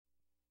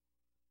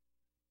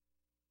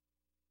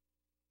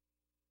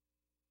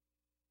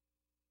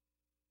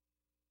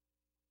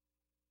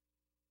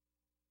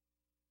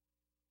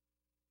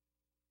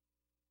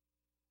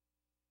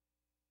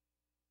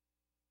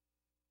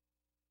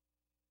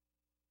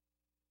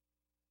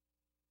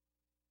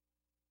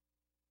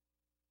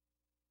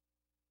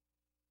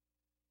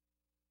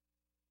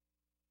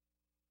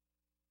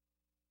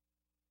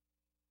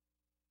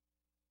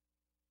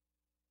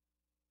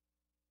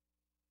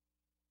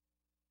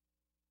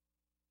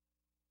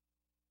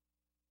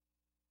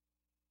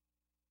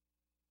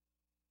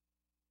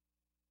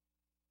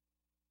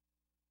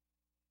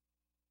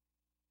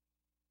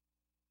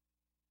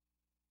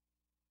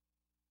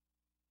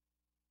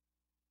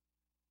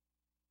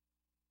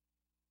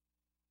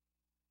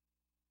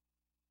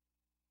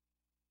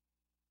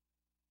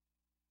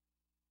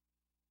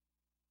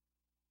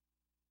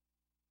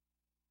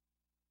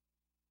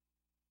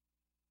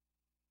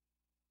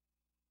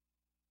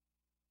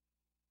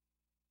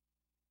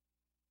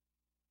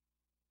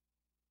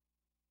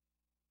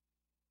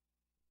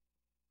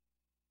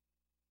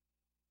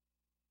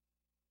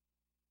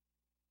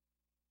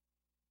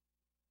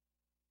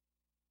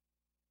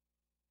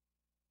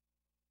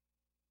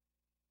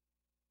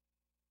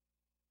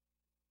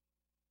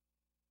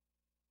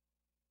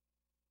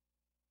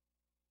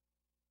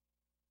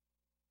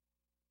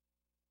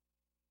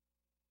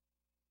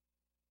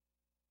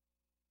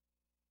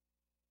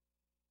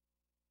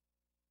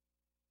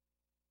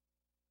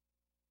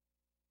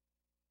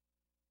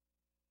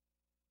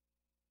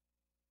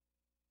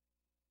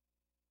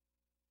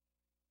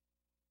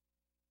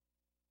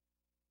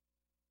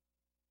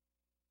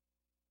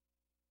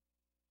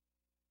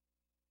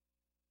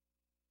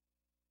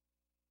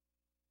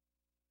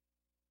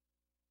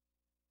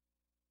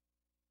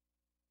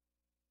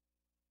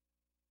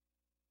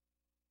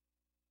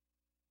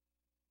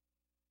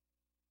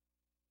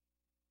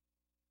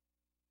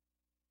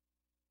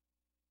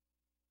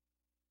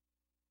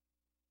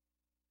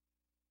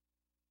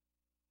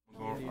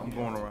I'm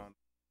going around.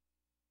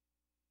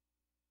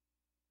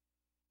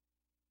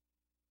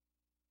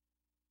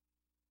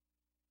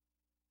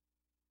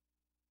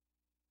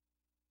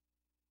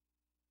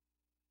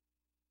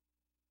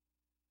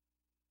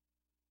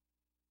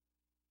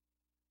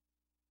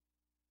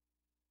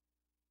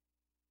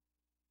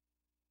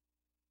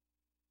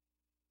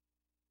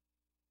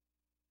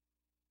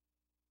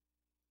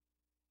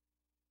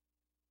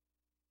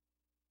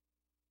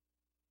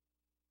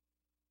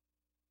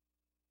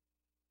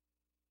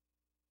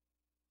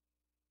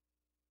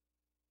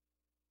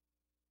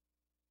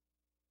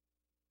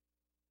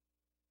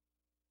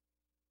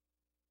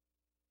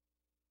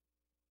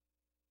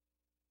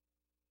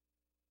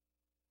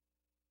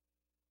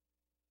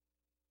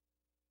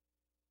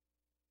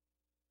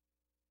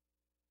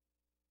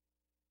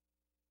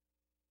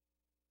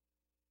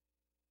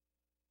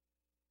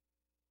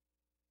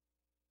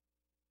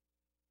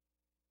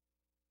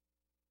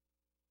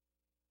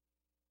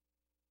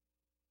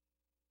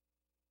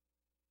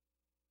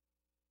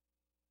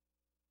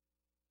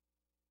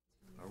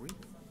 Are we?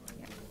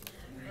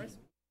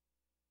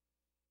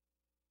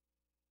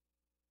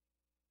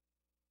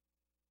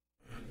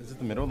 Is it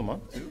the middle of the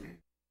month?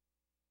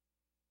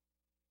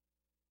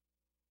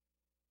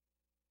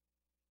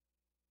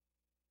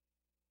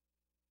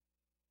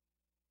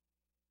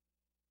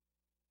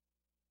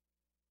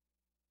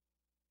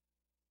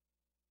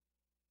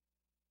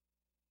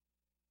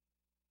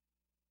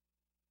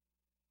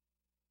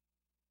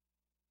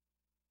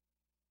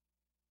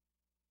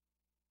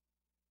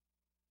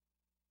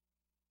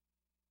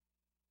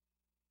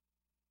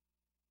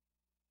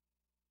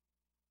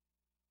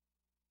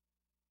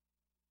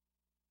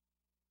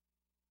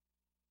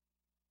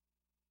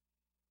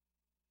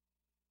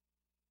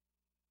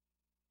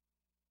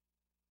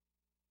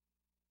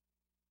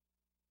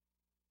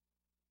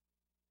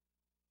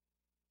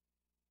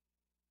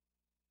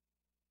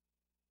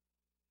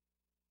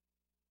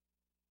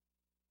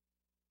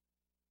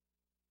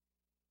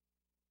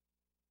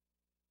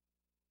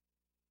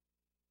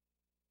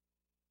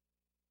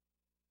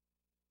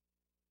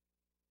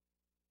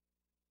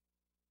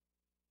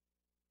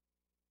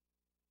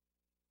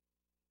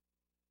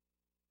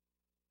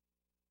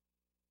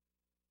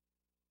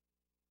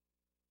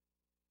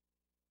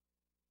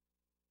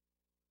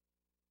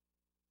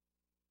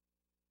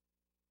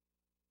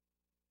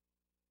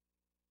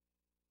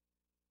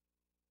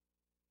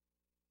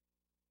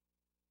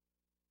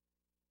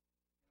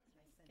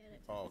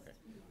 Oh,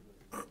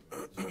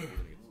 okay.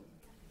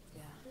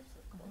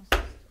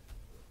 I'd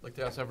like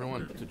to ask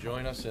everyone to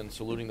join us in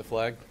saluting the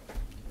flag.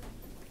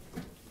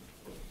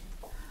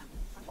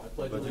 I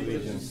pledge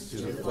Allegiance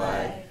to the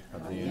flag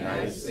of the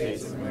United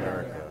States of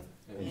America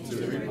and to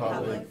the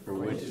republic for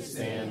which it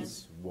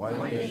stands, one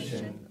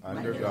nation,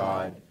 under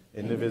God,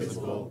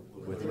 indivisible,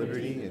 with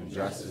liberty and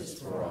justice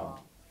for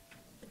all.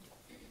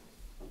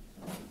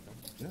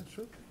 Yeah,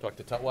 sure. Talk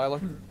to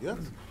Tutwiler. Yes.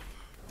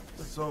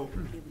 So,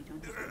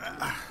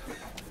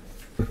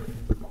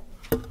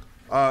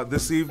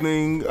 this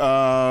evening,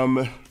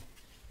 to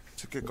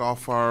kick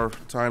off our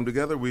time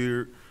together,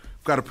 we've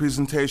got a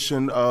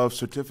presentation of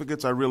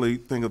certificates. I really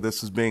think of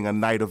this as being a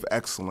night of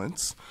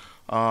excellence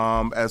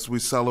as we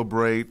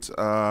celebrate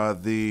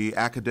the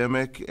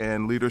academic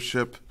and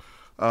leadership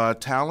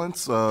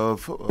talents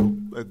of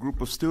a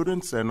group of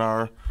students and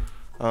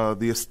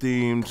the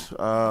esteemed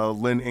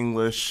Lynn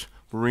English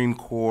Marine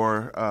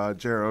Corps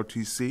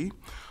JROTC.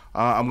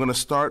 I'm going to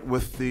start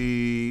with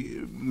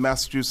the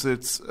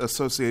Massachusetts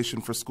Association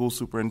for School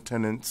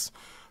Superintendents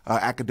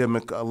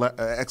Academic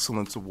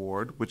Excellence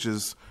Award, which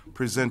is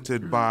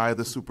presented by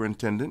the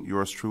superintendent,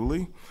 yours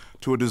truly,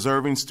 to a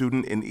deserving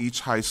student in each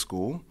high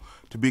school.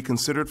 To be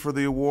considered for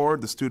the award,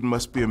 the student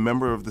must be a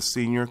member of the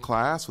senior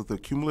class with a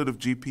cumulative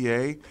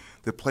GPA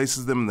that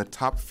places them in the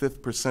top 5th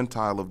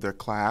percentile of their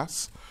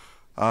class.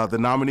 The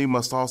nominee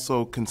must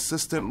also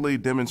consistently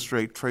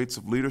demonstrate traits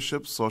of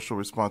leadership, social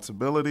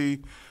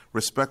responsibility,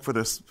 respect for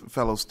their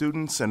fellow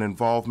students, and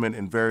involvement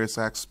in various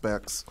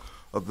aspects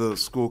of the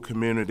school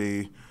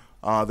community.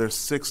 There's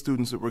 6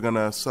 students that we're going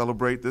to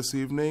celebrate this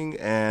evening,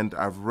 and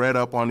I've read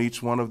up on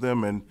each one of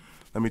them, and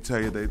let me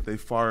tell you, they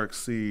far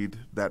exceed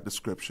that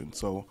description.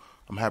 So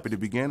I'm happy to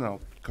begin. I'll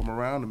come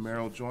around, and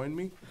Meryl will join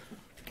me.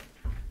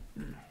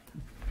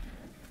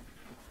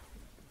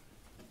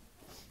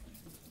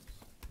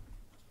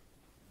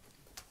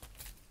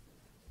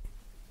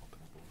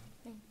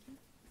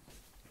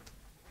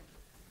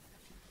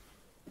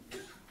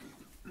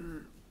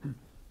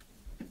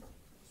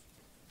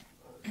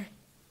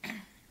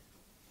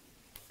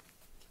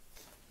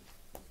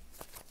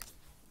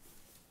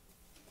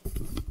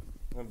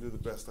 I'm going to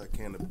do the best I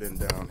can to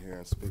bend down here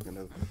and speak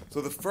into.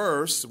 So the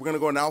first, we're going to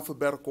go in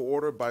alphabetical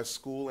order by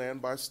school and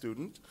by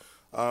student.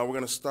 We're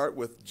going to start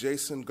with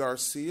Jason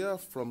Garcia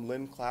from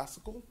Lynn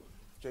Classical.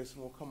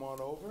 Jason will come on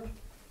over. And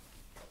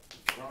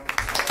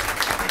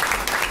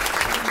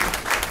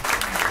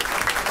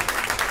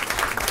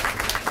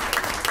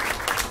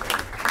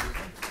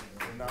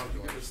now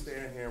you get to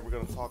stand here and we're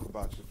going to talk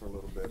about you for a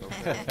little bit,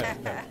 okay?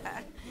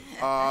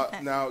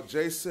 Now,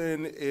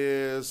 Jason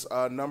is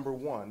number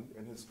 1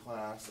 in his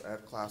class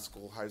at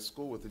Classical High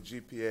School with a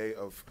GPA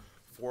of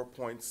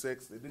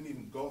 4.6. They didn't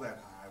even go that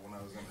high when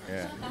I was in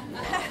high school.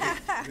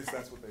 At least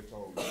that's what they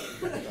told me.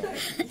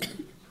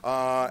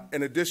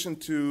 In addition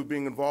to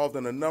being involved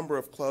in a number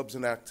of clubs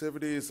and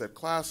activities at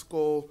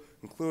Classical,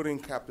 including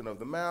captain of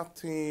the math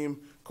team,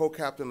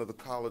 co-captain of the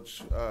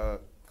College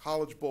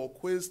Bowl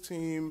quiz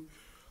team.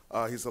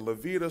 He's a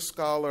Levita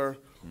scholar,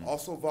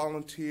 also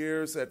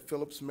volunteers at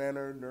Phillips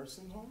Manor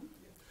Nursing Home,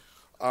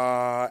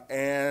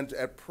 and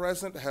at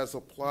present has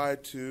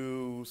applied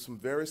to some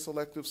very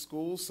selective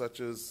schools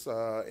such as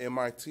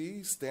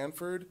MIT,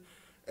 Stanford,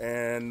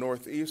 and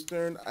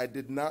Northeastern. I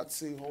did not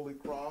see Holy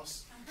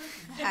Cross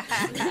on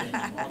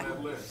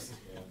that list,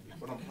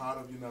 but I'm proud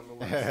of you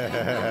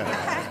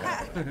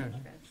nonetheless.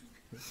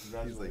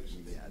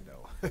 Congratulations. Yeah, I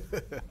know.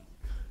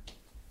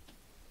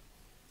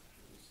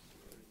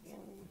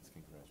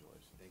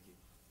 Congratulations. Thank you.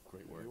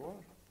 Great work. You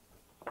are.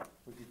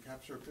 We can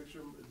capture a picture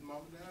of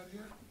Mom and Dad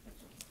here.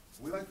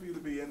 We'd like for you to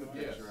be in the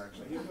picture,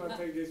 actually. He's going to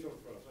take this one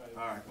first.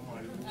 All right, come on.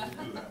 We'll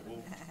do that. Come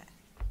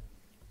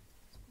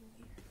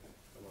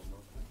on,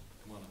 Mom.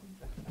 Come on up.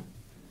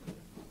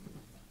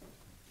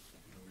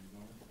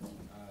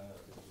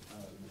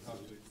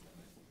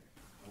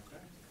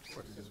 Okay.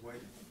 Just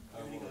wait.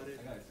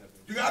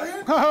 You got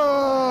it?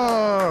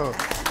 Oh!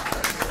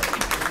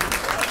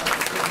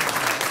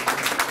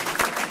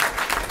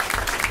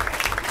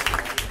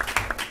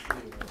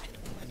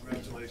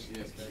 Congratulations.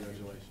 Yes,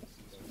 congratulations.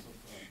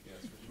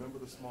 Remember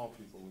the small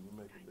people when you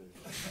make it big.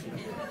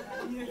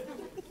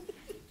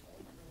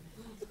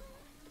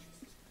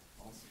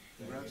 Awesome.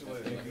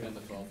 Congratulations. And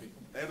the tall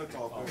people. And a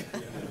tall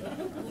people.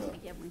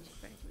 Yeah, when she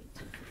graduated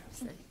too.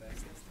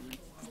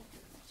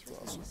 So,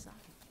 awesome. So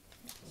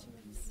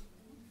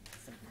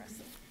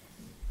impressive.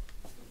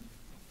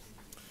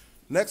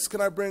 Next,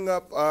 can I bring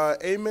up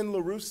Eamon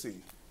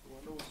LaRusi?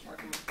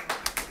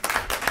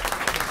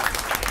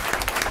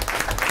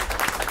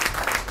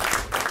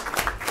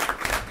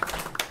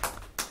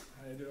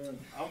 How you doing?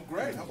 I'm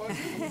great. How about you?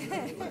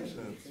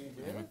 Congratulations.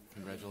 Amen.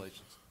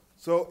 Congratulations.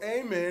 So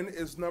Eamon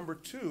is number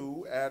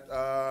 2 at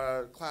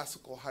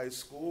Classical High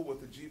School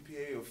with a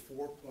GPA of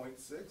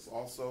 4.6.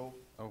 Also,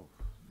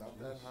 not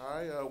that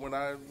high when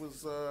I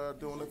was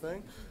doing the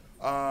thing.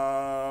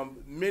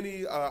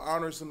 Many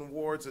honors and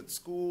awards at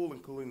school,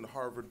 including the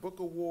Harvard Book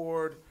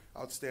Award,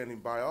 Outstanding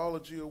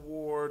Biology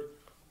Award,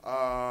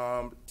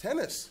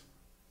 tennis.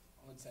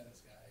 I'm a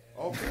tennis guy,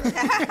 yeah. Okay.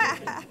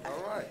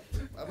 All right.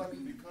 I'd like to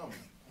become.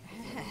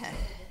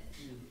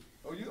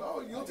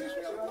 You'll teach me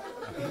how to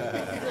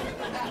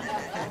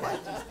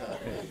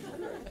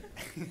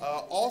play?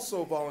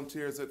 Also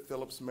volunteers at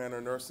Phillips Manor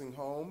Nursing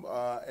Home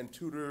and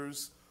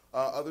tutors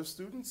other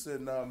students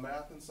in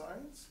math and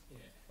science. Yeah.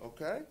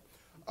 Okay.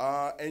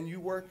 And you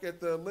work at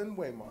the Lynn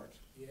Mart.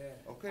 Yeah.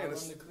 Okay, I and run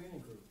it's- the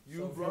cleaning crew. You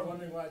So if run- you're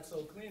wondering why it's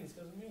so clean, it's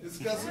because of me. It's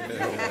because you're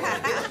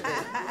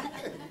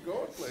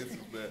going places,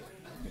 man.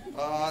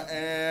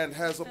 And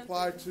has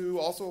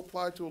also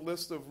applied to a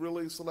list of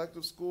really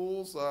selective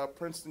schools,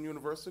 Princeton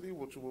University,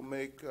 which will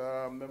make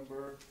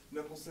member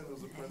Nicholson,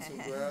 who's a Princeton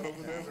grad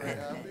over there, very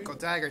happy. Go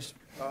Tigers.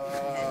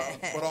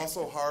 But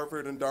also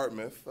Harvard and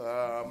Dartmouth,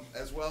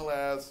 as well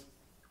as,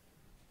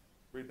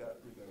 read that.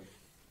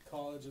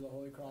 College of the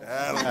Holy Cross.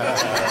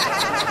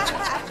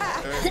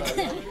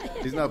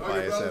 He's not Oh, your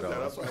biased brother's at there, all.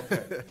 that's right,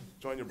 okay.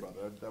 Join your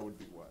brother, that would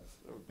be wise.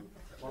 That would be.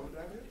 Mom and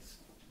Dad is?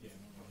 Yeah,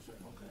 no, sure.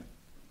 Okay.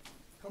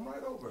 Come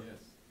right over.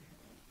 Yes.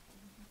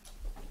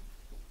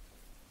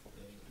 Oh,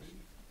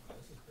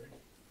 this is great.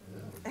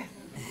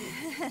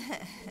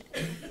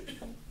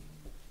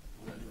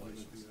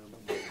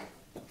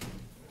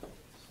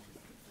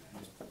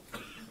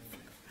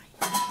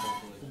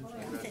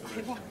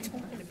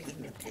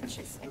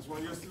 Is one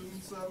of your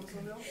students, Ms.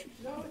 O'Neill?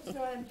 No, it's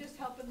not. I'm just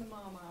helping the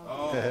mom out.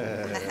 Oh.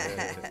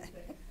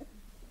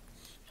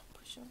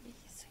 Push over here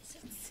so you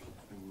can see. I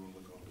think we will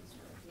look over this way.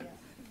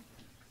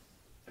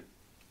 Yeah.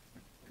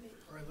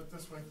 All right, look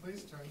this way,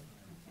 please. Turn.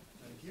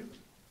 Thank you.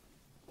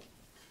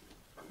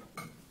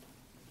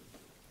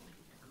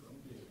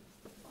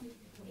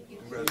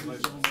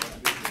 Congratulations.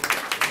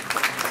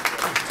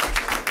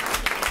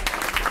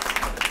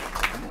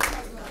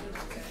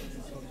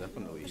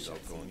 Definitely he's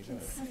outgoing.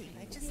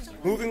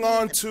 Moving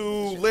on to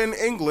Lynn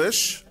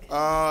English,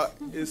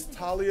 is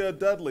Talia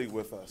Dudley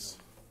with us?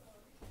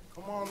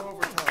 Come on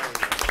over, Talia.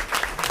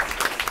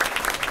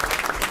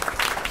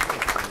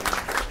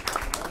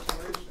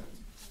 Congratulations.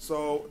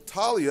 So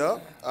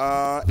Talia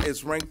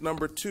is ranked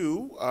number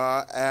 2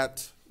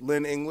 at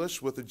Lynn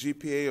English with a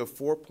GPA of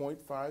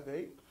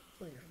 4.58.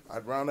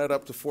 I'd round that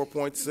up to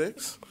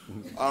 4.6.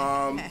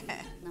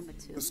 Number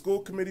 2. The school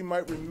committee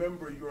might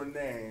remember your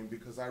name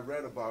because I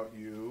read about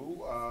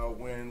you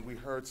when we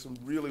heard some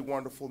really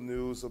wonderful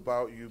news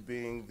about you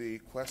being the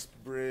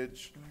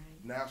Questbridge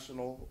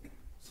National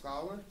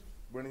Scholar,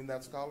 winning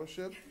that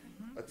scholarship,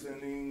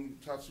 attending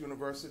Tufts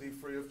University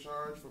free of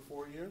charge for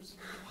 4 years.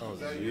 Oh, Is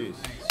that you?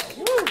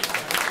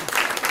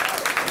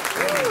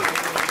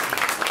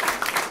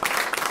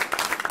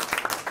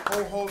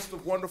 whole host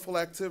of wonderful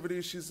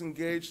activities she's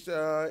engaged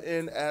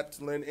in at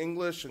Lynn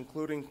English,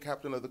 including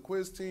captain of the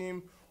quiz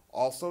team,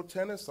 also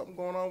tennis, something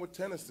going on with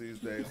tennis these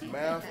days,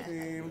 math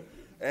team,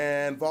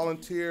 and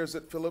volunteers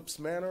at Phillips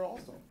Manor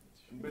also.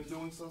 You've been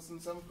doing so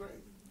since 7th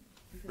grade.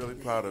 Really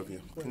proud of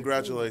you.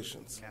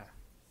 Congratulations. No,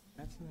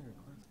 it's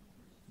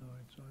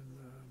on,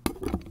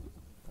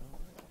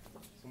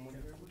 Someone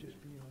here?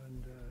 just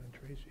beyond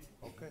Tracy.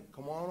 Okay,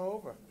 come on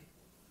over.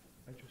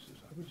 I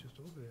was just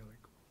over there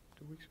like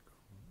 2 weeks ago.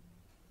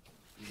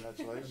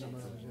 Congratulations. When I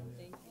was in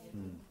there.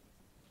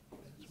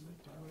 That's my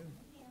time.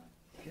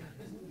 Yeah,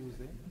 he was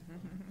there.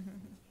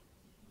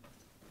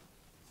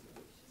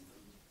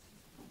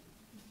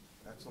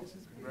 Excellent.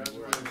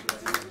 Congratulations.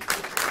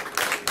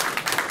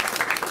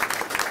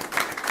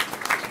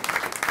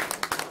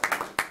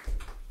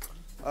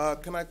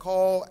 Can I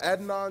call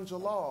Adnan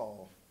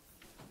Jalal?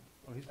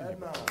 Oh, he's been here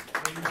Adnan.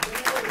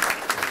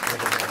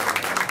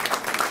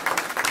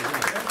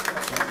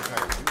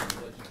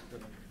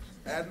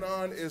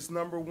 Adnan is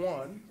number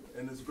 1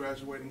 in his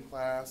graduating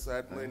class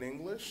at Lynn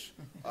English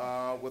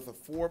with a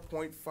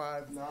 4.59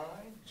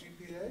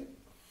 GPA.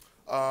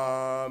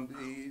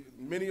 The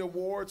many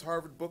awards,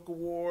 Harvard Book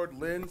Award,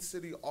 Lynn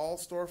City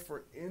All-Star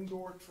for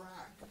indoor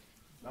track.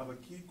 Now the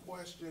key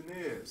question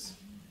is,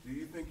 do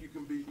you think you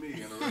can beat me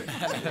in a race?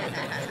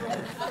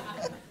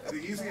 The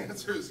easy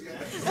answer is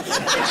yes.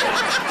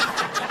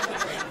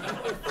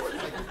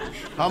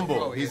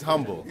 humble. He's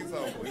humble. He's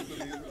humble. He's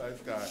a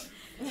nice guy.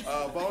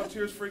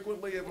 Volunteers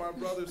frequently at my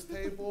brother's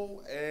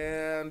table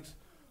and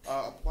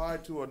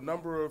applied to a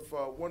number of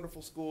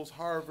wonderful schools,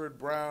 Harvard,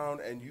 Brown,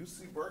 and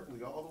UC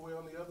Berkeley, all the way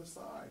on the other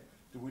side.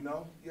 Do we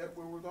know yet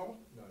where we're going?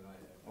 No, not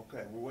yet.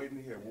 Okay, we're waiting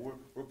to hear. Well,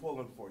 we're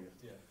pulling for you.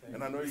 Yeah, thank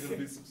And I know you're going to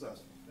be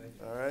successful. Thank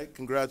you. All right,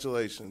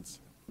 congratulations.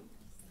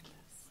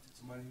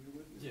 Somebody here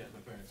with you? Yeah,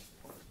 my parents.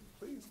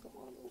 Please, come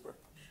on over.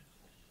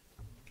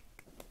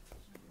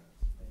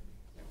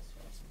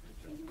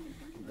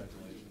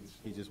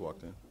 He just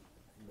walked in.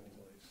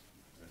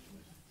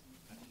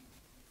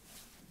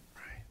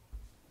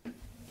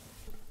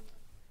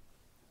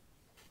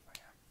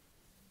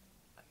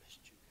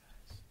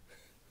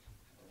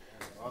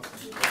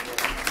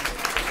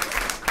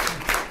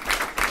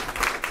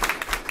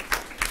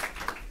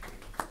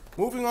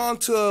 Moving on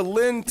to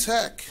Lynn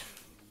Tech.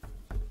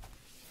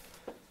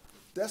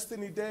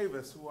 Destiny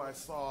Davis, who I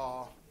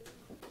saw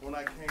when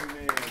I came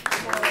in.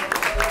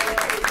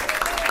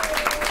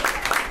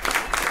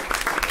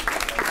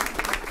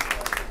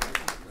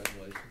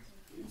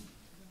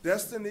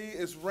 Destiny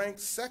is ranked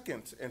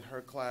 2nd in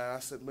her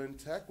class at Lynn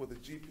Tech with a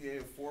GPA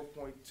of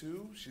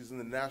 4.2. She's in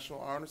the National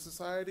Honor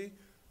Society,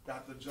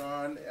 got the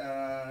John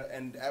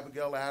and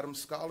Abigail Adams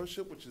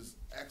Scholarship, which is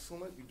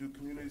excellent. You do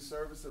community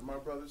service at my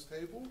brother's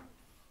table,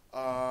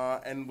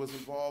 and was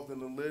involved in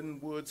the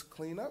Lynn Woods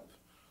cleanup.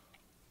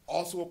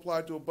 Also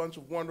applied to a bunch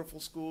of wonderful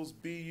schools,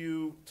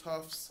 BU,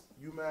 Tufts,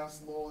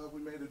 UMass Lowell. Have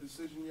we made a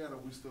decision yet, or are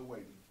we still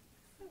waiting?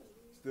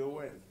 Still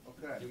waiting,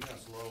 okay.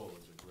 UMass Lowell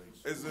is a great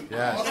school. Is it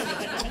Yes. awesome?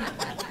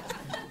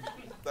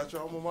 That's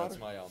your alma mater?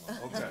 That's my alma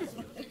mater. Okay,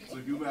 so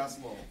UMass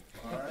Lowell,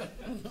 all right?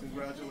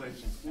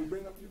 Congratulations. Can we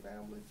bring up your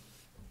family?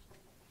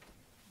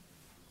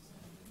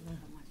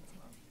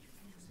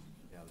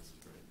 Yeah, this is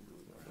great.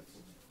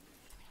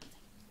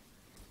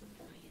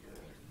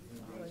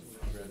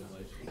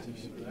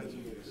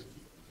 Congratulations.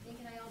 And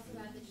can I also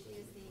add that she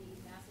is the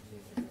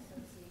Massachusetts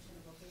Association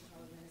of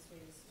Vocational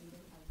Administrators Student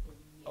of the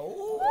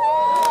Year.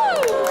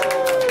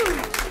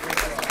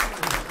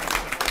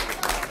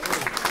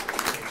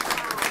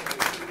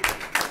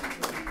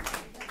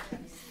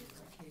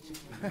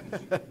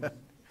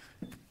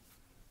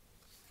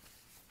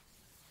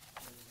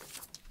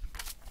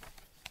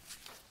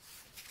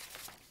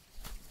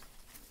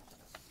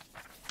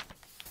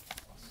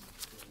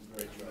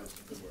 Great job.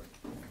 Good work.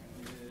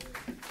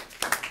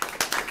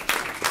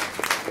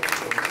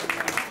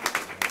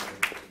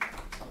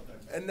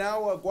 And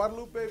now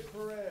Guadalupe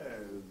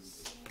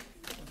Perez.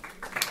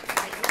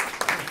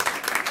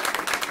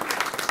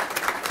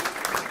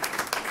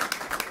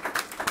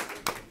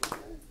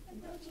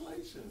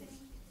 Congratulations.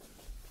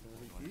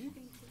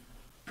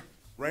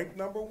 Ranked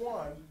number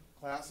 1,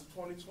 class of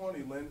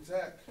 2020, Lynn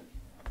Tech.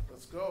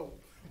 Let's go.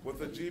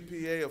 With a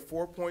GPA of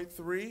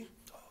 4.3,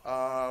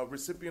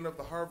 recipient of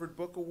the Harvard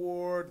Book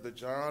Award, the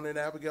John and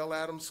Abigail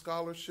Adams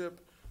Scholarship.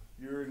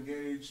 You're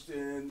engaged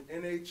in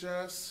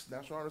NHS,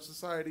 National Honor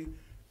Society,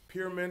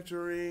 peer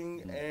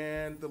mentoring,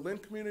 and the Lynn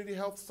Community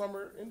Health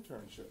Summer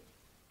Internship.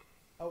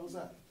 How was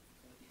that?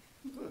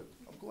 Good,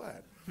 I'm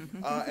glad.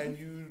 And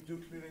you do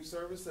community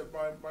service at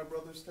my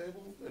brother's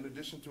table, in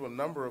addition to a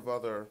number of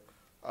other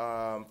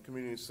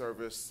community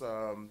service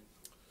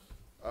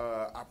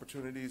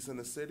opportunities in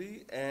the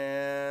city,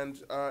 and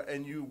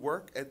you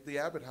work at the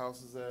Abbott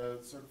House as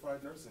a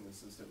certified nursing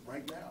assistant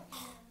right now.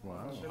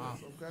 Wow.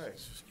 Okay.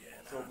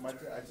 So I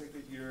take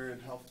it you're in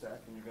health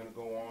tech, and you're going to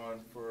go on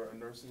for a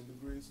nursing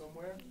degree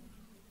somewhere,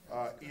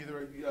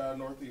 either at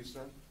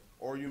Northeastern,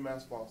 or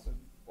UMass Boston,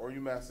 or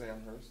UMass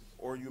Amherst,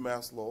 or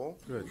UMass Lowell.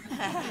 Good.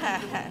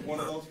 One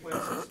of those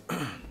places.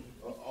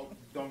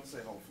 Don't Don't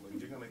say hopefully.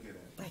 You're going to get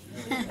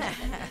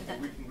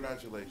in. We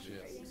congratulate you.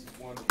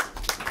 Wonderful.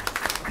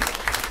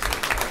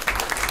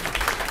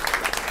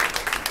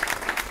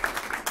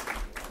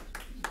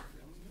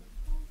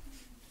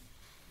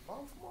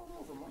 Mom, come on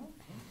over, Mom.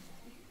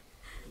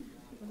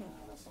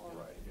 That's all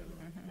right.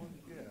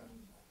 Yeah.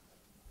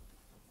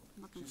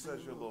 She says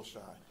you're a little shy.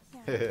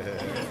 That's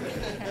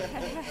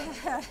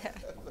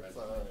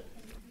all right.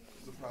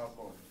 It's a proud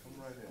moment. Come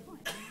right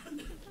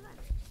in.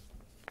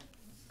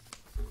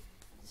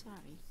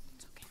 Sorry.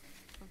 It's okay.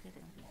 Forget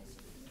it.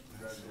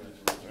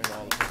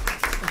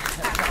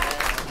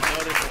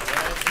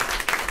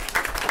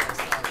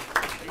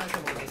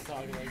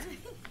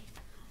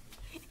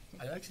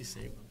 I actually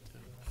saved them too.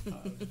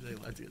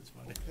 It's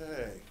funny.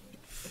 Okay.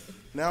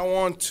 Now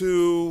on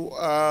to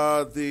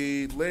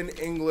the Lynn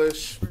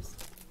English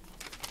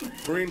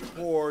Marine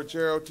Corps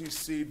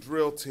JROTC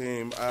drill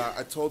team.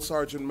 I told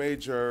Sergeant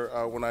Major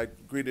when I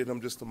greeted him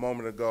just a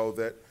moment ago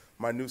that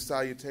my new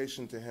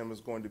salutation to him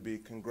is going to be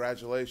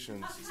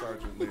congratulations,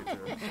 Sergeant Major.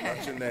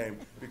 That's your name,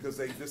 because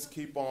they just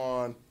keep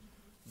on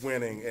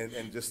winning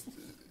and just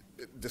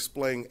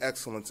displaying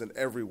excellence in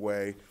every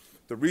way.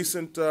 The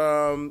recent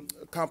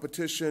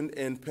competition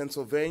in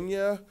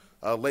Pennsylvania,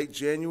 late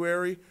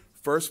January,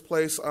 first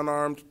place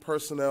unarmed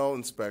personnel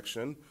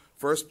inspection,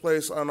 first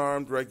place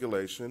unarmed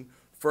regulation,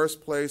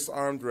 first place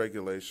armed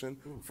regulation,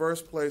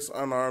 first place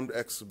unarmed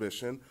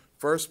exhibition,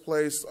 first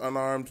place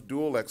unarmed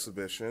dual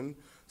exhibition,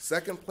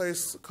 second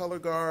place color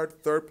guard,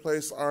 third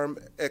place armed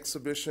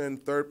exhibition,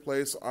 third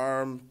place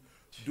armed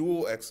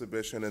dual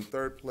exhibition, and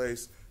third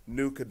place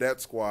new cadet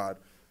squad.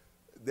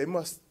 They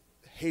must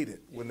hate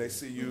it when they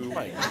see you.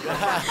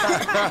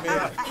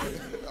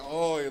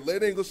 Oh,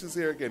 Lynn English is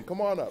here again. Come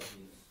on up.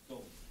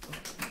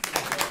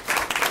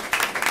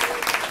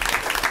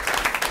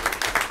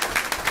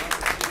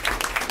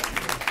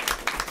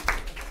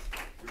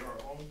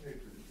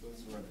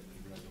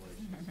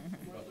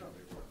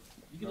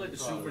 You can let the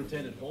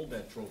superintendent hold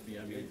that trophy.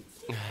 I mean,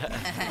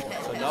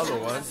 That's another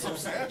one.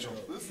 Substantial.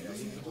 This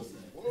is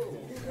whoa.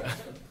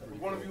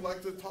 One of you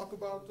like to talk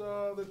about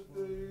the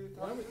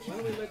why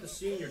don't we let the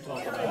senior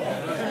talk about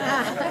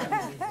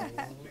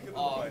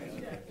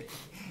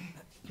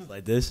it?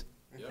 Like this?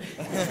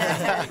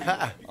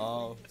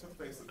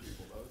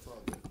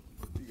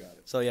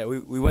 So yeah,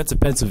 we went to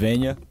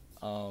Pennsylvania.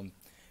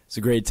 It's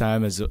a great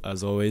time as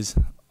always.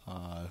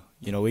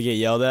 You know, we get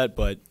yelled at,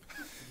 but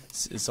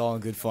it's all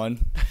in good fun.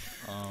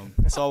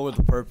 It's all with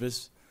a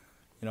purpose,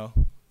 you know.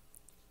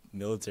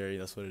 Military,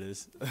 that's what it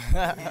is.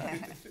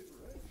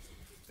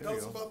 Tell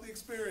us about the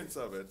experience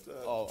of it,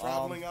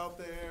 traveling out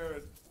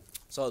there.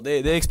 So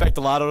they expect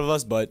a lot out of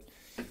us, but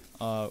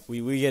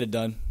we get it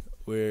done.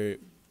 We're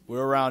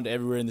around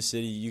everywhere in the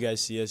city. You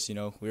guys see us, you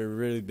know. We're a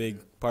really big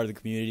part of the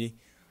community.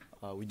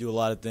 We do a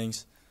lot of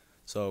things.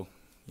 So,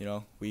 you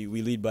know, we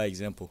lead by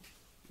example.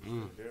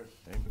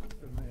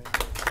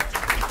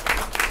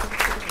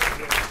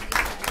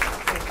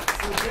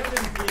 So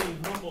Devin's being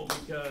humble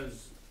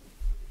because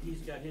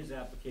he's got his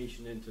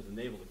application into the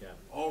Naval Academy.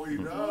 Oh, he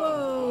does.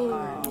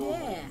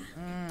 Oh,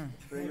 yeah.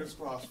 Fingers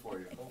crossed for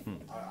you.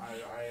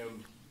 I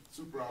am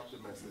super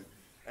optimistic.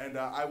 And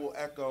I will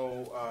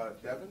echo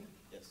Devin.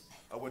 Yes.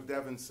 What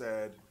Devin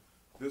said.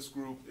 This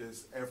group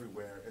is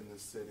everywhere in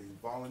this city,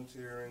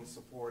 volunteering,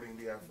 supporting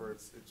the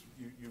efforts. It's,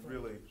 you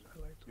really,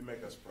 you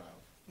make us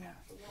proud. Yeah.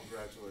 So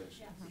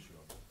congratulations.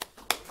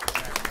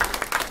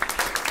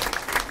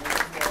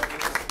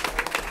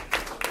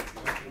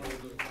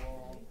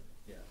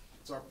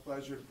 It's our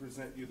pleasure to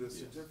present you this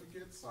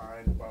certificate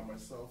signed by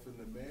myself and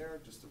the mayor,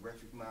 just to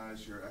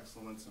recognize your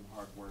excellence and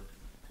hard work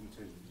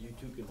continues. You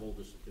two can hold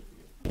the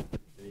certificate.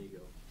 There you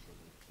go.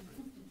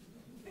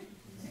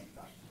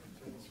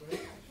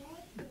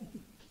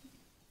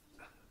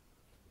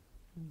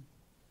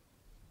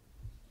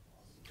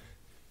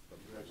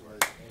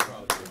 Congratulations.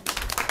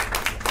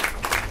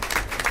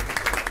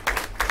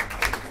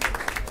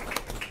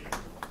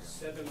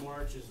 7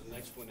 March is the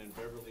next one in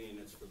Beverly, and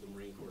it's for the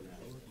Marine Corps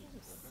National.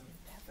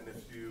 And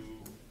if you,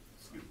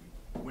 excuse me,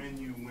 when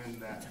you win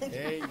that,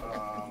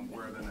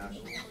 where are the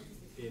nationals?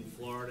 In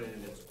Florida,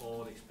 and it's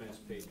all expense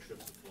paid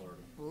trip to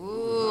Florida.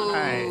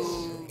 Nice.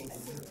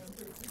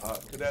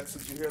 Cadets,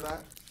 did you hear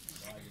that?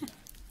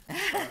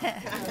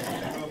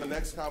 So the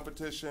next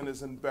competition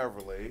is in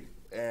Beverly,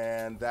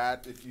 and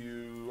that, if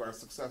you are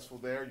successful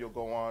there, you'll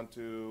go on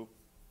to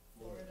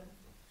Florida.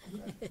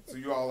 Okay. So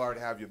you all already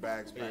have your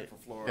bags packed for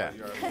Florida.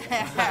 Yeah.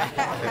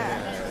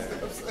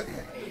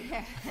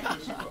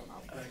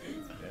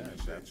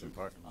 That's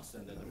important. I'll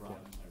send that to Rob.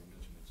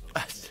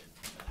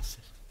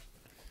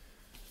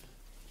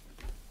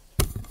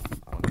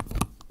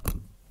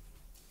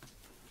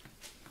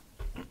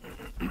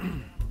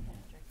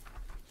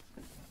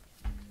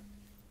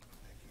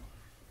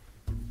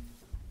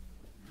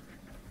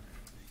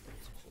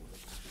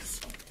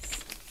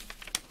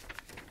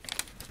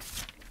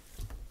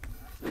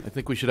 I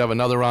think we should have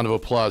another round of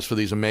applause for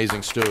these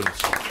amazing students.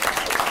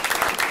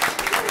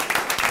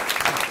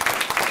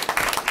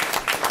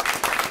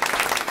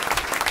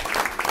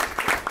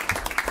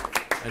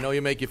 I know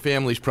you make your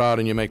families proud,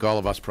 and you make all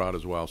of us proud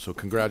as well. So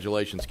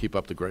congratulations. Keep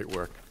up the great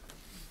work.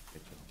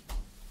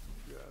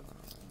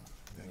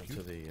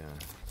 To the,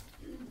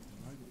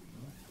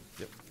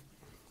 yep.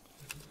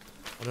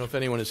 I don't know if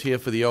anyone is here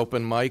for the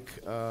open mic.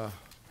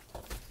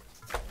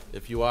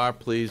 If you are,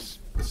 please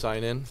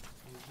sign in.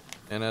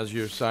 And as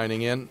you're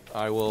signing in,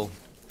 I will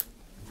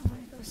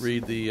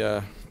read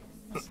the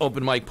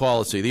open mic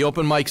policy. The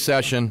open mic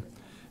session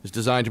is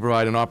designed to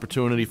provide an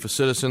opportunity for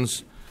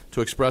citizens to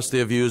express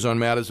their views on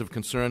matters of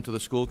concern to the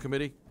school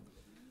committee.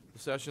 The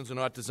sessions are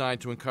not designed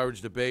to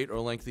encourage debate or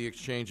lengthy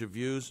exchange of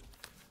views,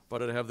 but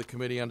to have the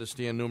committee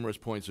understand numerous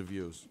points of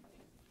views.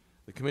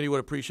 The committee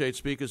would appreciate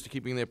speakers to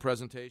keeping their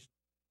presentation.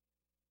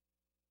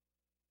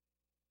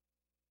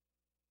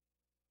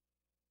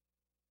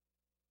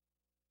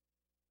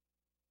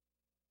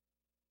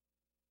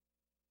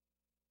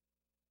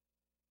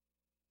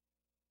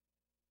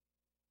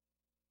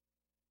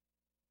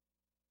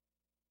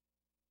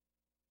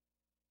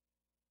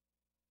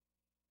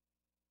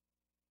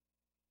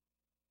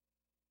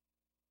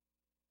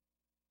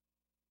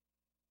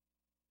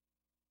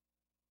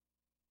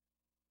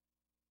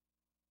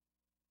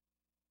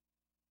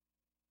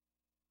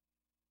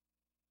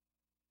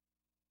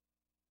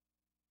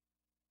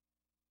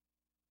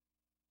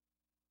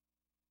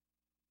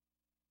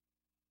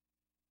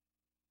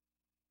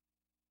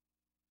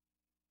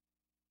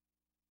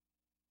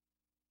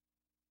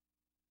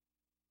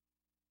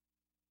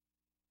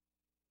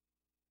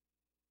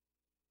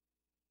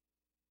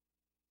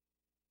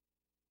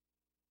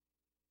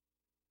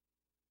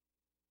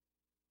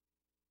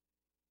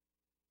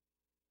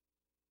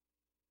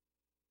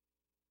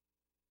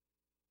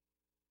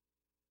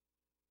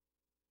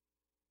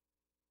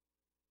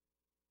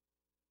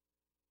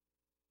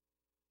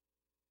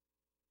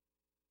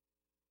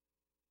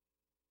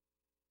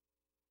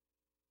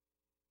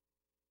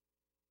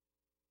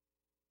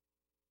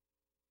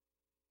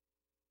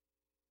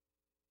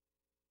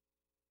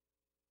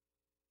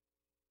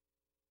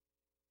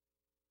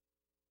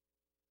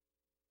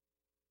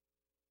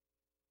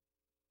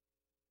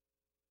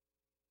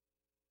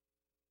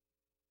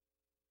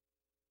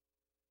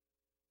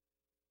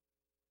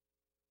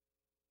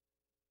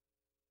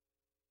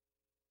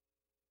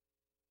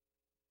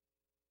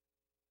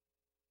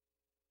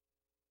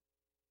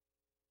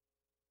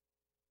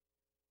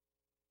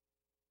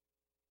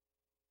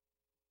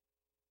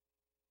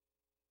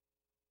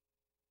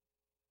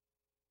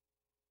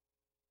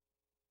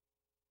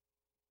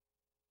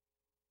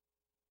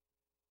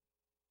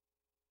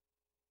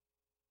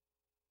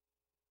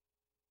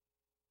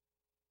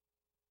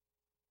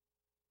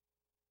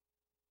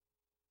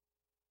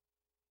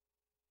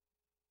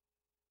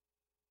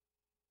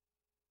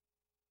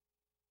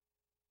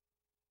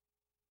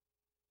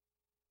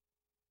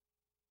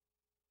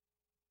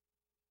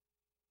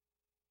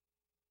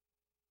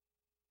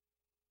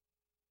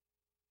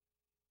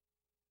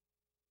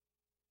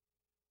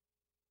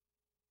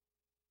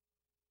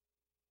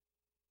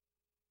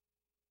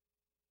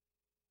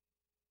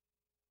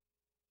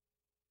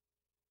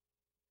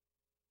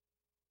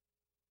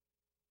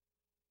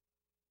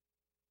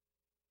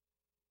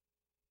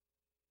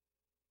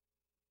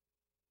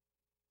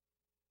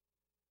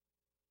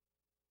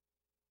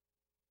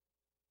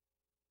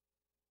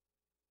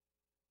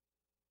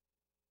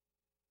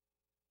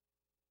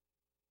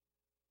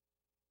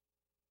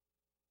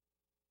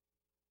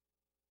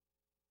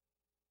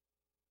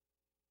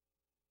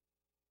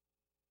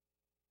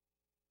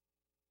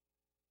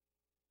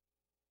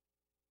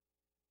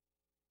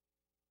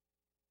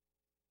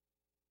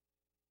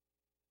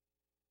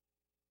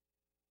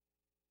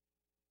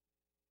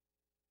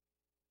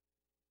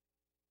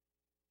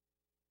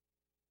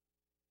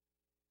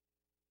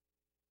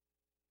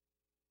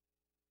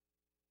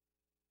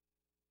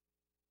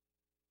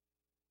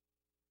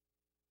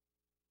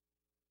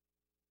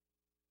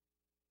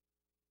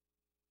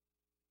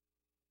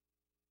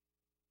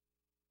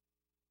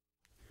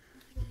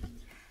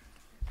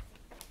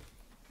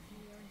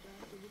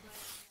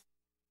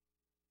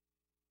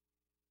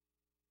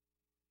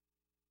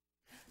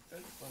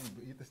 That's funny,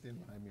 but you have to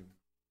stand behind me.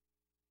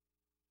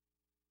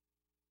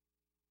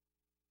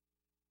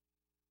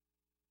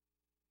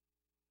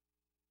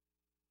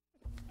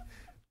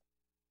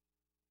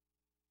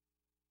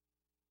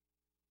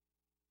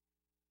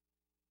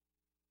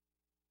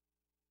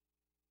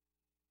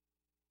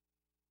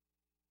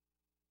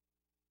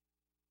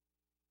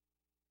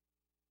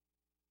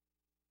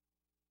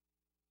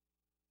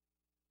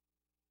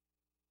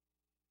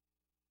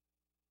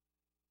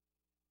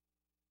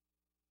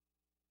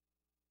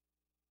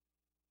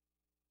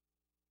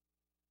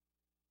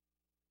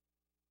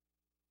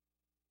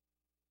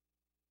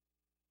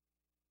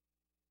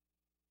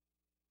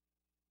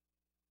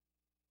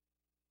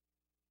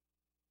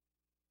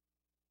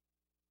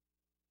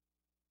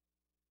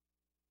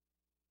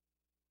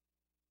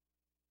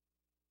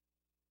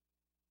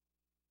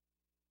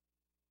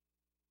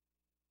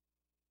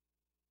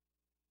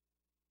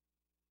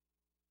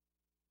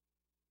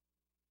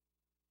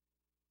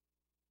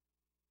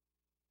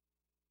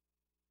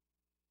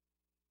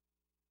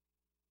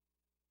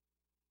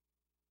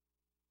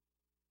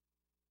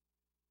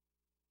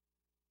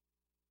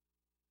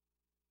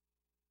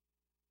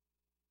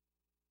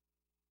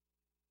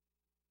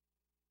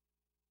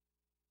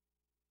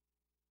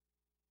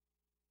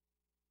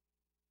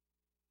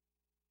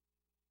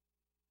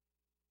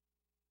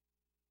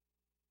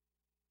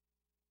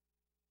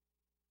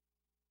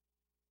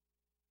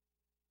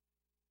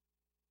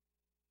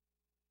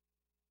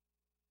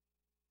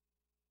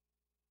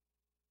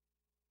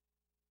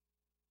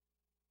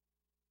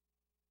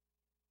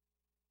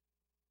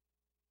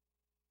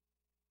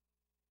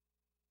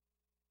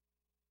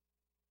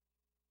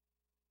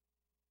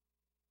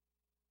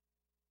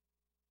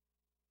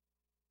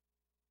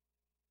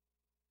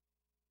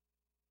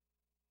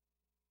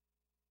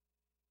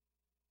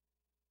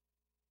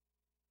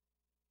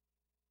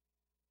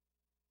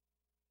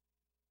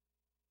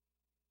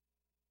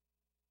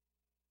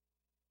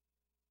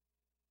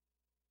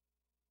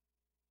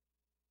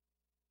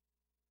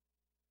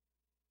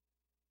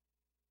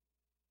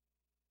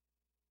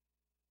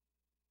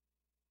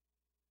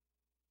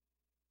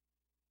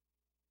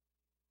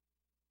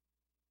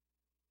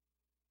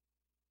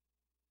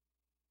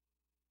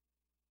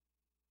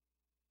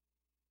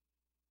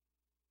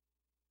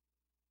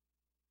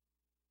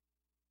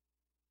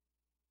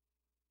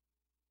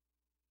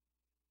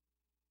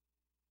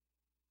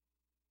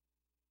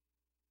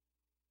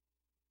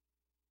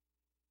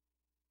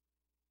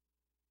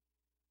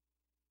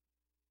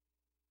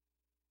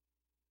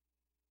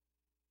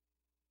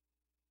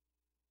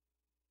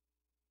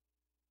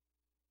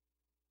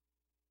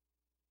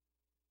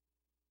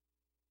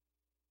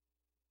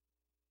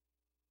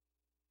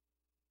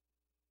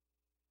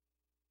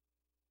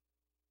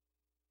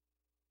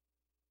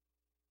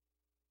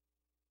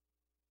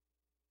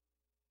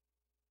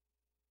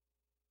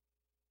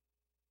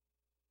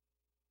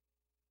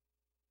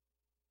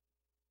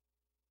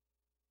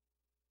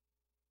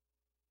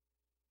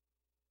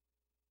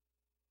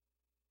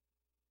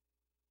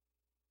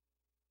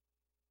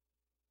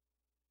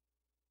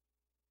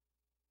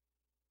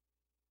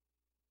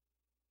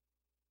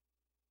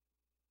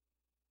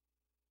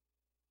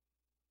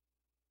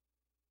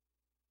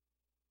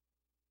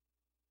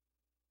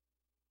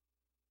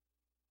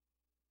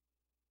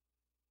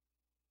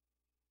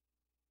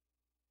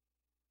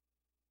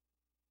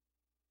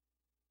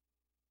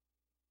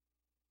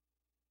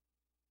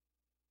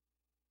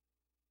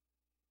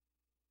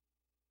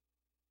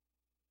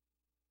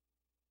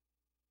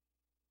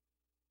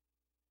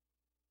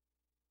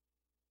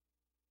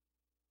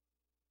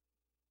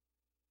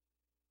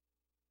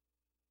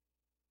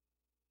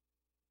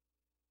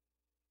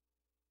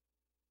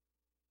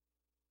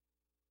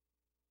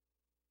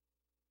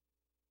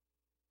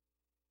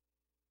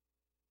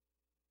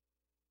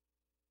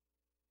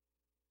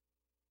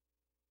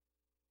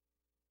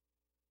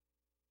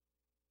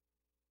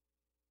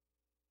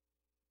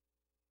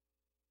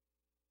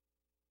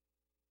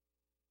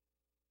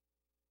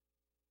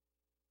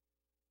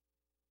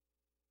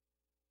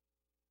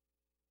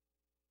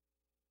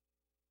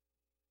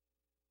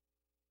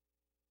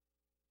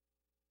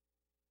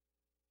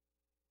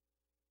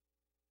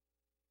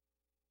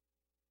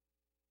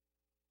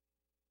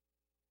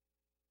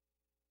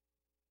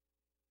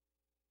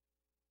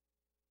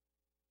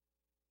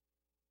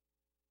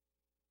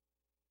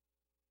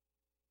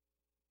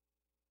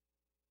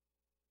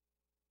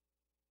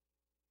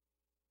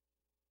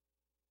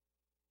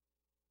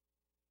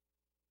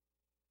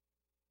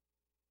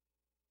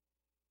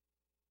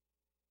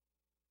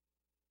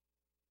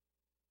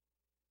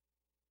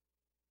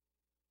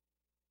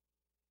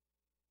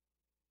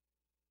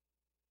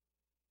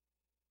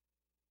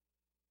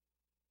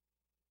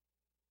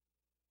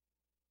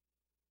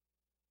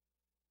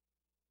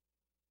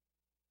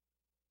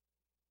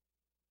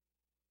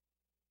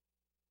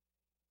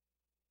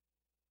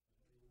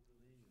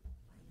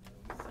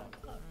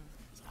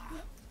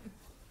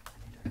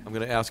 I'm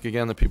going to ask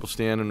again that people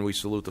stand and we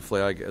salute the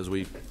flag as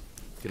we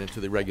get into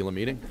the regular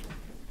meeting.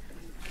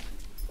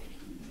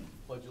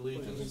 Pledge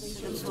allegiance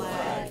to the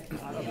flag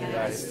of the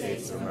United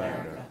States of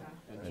America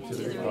and to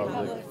the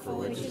republic for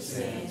which it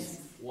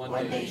stands, one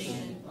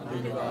nation,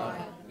 under God,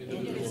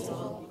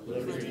 indivisible,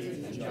 with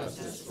liberty and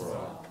justice for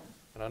all.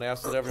 And I'd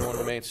ask that everyone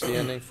remain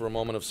standing for a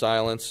moment of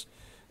silence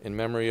in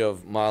memory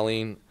of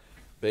Marlene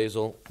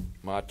Basil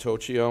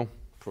Martocchio,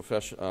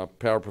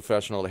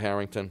 paraprofessional at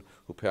Harrington,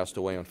 who passed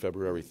away on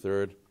February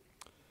 3rd.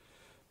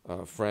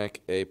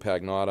 Frank A.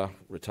 Pagnotta,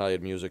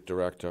 retired music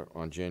director,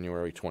 on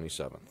January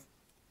 27th.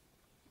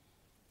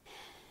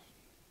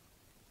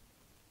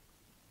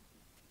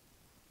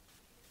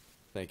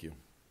 Thank you.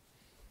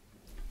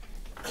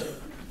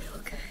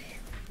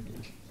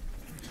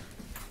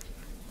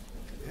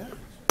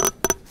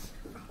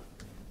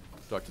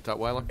 Dr.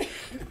 Tutwiler?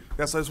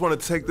 Yes, I just want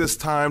to take this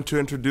time to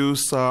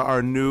introduce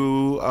our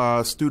new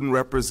student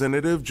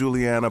representative,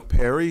 Juliana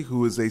Perry,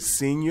 who is a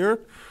senior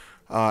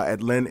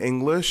at Lynn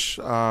English.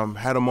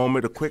 Had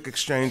a quick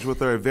exchange with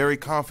her, a very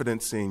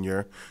confident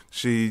senior.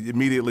 She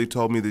immediately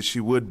told me that she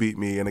would beat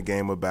me in a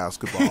game of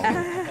basketball.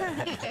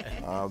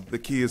 The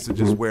key is to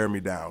just wear me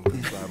down,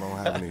 because I don't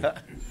have any.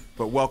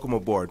 But welcome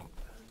aboard.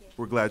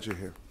 We're glad you're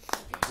here.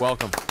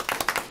 Welcome.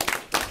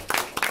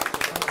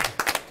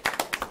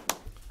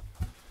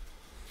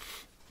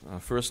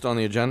 First on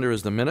the agenda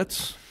is the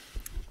minutes.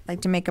 I'd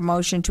like to make a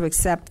motion to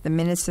accept the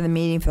minutes of the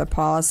meeting for the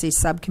Policy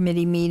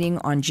Subcommittee meeting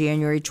on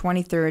January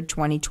 23rd,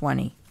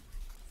 2020.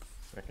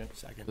 Second.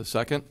 The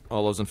second.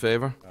 All those in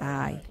favor?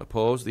 Aye.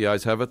 Opposed? The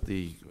ayes have it.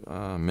 The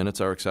minutes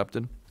are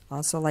accepted.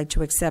 Also like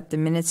to accept the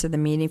minutes of the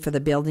meeting for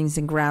the Buildings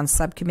and Grounds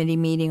Subcommittee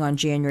meeting on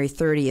January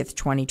 30th,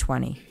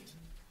 2020.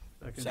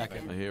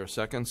 I hear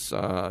seconds.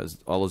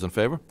 All those in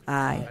favor?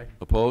 Aye.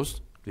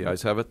 Opposed? The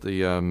ayes have it.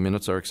 The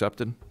minutes are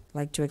accepted. I'd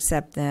like to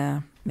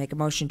make a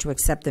motion to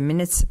accept the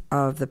minutes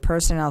of the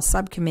Personnel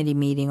Subcommittee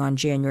meeting on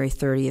January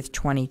 30th,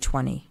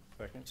 2020.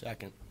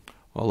 Second.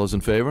 All those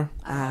in favor?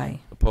 Aye.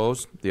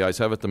 Opposed? The ayes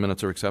have it. The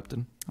minutes are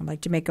accepted. I'd like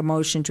to make a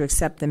motion to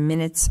accept the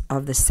minutes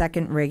of the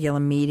second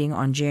regular meeting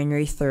on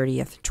January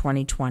 30th,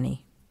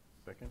 2020.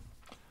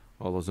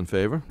 All those in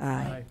favor?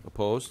 Aye.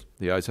 Opposed?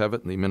 The ayes have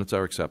it, and the minutes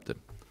are accepted.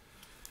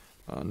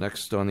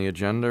 Next on the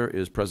agenda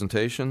is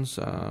presentations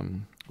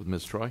with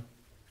Ms. Troy.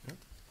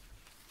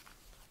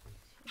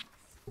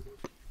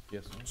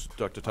 Yes,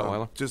 Dr.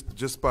 Tutwiler.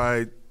 Just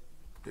by,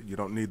 you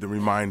don't need the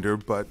reminder,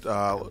 but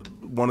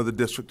one of the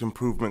district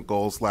improvement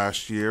goals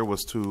last year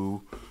was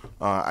to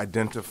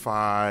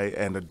identify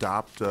and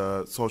adopt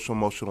a social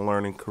emotional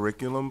learning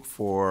curriculum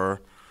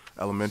for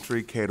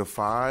elementary K to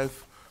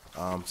 5.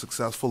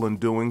 Successful in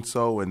doing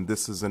so, and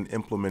this is an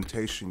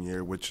implementation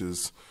year, which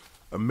is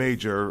a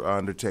major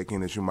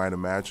undertaking, as you might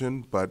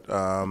imagine, but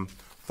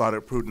thought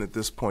it prudent at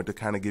this point to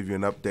kind of give you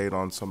an update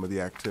on some of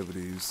the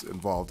activities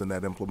involved in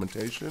that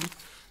implementation.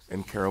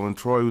 And Carolyn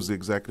Troy, who's the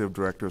Executive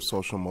Director of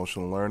Social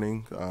Emotional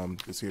Learning,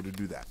 is here to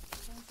do that.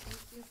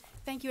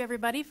 Thank you,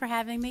 everybody, for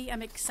having me.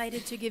 I'm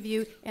excited to give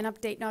you an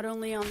update not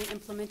only on the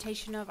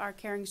implementation of our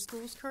Caring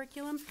Schools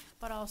curriculum,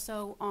 but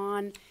also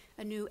on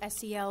a new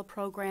SEL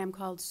program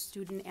called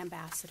Student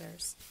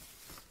Ambassadors.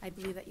 I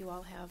believe that you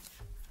all have.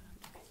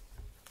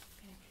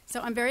 So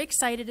I'm very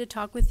excited to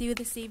talk with you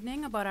this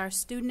evening about our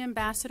Student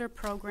Ambassador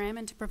program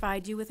and to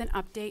provide you with an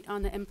update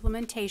on the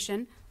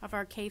implementation of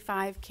our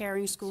K-5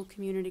 Caring School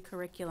Community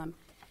Curriculum.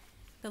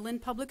 The Lynn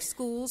Public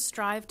Schools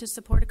strive to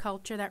support a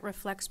culture that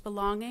reflects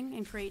belonging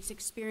and creates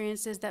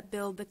experiences that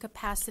build the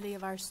capacity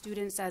of our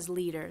students as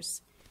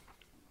leaders.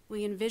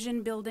 We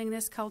envision building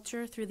this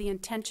culture through the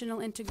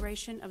intentional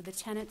integration of the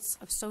tenets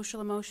of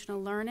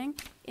social-emotional learning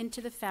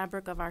into the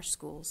fabric of our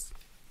schools.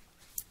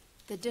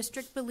 The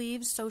district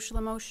believes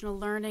social-emotional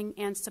learning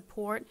and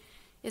support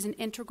is an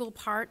integral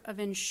part of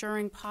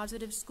ensuring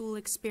positive school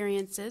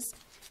experiences,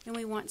 and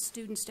we want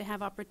students to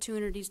have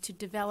opportunities to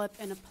develop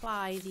and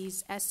apply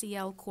these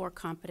SEL core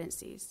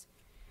competencies.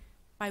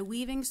 By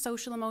weaving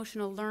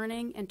social-emotional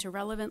learning into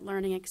relevant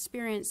learning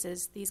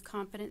experiences, these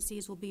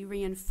competencies will be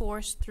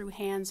reinforced through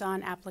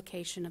hands-on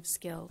application of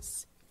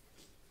skills.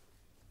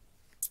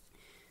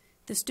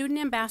 The Student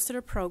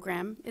Ambassador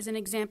Program is an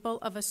example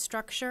of a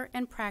structure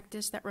and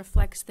practice that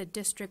reflects the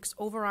district's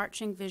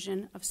overarching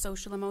vision of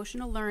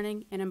social-emotional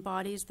learning and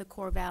embodies the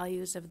core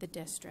values of the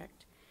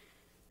district.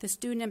 The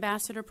Student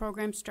Ambassador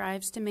Program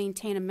strives to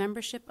maintain a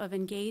membership of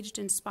engaged,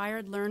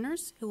 inspired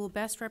learners who will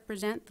best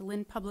represent the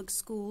Lynn Public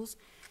Schools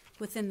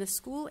within the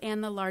school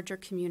and the larger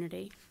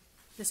community.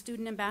 The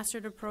Student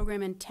Ambassador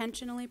Program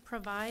intentionally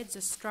provides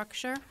a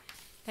structure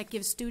that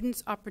gives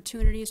students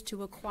opportunities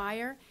to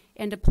acquire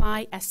and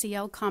apply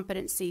SEL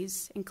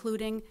competencies,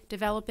 including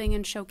developing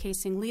and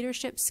showcasing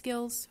leadership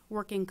skills,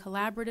 working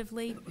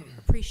collaboratively,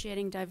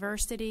 appreciating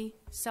diversity,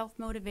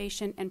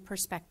 self-motivation, and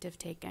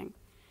perspective-taking.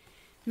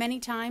 Many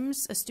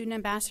times, a student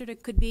ambassador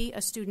could be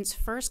a student's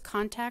first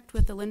contact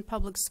with the Lynn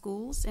Public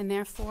Schools, and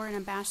therefore an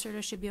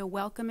ambassador should be a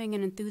welcoming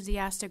and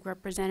enthusiastic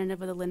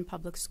representative of the Lynn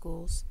Public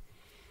Schools.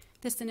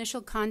 This initial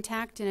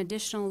contact and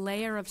additional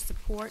layer of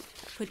support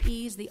could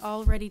ease the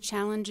already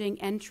challenging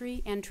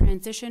entry and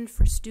transition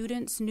for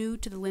students new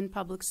to the Lynn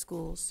Public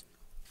Schools.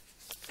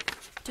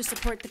 To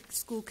support the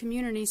school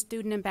community,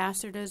 student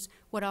ambassadors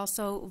would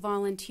also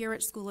volunteer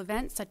at school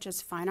events such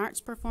as fine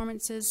arts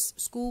performances,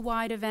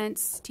 school-wide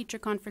events, teacher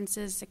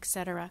conferences,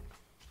 etc.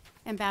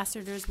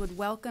 Ambassadors would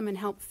welcome and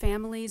help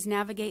families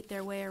navigate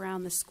their way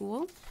around the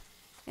school.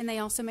 And they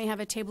also may have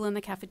a table in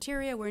the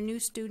cafeteria where new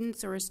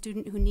students or a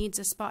student who needs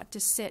a spot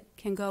to sit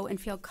can go and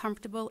feel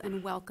comfortable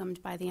and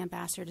welcomed by the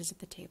ambassadors at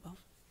the table.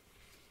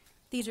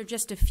 These are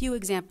just a few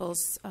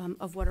examples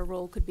of what a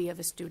role could be of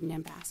a student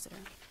ambassador.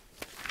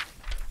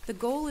 The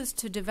goal is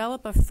to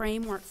develop a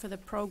framework for the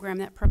program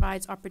that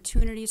provides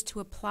opportunities to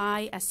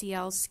apply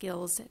SEL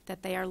skills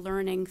that they are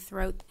learning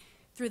through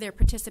their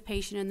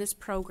participation in this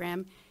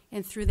program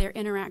and through their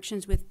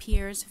interactions with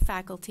peers,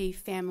 faculty,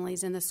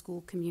 families, and the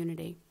school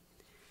community.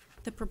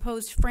 The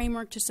proposed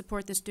framework to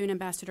support the Student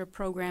Ambassador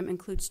Program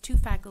includes 2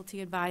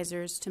 faculty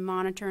advisors to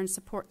monitor and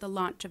support the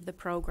launch of the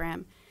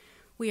program.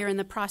 We are in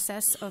the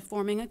process of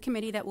forming a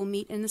committee that will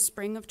meet in the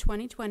spring of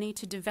 2020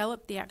 to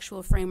develop the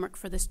actual framework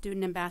for the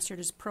Student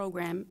Ambassadors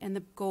Program, and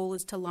the goal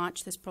is to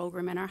launch this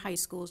program in our high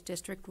schools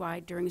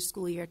district-wide during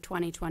school year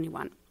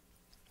 2021.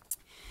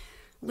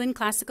 Lynn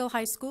Classical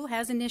High School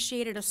has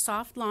initiated a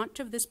soft launch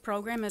of this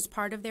program as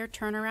part of their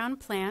turnaround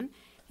plan,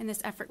 and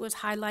this effort was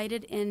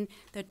highlighted in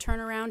the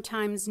Turnaround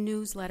Times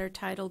newsletter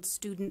titled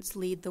Students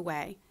Lead the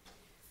Way.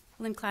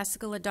 Lynn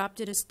Classical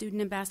adopted a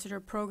Student Ambassador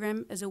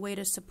Program as a way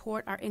to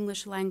support our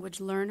English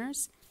language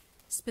learners.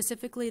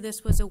 Specifically,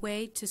 this was a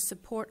way to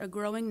support a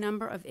growing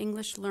number of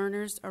English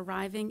learners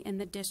arriving in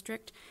the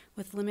district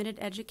with limited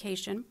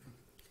education,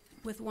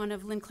 with one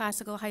of Lynn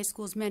Classical High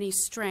School's many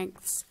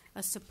strengths,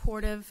 a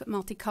supportive,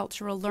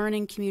 multicultural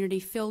learning community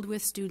filled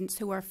with students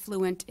who are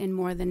fluent in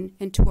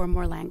 2 or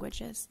more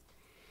languages.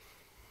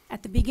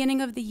 At the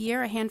beginning of the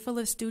year, a handful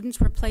of students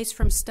were placed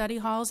from study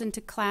halls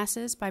into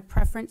classes by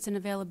preference and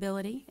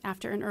availability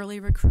after an early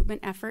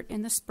recruitment effort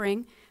in the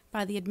spring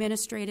by the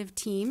administrative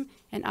team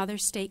and other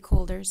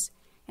stakeholders.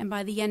 And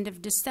by the end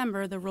of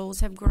December, the roles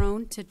have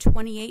grown to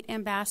 28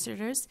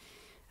 ambassadors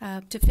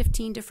to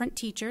 15 different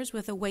teachers,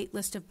 with a wait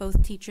list of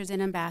both teachers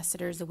and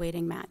ambassadors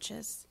awaiting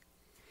matches.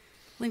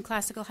 Lynn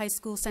Classical High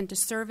School sent a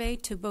survey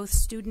to both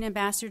student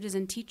ambassadors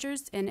and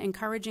teachers, and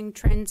encouraging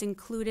trends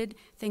included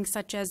things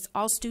such as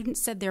all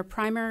students said their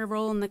primary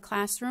role in the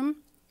classroom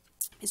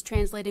is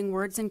translating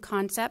words and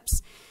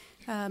concepts,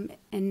 and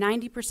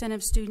 90%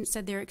 of students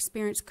said their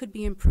experience could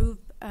be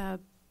improved by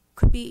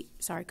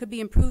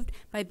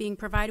being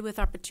provided with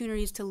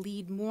opportunities to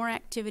lead more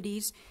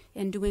activities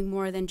and doing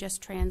more than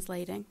just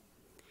translating.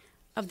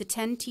 Of the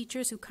 10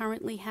 teachers who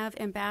currently have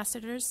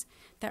ambassadors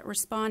that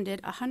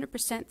responded,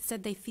 100%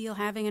 said they feel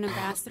having an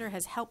ambassador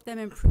has helped them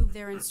improve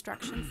their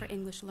instruction for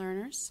English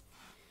learners.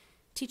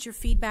 Teacher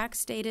feedback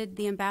stated,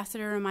 the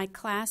ambassadors in my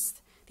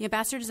class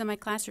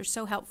are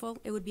so helpful.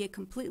 It would be a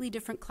completely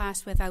different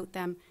class without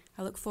them.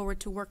 I look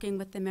forward to working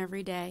with them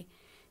every day.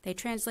 They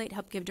translate,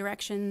 help give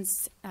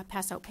directions,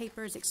 pass out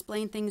papers,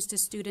 explain things to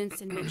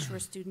students, and make sure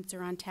students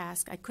are on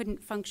task. I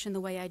couldn't function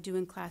the way I do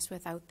in class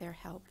without their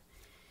help.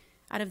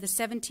 Out of the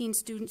 17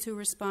 students who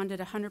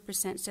responded,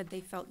 100% said they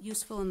felt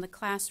useful in the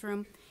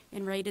classroom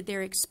and rated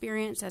their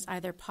experience as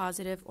either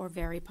positive or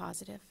very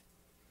positive.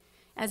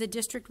 As a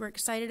district, we're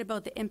excited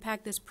about the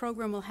impact this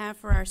program will have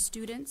for our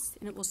students,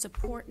 and it will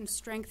support and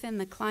strengthen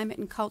the climate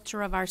and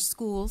culture of our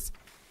schools,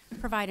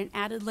 provide an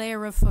added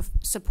layer of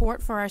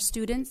support for our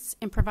students,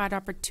 and provide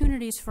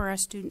opportunities for our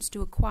students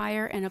to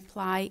acquire and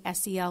apply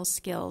SEL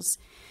skills.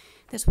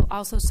 This will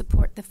also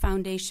support the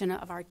foundation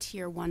of our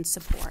Tier 1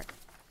 support.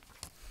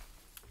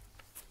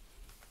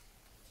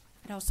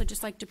 I'd also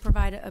just like to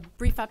provide a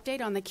brief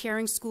update on the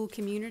Caring School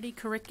Community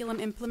curriculum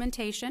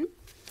implementation.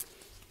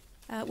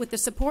 With the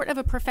support of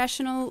a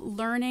professional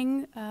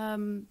learning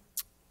plan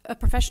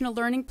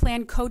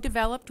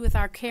co-developed with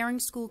our Caring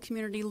School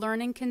Community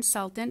Learning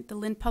Consultant, the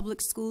Lynn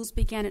Public Schools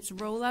began its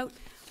rollout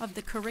of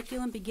the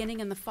curriculum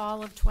beginning in the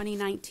fall of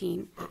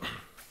 2019.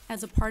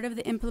 As a part of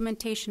the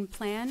implementation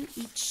plan,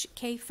 each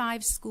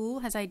K-5 school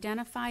has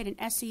identified an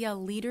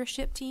SEL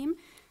leadership team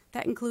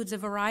that includes a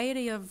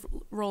variety of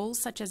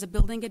roles such as a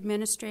building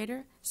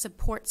administrator,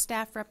 support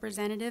staff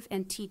representative,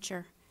 and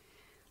teacher.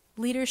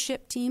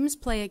 Leadership teams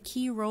play a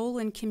key role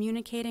in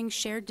communicating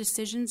shared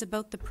decisions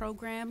about the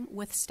program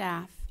with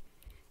staff.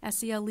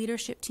 SEL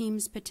leadership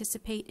teams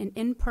participate in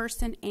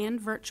in-person and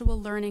virtual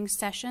learning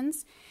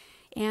sessions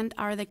and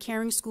are the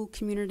Caring School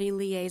Community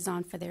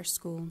Liaison for their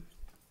school.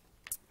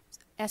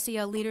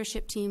 SEL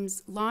leadership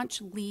teams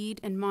launch, lead,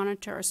 and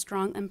monitor a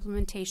strong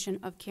implementation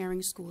of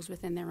Caring Schools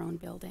within their own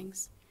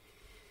buildings.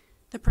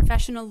 The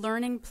professional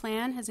learning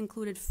plan has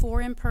included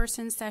 4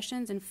 in-person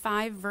sessions and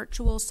 5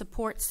 virtual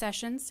support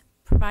sessions,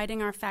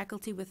 providing our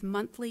faculty with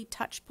monthly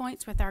touch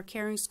points with our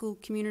Caring School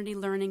Community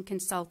Learning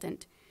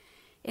Consultant.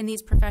 In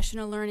these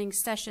professional learning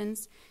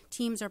sessions,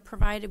 teams are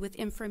provided with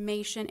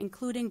information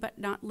including but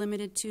not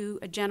limited to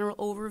a general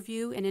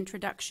overview and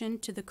introduction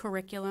to the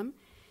curriculum,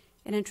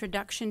 an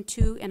introduction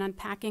to and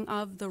unpacking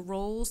of the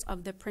roles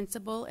of the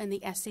principal and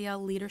the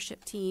SEL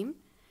leadership team,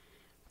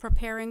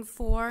 preparing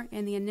for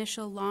and the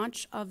initial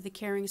launch of the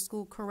Caring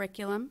School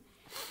curriculum,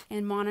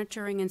 and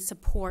monitoring and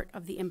support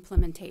of the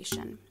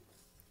implementation.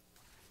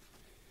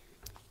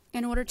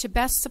 In order to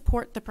best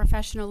support the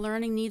professional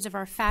learning needs of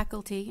our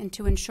faculty and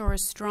to ensure a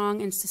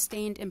strong and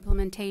sustained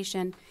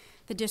implementation,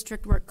 the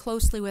district worked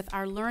closely with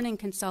our learning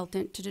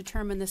consultant to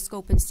determine the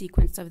scope and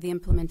sequence of the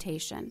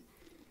implementation.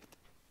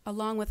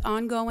 Along with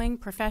ongoing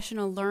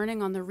professional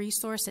learning on the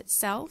resource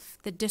itself,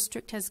 the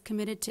district has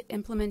committed to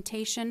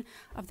implementation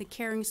of the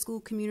Caring School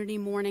Community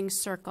Morning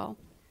Circle.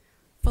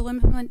 Full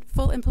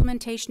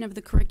implementation of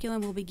the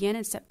curriculum will begin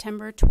in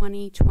September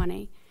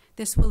 2020.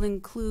 This will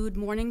include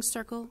morning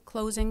circle,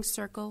 closing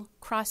circle,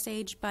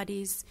 cross-age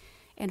buddies,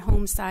 and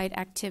home-side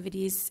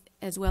activities,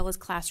 as well as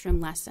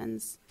classroom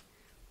lessons.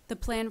 The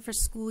plan for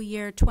school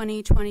year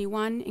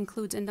 2021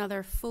 includes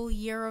another full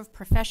year of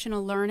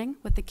professional learning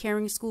with the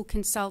Caring School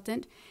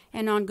consultant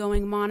and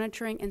ongoing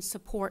monitoring and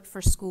support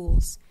for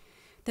schools.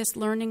 This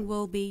learning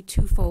will be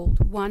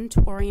twofold. One,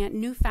 to orient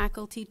new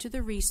faculty to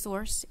the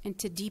resource and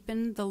to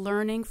deepen the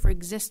learning for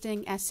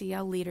existing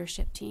SEL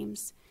leadership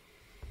teams.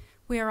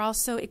 We are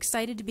also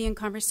excited to be in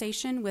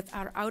conversation with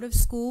our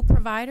out-of-school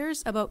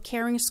providers about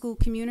Caring School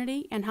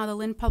Community and how the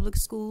Lynn Public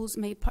Schools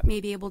may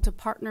be able to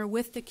partner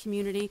with the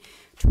community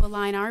to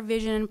align our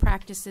vision and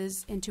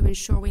practices and to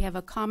ensure we have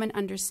a common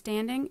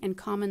understanding and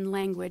common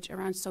language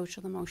around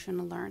social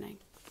emotional learning.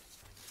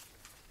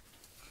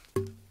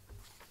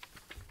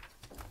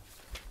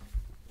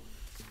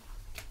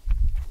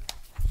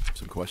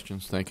 Some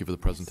questions? Thank you for the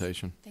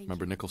presentation.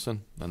 Member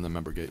Nicholson, and then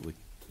Member Gately.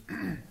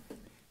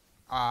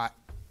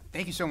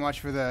 Thank you so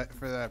much for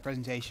the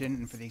presentation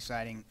and for the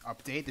exciting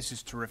update. This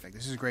is terrific.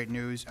 This is great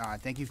news.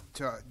 Thank you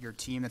to your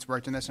team that's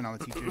worked on this and all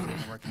the teachers that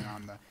have been working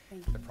on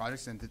the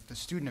projects and the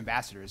student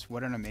ambassadors.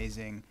 What an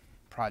amazing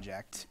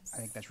project. I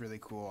think that's really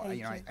cool.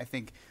 I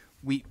think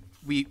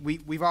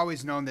we've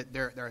always known that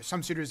there are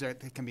some students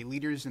that can be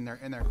leaders in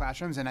their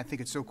classrooms, and I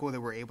think it's so cool that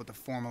we're able to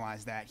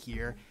formalize that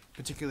here,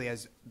 particularly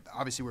as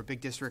obviously we're a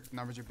big district,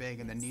 numbers are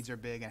big, and the needs are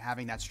big, and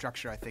having that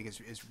structure I think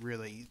is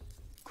really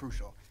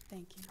crucial.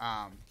 Thank you.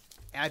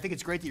 And I think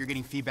it's great that you're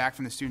getting feedback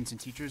from the students and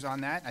teachers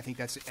on that. I think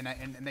that's, and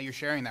that you're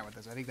sharing that with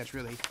us. I think that's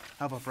really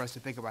helpful for us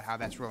to think about how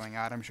that's rolling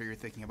out. I'm sure you're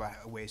thinking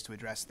about ways to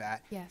address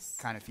that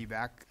kind of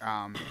feedback.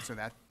 So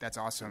that's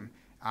awesome.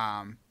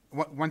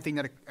 One thing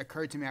that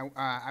occurred to me,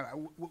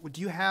 do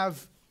you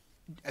have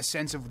a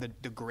sense of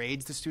the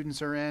grades the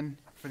students are in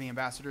for the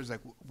ambassadors,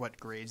 like what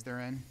grades they're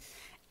in?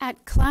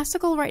 At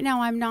Classical right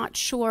now, I'm not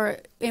sure,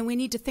 and we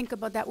need to think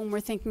about that when we're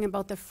thinking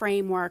about the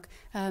framework.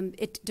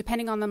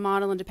 Depending on the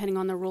model and depending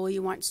on the role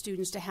you want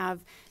students to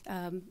have,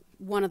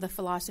 one of the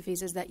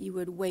philosophies is that you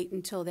would wait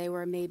until they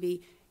were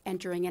maybe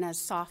entering in as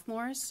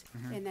sophomores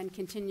and then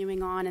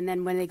continuing on, and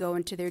then when they go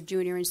into their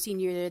junior and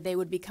senior year, they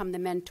would become the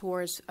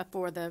mentors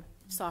for the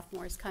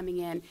sophomores coming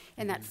in,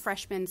 and that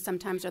freshmen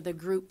sometimes are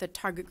the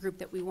target group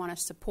that we want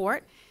to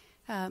support.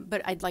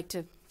 But I'd like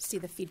to see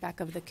the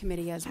feedback of the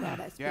committee as well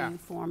that's being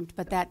formed.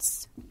 But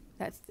that's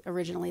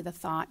originally the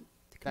thought,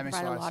 to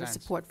provide a lot of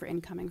support for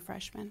incoming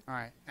freshmen. All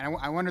right. And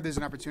I wonder if there's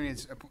an opportunity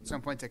at some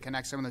point to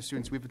connect some of the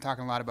students. We've been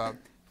talking a lot about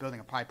building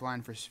a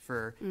pipeline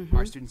for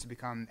our students to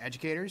become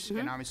educators.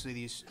 And obviously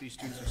these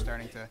students are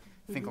starting to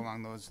think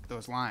along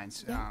those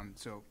lines.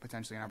 So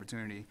potentially an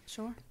opportunity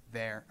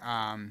there.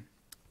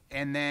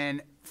 And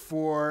then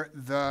for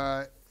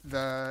the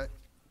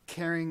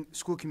Caring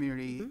School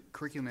Community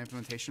curriculum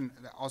implementation,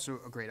 also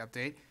a great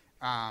update.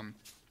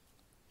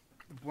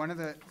 One of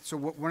the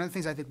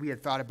things I think we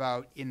had thought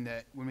about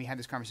when we had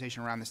this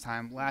conversation around this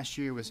time last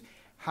year was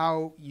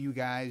how you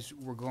guys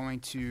were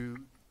going to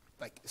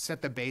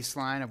set the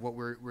baseline of what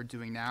we're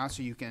doing now,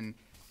 so you can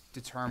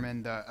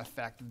determine the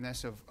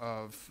effectiveness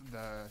of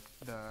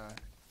the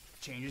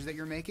changes that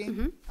you're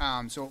making.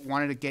 So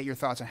wanted to get your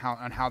thoughts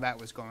on how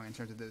that was going in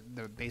terms of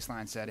the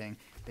baseline setting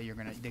that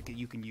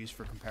you can use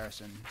for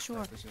comparison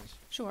purposes.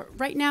 Sure.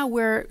 Right now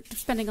we're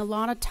spending a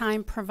lot of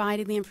time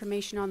providing the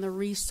information on the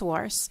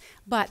resource,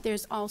 but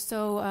there's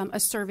also a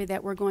survey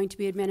that we're going to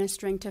be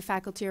administering to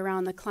faculty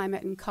around the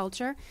climate and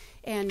culture,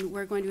 and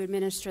we're going to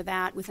administer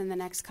that within the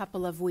next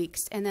couple of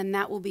weeks. And then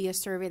that will be a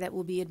survey that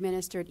will be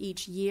administered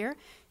each year.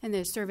 And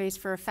there's surveys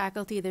for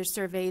faculty, there's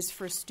surveys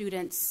for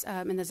students,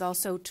 and there's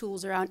also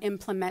tools around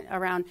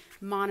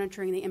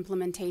monitoring the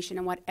implementation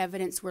and what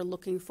evidence we're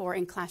looking for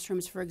in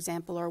classrooms, for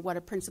example, or what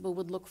a principal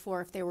would look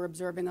for if they were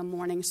observing a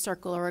morning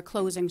circle or a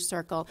closing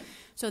circle.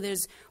 So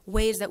there's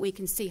ways that we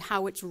can see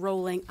how it's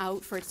rolling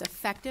out for its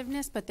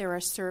effectiveness, but there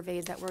are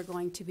surveys that we're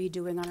going to be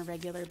doing on a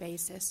regular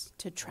basis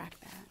to track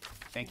that.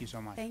 Thank you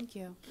so much. Thank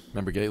you.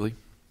 Member Gately.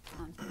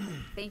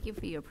 Thank you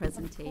for your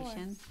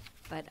presentation.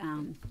 But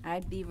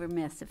I'd be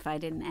remiss if I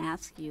didn't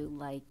ask you,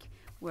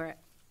 we're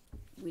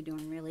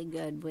doing really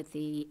good with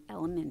the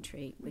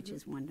elementary, which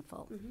is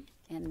wonderful.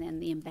 And then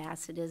the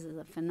ambassadors is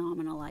a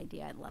phenomenal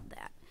idea. I love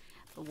that.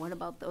 But what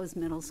about those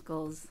middle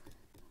schools?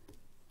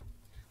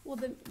 Well,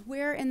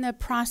 we're in the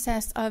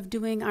process of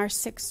doing our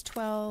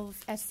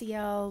 612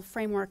 SEL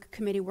framework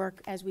committee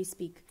work as we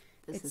speak.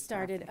 It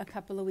started a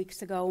couple of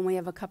weeks ago, and we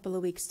have a couple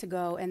of weeks to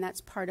go, and that's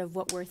part of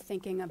what we're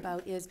thinking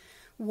about is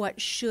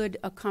what should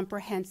a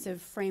comprehensive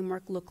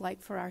framework look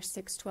like for our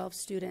 612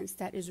 students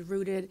that is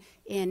rooted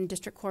in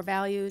district core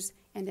values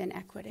and in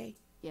equity.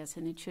 Yes,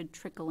 and it should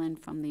trickle in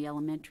from the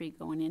elementary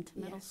going into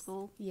middle Yes.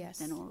 school. Yes.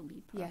 Then it will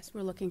be perfect. Yes,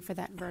 we're looking for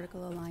that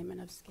vertical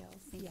alignment of skills.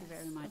 Thank Yes, you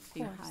very much of for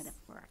your course. hard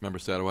work. Member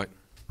Satterwhite?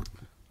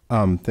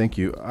 Thank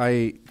you.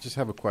 I just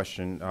have a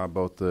question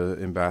about the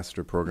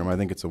ambassador program. I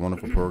think it's a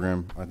wonderful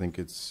program. I think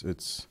it's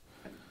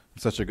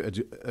such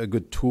a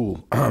good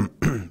tool.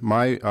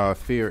 My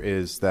fear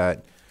is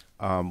that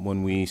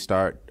when we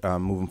start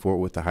moving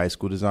forward with the high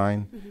school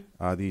design,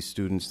 these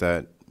students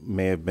that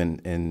may have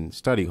been in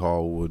study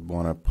hall would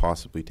want to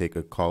possibly take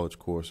a college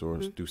course or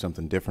do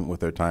something different with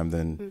their time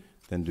than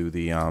do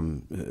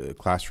the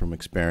classroom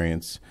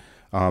experience.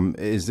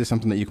 Is this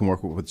something that you can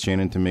work with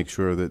Shannon to make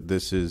sure that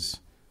this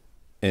is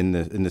in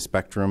the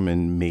spectrum,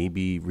 and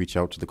maybe reach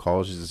out to the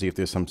colleges to see if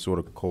there's some sort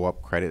of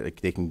co-op credit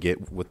like they can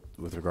get with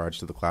regards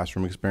to the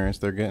classroom experience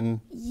they're getting?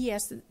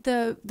 Yes,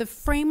 the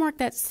framework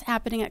that's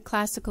happening at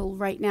Classical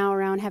right now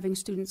around having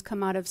students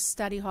come out of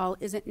study hall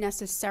isn't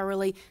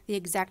necessarily the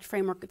exact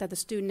framework that the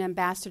student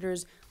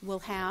ambassadors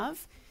will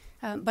have.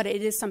 But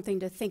it is something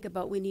to think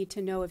about. We need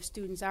to know if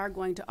students are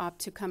going to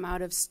opt to come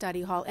out of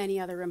study hall, any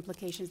other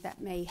implications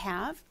that may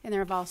have. And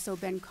there have also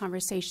been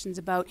conversations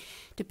about,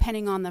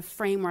 depending on the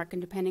framework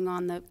and depending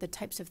on the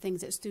types of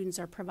things that students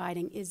are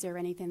providing, is there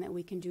anything that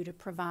we can do to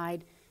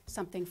provide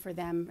something for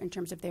them in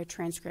terms of their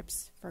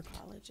transcripts for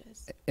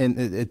colleges? And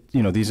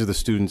these are the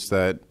students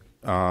that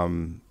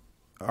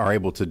are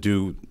able to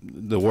do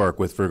the work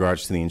with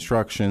regards to the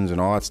instructions and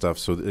all that stuff.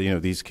 So,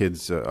 these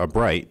kids are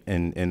bright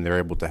and they're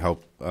able to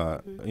help,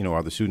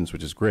 other students,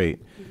 which is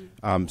great.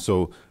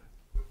 So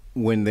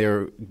when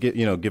they're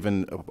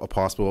given a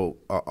possible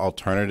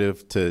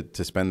alternative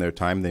to spend their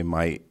time, they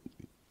might,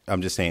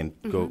 I'm just saying,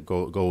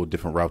 go a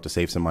different route to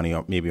save some money,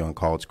 maybe on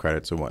college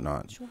credits or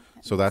whatnot. Sure.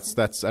 So that's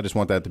I just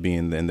want that to be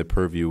in the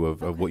purview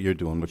of what you're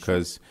doing,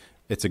 because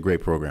it's a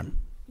great program.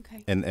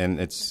 Okay. And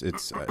it's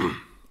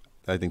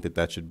I think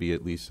that should be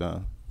at least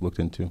looked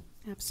into.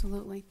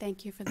 Absolutely.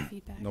 Thank you for the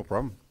feedback. No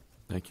problem.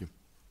 Thank you.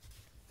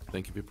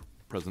 Thank you,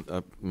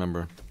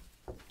 Member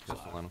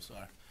Castellano.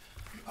 Sorry.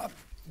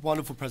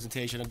 Wonderful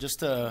presentation. And just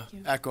to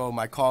echo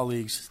my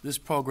colleagues, this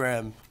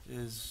program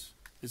is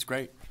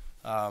great.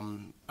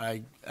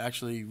 I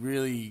actually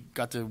really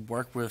got to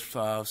work with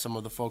some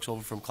of the folks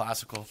over from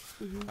Classical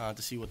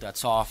to see what that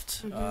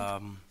soft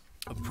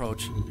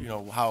approach,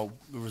 how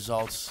the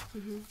results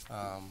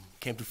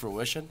came to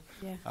fruition.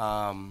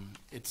 Yeah.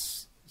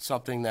 It's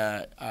something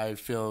that I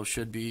feel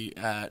should be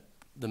at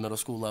the middle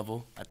school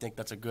level. I think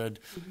that's a good,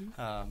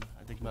 I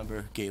think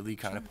Member Gately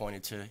kind of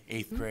pointed to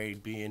 8th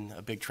grade being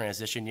a big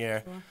transition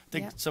year. Sure. I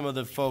think some of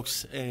the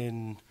folks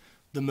in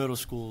the middle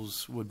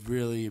schools would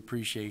really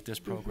appreciate this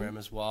program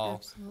as well.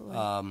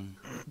 Absolutely.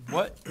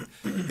 What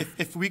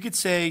if we could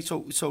say,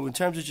 so in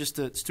terms of just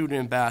the student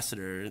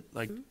ambassador,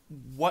 like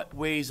what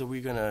ways are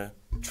we going to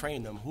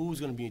train them? Who's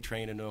going to be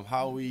training them?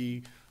 How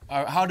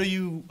do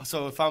you,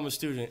 so if I'm a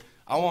student,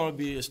 I want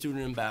to be a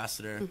student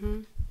ambassador,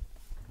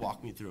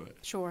 walk me through it.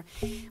 Sure.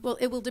 Well,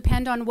 it will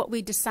depend on what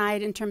we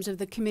decide in terms of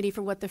the committee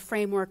for what the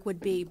framework would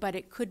be, but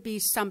it could be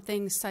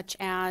something such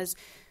as,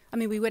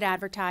 we would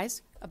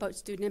advertise about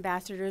student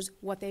ambassadors,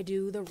 what they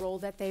do, the role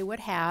that they would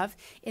have.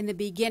 In the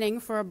beginning,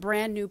 for a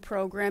brand new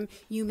program,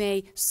 you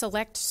may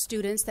select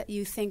students that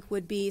you think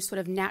would be sort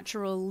of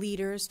natural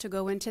leaders to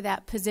go into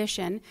that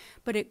position,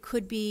 but it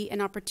could be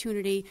an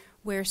opportunity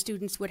where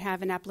students would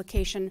have an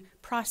application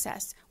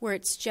process, where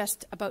it's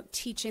just about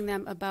teaching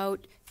them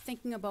about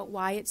thinking about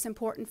why it's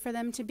important for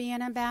them to be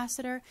an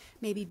ambassador,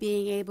 maybe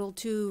being able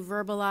to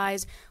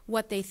verbalize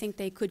what they think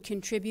they could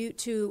contribute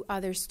to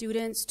other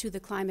students, to the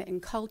climate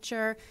and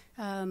culture,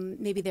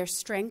 maybe their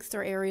strengths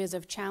or areas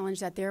of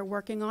challenge that they're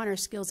working on or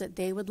skills that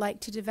they would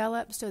like to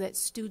develop, so that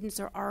students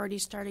are already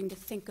starting to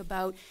think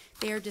about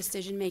their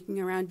decision making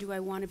around, do I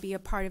want to be a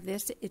part of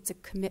this? It's a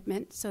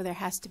commitment, so there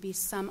has to be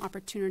some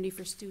opportunity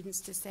for students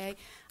to say,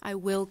 I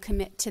will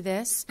commit to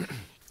this.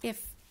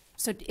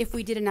 So if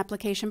we did an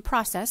application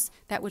process,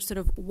 that would sort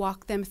of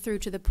walk them through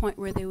to the point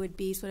where there would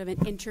be sort of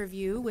an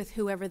interview with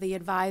whoever the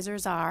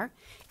advisors are.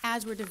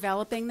 As we're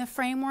developing the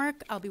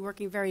framework, I'll be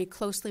working very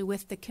closely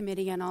with the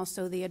committee and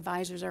also the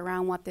advisors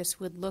around what this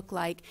would look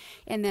like.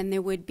 And then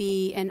there would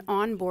be an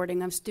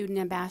onboarding of student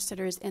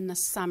ambassadors in the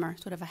summer,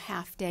 sort of a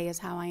half day is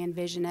how I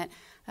envision it,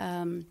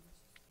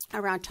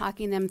 around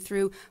talking them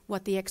through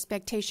what the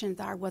expectations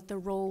are, what the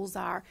roles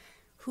are,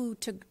 who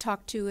to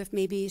talk to if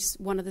maybe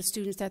one of the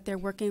students that they're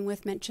working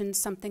with mentions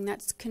something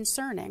that's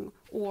concerning,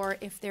 or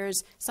if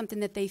there's something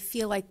that they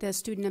feel like the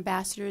student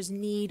ambassadors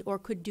need or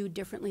could do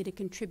differently to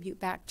contribute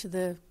back to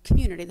the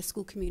community, the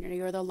school community,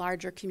 or the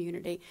larger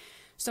community.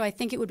 So I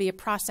think it would be a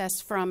process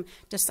from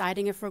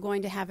deciding if we're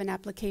going to have an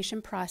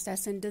application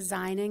process and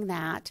designing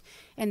that,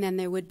 and then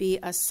there would be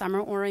a summer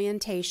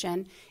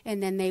orientation,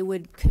 and then they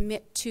would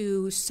commit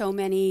to so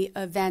many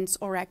events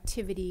or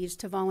activities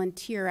to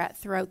volunteer at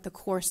throughout the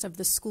course of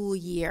the school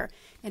year.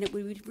 And it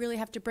would really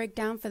have to break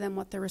down for them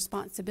what their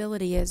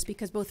responsibility is,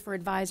 because both for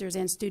advisors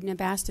and student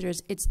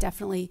ambassadors, it's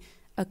definitely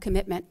a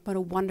commitment, but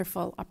a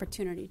wonderful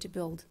opportunity to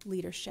build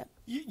leadership.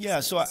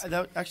 Yeah, so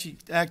that actually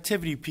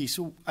activity piece.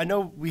 So I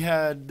know we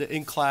had the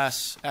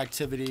in-class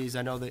activities.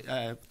 I know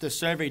the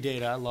survey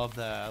data. I love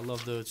that. I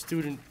love the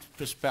student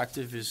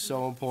perspective is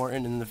so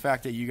important, and the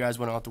fact that you guys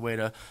went out the way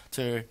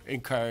to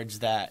encourage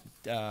that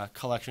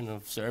collection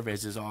of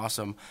surveys is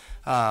awesome.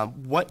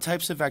 What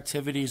types of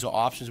activities or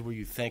options were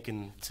you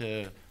thinking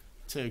to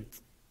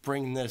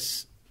bring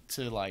this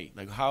to light?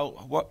 Like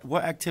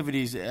what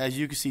activities, as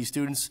you can see,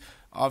 students.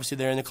 Obviously,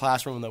 they're in the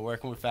classroom and they're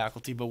working with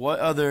faculty, but what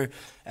other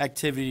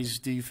activities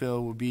do you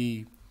feel would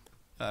be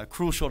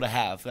crucial to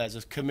have? As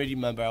a committee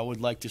member, I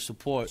would like to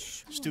support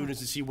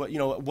students and see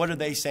what are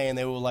they saying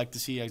they would like to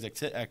see as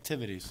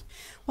activities.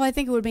 Well, I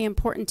think it would be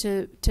important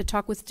to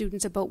talk with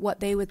students about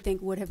what they would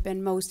think would have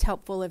been most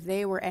helpful if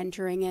they were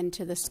entering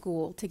into the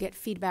school, to get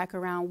feedback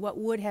around what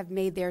would have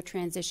made their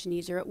transition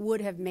easier, it would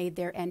have made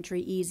their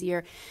entry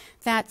easier.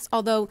 That's,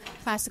 although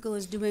Classical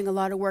is doing a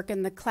lot of work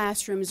in the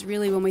classrooms,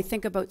 really when we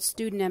think about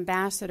student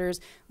ambassadors,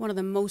 one of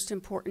the most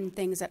important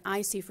things that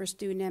I see for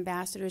student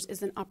ambassadors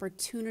is an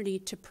opportunity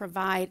to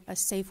provide a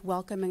safe,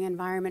 welcoming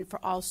environment for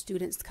all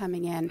students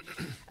coming in,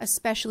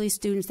 especially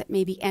students that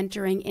may be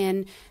entering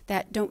in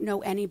that don't know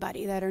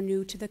anybody, that are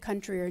new to the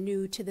country or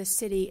new to the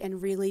city,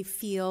 and really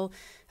feel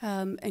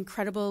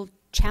incredible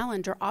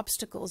challenge or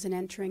obstacles in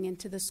entering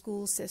into the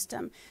school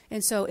system.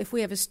 And so if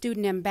we have a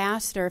student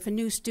ambassador, if a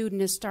new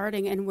student is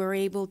starting and we're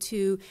able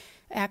to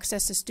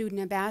access a student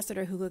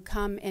ambassador who would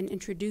come and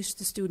introduce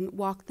the student,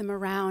 walk them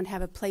around,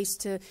 have a place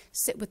to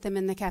sit with them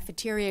in the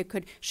cafeteria,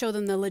 could show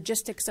them the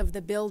logistics of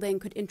the building,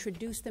 could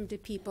introduce them to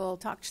people,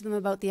 talk to them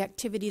about the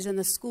activities in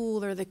the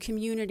school or the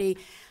community,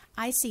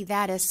 I see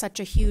that as such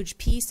a huge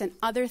piece, and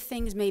other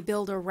things may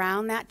build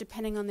around that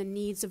depending on the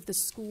needs of the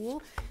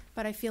school.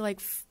 But I feel like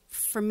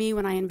for me,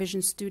 when I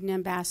envision student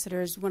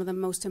ambassadors, one of the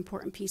most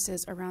important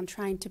pieces around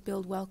trying to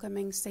build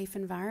welcoming, safe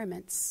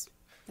environments.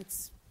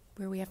 That's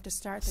where we have to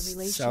start the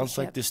relationship. Sounds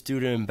like the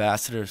student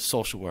ambassador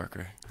social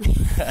worker.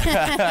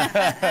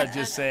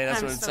 Just saying,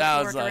 that's what it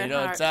sounds like.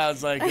 It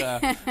sounds like,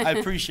 I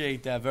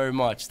appreciate that very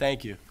much.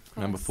 Thank you.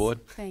 Member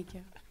Ford. Thank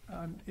you.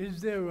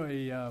 Is there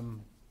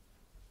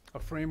a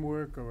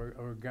framework or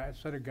a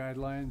set of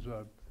guidelines,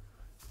 or,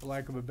 for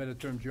lack of a better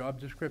term, job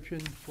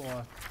description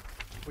for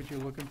what you're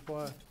looking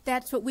for?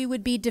 That's what we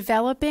would be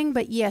developing,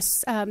 but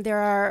yes,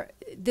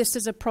 this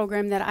is a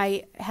program that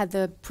I had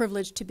the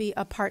privilege to be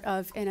a part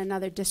of in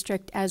another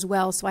district as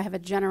well, so I have a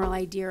general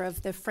idea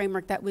of the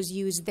framework that was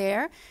used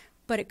there,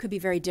 but it could be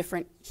very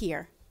different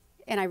here.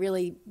 And I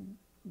really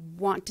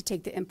want to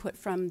take the input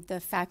from the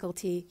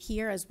faculty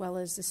here as well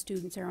as the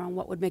students around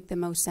what would make the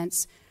most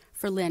sense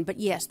for Lynn. But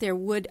yes, there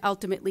would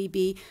ultimately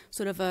be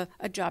sort of a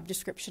job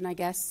description, I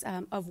guess,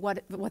 of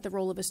what the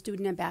role of a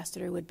student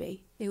ambassador would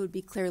be. It would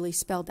be clearly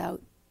spelled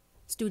out.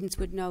 Students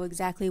would know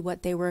exactly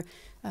what they were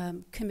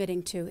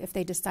committing to if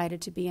they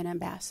decided to be an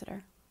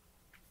ambassador.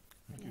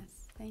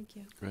 Yes, thank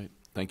you. Great.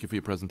 Thank you for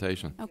your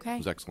presentation. Okay. It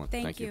was excellent.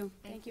 Thank you.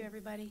 Thank you,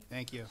 everybody.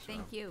 Thank you.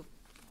 Thank you.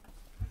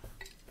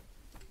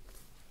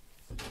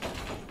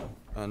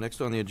 Next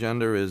on the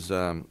agenda is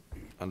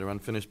under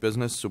unfinished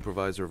business,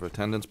 supervisor of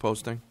attendance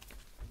posting.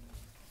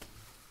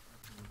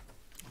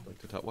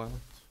 Dr. Tutwiler?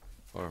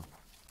 Or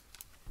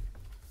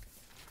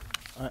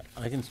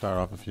I can start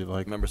off if you'd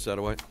like. Member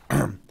Satterwhite?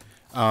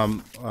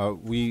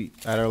 We,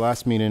 at our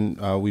last meeting,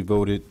 we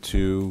voted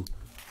to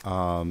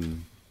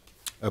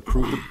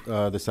approve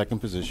the second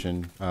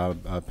position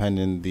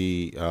pending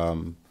the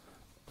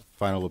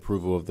final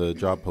approval of the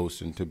job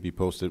posting to be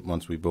posted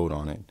once we vote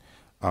on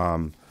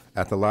it.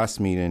 At the last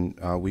meeting,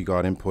 we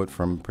got input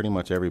from pretty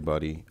much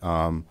everybody.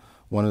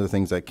 One of the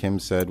things that Kim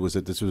said was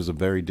that this was a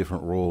very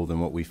different role than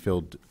what we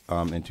filled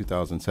in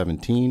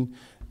 2017,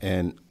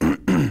 and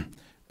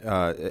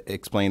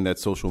explained that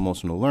social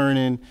emotional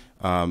learning,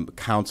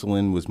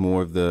 counseling was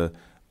more of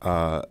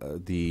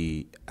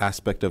the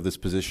aspect of this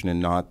position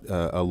and not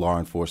a law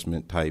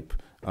enforcement type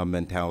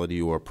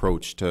mentality or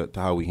approach to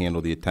how we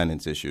handle the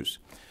attendance issues.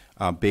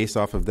 Based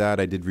off of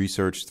that, I did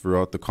research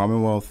throughout the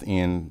Commonwealth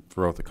and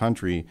throughout the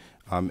country,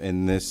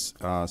 and this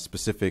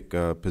specific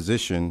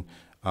position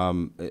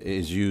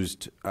is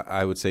used,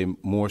 I would say,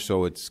 more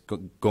so it's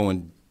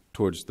going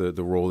towards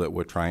the role that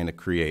we're trying to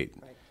create.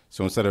 Right.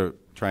 So instead of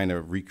trying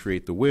to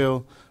recreate the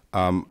wheel,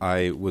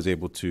 I was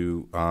able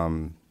to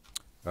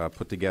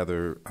put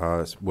together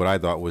what I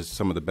thought was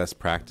some of the best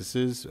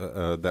practices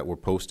that were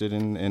posted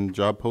in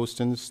job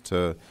postings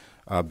to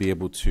be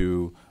able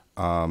to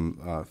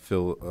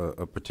fill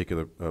a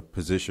particular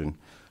position.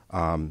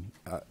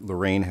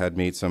 Lorraine had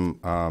made some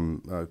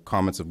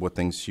comments of what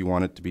things she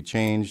wanted to be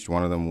changed.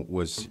 One of them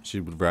was she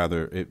would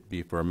rather it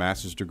be for a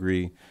master's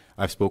degree.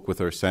 I've spoke with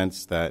her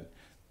since that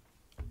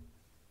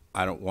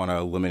I don't want to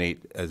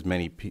eliminate as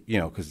many,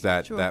 because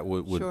that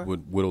would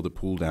whittle the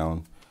pool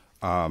down.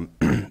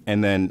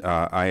 And then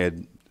I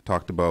had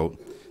talked about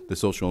the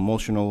social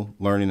emotional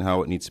learning,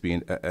 how it needs to be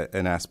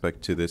an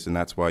aspect to this, and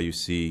that's why you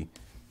see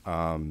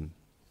in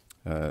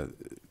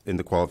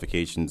the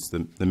qualifications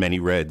the many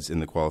reds in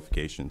the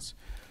qualifications.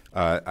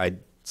 I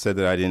said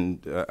that I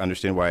didn't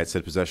understand why I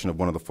said possession of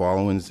one of the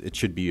followings. It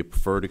should be a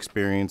preferred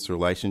experience or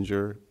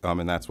licensure,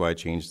 and that's why I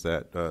changed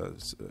that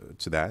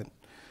to that.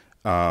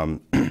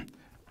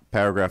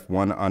 Paragraph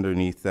 1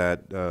 underneath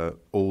that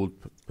old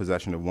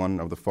possession of one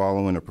of the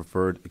following or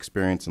preferred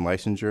experience and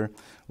licensure.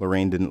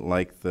 Lorraine didn't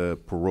like the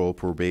parole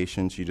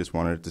probation. She just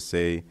wanted it to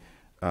say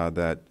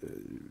that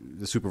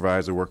the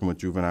supervisor working with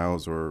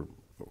juveniles or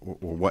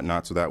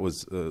whatnot, so that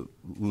was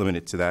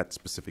limited to that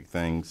specific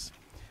things.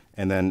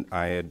 And then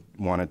I had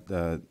wanted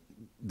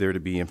there to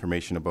be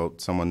information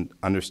about someone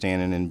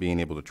understanding and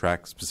being able to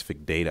track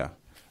specific data,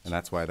 and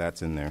that's why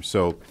that's in there.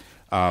 So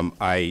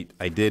I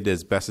did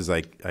as best as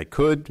I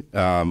could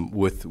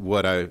with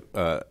what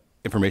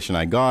information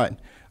I got.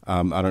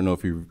 I don't know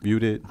if you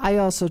reviewed it. I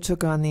also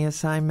took on the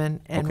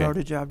assignment and Okay. wrote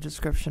a job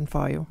description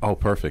for you. Oh,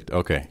 perfect.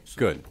 Okay,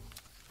 good.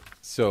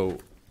 So,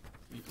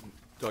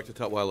 Dr.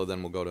 Tutwiler,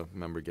 then we'll go to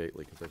Member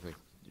Gately, because I think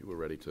you were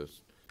ready to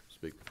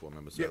speak before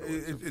Member Yeah,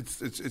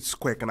 Satterwhite. it's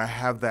quick, and I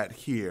have that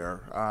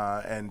here.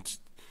 And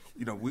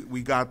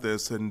we got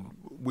this, and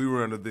we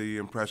were under the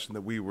impression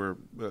that we were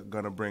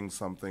going to bring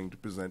something to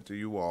present to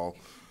you all.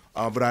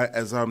 But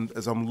as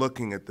I'm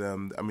looking at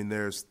them, I mean,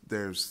 there's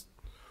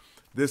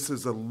this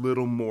is a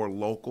little more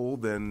local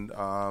than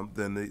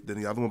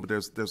the other one, but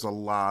there's a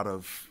lot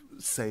of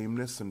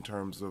sameness in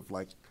terms of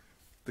like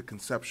the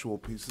conceptual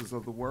pieces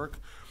of the work.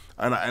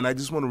 And I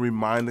just want to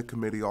remind the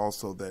committee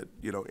also that,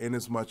 in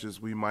as much as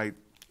we might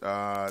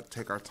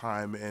take our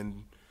time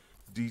and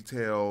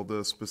detail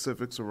the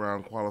specifics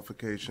around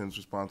qualifications,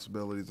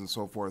 responsibilities, and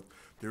so forth,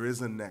 there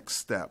is a next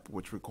step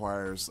which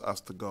requires us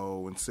to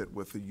go and sit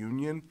with the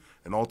union,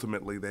 and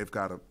ultimately they've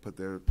got to put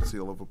their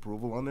seal of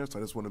approval on there. So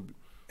I just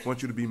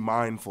want you to be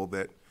mindful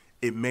that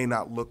it may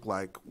not look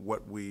like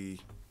what we,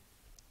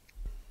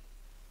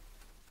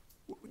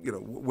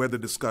 where the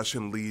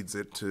discussion leads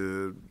it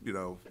to,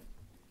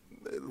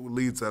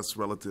 leads us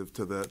relative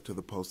to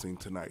the posting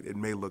tonight. It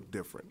may look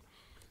different.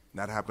 And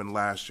that happened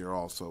last year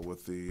also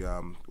with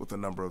a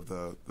number of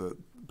the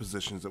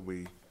positions that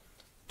we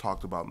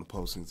talked about and the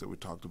postings that we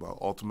talked about.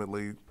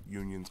 Ultimately,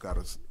 unions got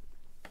to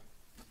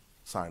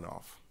sign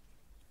off.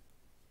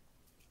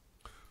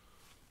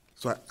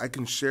 So I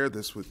can share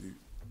this with you.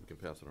 You can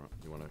pass it around.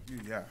 You want to?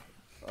 Yeah.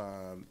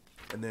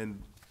 And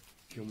then,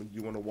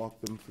 you want to walk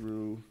them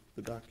through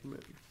the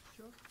document?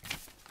 Sure.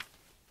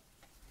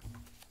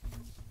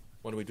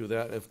 Want we do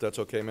that, if that's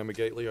okay, Member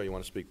Gately, or you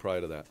want to speak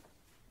prior to that?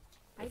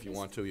 If you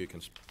want to, you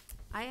can.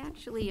 I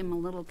actually am a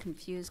little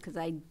confused because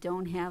I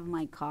don't have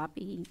my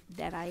copy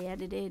that I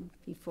edited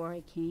before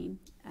I came.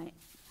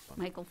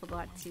 Michael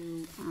forgot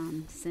to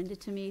send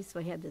it to me, so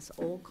I had this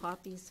old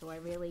copy, so I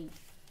really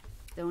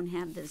don't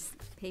have this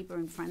paper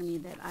in front of me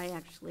that I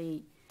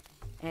actually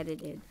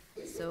edited.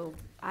 So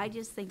I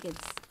just think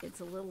it's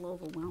a little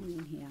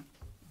overwhelming here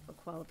for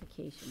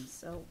qualifications.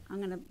 So I'm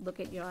going to look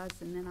at yours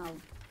and then I'll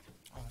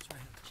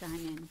chime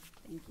in.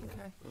 Thank you.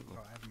 Okay. Oh,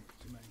 I have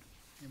too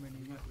many.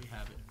 We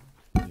have it.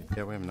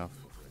 yeah, we have enough.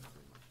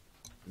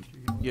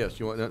 Yes,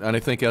 you want, and I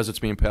think as it's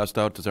being passed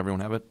out, does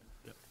everyone have it?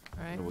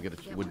 All right. And we'll get it,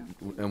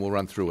 and we'll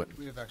run through it.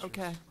 We have extras.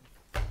 Okay.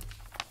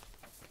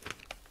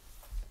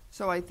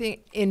 So I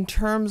think in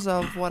terms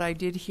of what I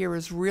did here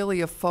is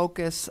really a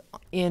focus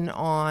in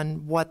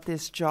on what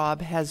this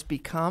job has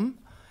become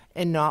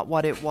and not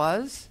what it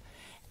was.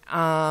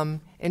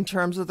 In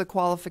terms of the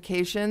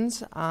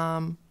qualifications,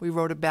 we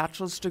wrote a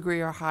bachelor's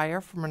degree or higher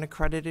from an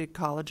accredited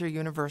college or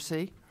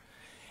university.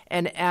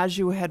 And as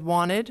you had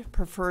wanted,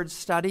 preferred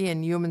study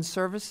in human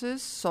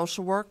services,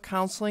 social work,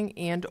 counseling,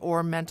 and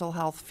or mental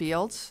health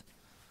fields.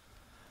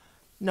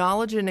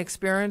 Knowledge and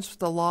experience with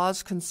the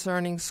laws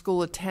concerning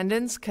school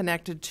attendance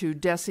connected to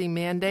DESE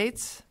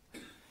mandates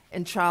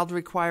and child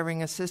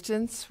requiring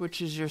assistance,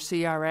 which is your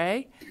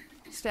CRA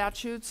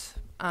statutes,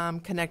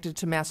 connected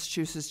to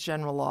Massachusetts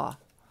general law.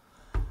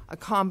 A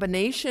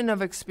combination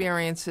of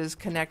experiences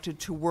connected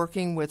to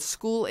working with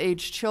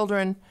school-age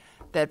children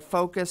that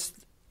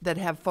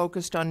have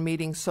focused on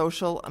meeting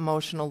social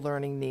emotional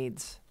learning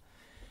needs.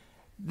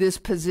 This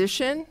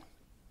position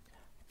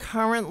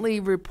currently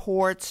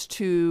reports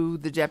to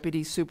the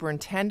deputy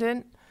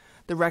superintendent.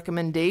 The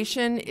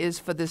recommendation is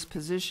for this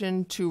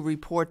position to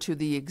report to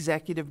the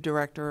executive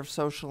director of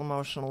social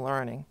emotional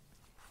learning.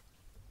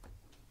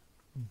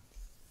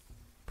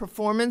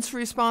 Performance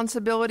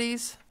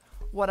responsibilities.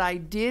 What I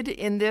did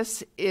in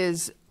this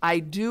is I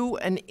do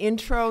an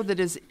intro that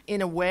is,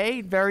 in a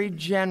way, very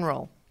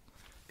general,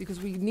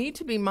 because we need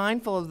to be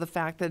mindful of the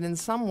fact that in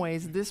some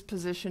ways this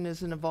position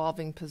is an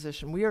evolving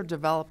position. We are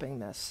developing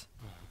this.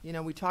 You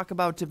know, we talk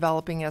about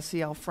developing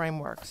SEL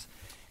frameworks.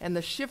 And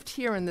the shift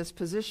here in this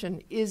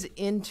position is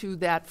into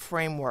that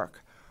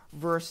framework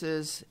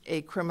versus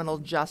a criminal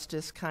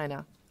justice kind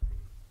of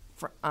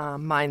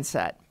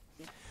mindset.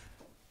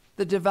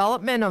 The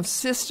development of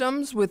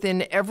systems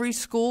within every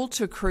school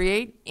to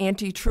create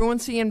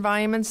anti-truancy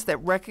environments that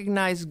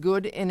recognize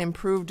good and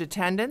improved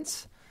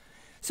attendance.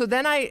 So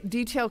then I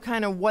detail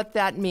kind of what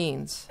that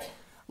means.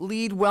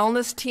 Lead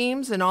wellness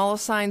teams in all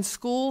assigned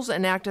schools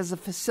and act as a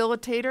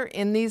facilitator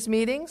in these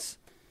meetings.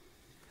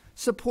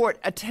 Support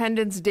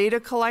attendance data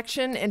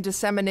collection and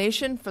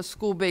dissemination for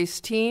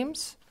school-based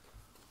teams.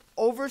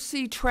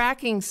 Oversee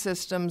tracking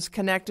systems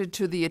connected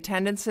to the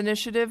attendance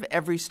initiative,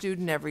 Every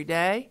Student, Every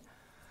Day.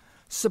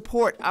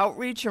 Support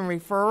outreach and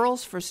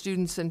referrals for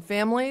students and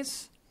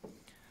families.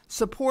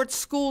 Support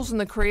schools in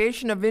the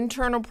creation of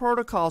internal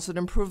protocols that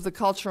improve the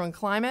culture and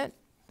climate.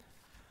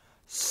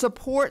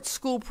 Support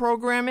school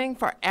programming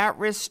for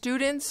at-risk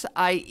students,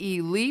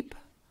 i.e. LEAP,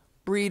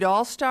 Breed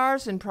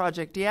All-Stars, and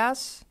Project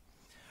Yes.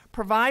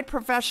 Provide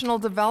professional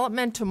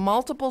development to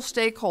multiple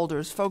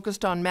stakeholders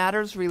focused on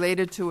matters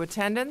related to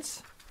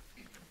attendance.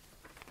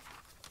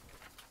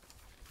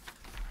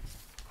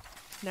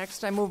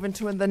 Next, I move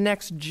into the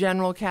next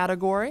general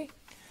category.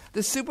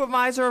 The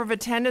supervisor of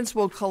attendance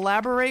will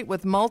collaborate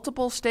with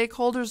multiple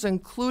stakeholders,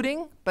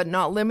 including, but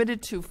not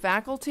limited to,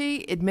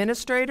 faculty,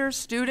 administrators,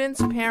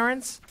 students,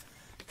 parents,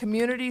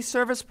 community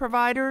service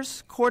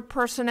providers, court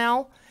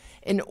personnel,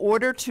 in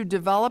order to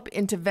develop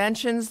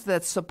interventions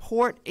that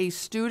support a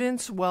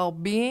student's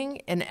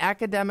well-being and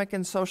academic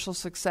and social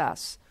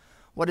success.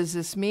 What does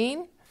this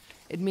mean?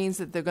 It means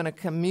that they're going to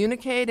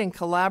communicate and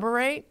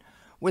collaborate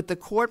with the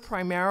court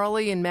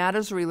primarily in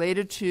matters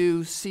related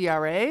to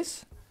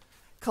CRAs,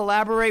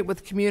 collaborate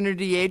with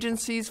community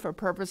agencies for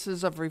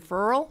purposes of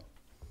referral,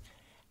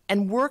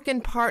 and work in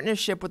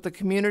partnership with the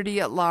community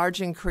at large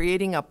in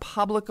creating a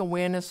public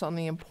awareness on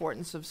the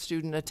importance of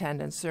student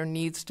attendance. There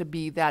needs to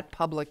be that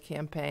public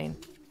campaign.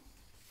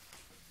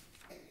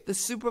 The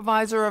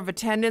supervisor of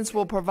attendance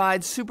will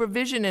provide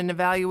supervision and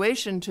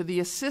evaluation to the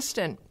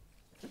assistant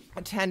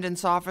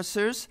attendance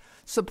officers,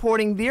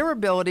 supporting their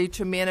ability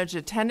to manage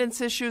attendance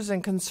issues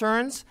and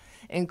concerns,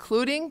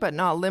 including but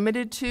not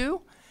limited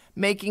to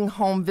making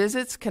home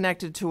visits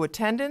connected to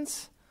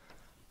attendance,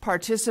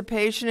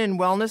 participation in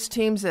wellness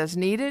teams as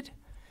needed,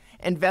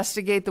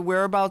 investigate the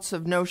whereabouts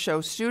of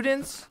no-show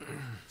students,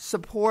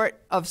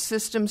 support of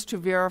systems to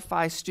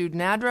verify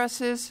student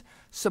addresses,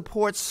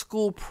 support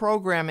school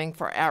programming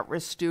for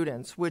at-risk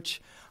students,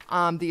 which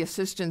the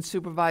assistant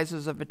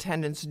supervisors of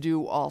attendance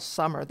do all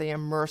summer. They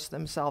immerse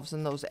themselves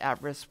in those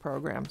at-risk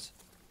programs.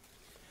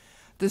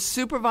 The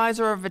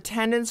supervisor of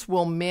attendance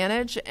will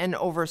manage and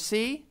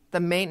oversee the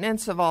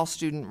maintenance of all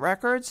student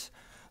records,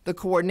 the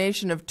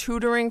coordination of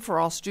tutoring for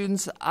all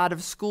students out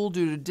of school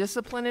due to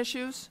discipline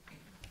issues,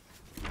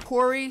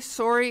 CORI,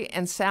 SORI,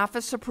 and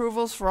SAFIS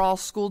approvals for all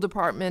school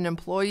department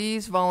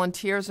employees,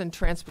 volunteers, and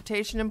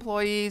transportation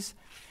employees,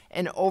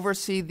 and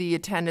oversee the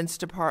attendance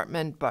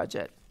department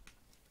budget.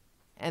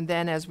 And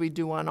then, as we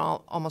do on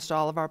almost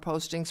all of our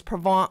postings,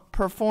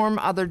 perform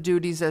other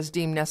duties as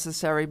deemed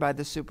necessary by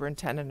the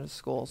superintendent of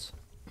schools.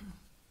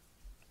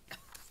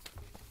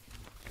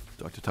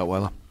 Dr.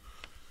 Tutwiler.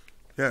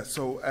 Yeah,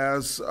 so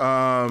as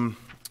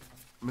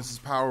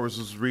Mrs. Powers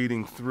was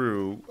reading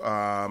through,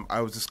 I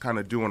was just kind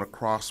of doing a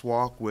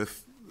crosswalk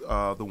with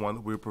the one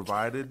that we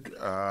provided.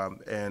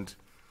 And,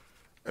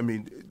 I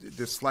mean,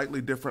 there's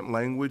slightly different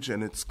language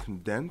and it's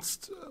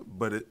condensed,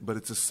 but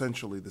it's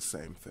essentially the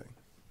same thing.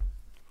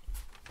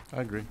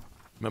 I agree.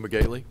 Member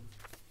Gately?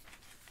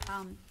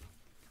 I'm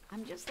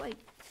just like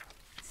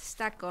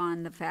stuck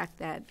on the fact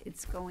that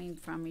it's going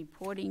from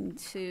reporting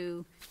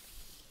to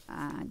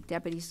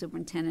Deputy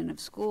Superintendent of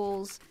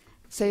Schools.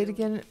 Say it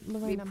again,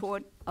 Lorraine.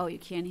 Oh, you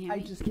can't hear me? I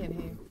just can't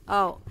hear you.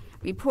 Oh,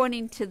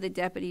 reporting to the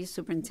Deputy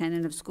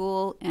Superintendent of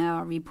School,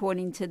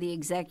 reporting to the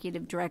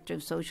Executive Director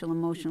of Social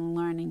Emotional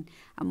Learning.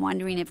 I'm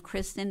wondering if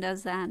Kristen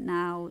does that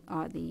now,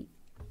 or the...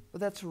 Well,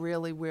 that's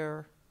really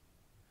where,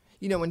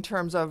 you know, in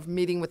terms of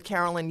meeting with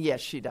Carolyn,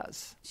 yes, she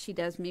does. She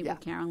does meet with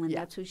Carolyn.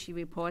 Yeah. That's who she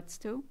reports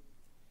to?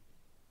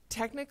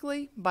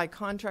 Technically, by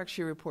contract,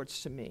 she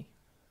reports to me.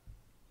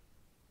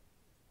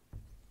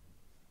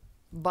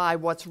 By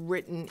what's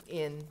written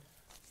in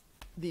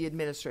the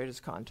administrator's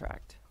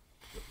contract.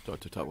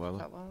 Dr.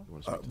 Tutwiler?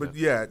 But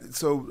yeah,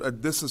 so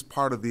this is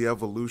part of the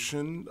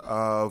evolution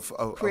of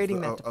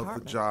Creating that the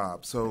department.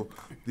 job. So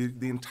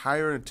the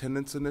entire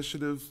attendance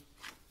initiative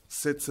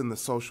sits in the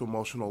social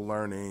emotional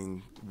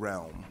learning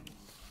realm.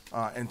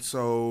 And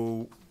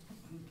so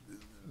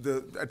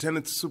the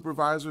attendance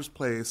supervisors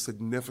play a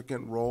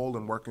significant role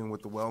in working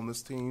with the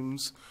wellness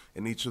teams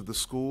in each of the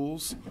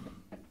schools,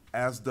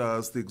 as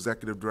does the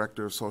executive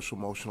director of social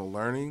emotional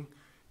learning.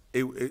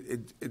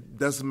 It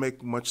doesn't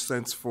make much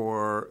sense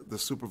for the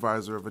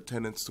supervisor of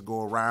attendance to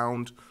go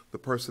around the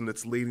person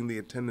that's leading the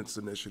attendance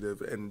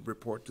initiative and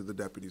report to the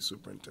deputy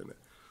superintendent.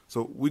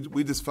 So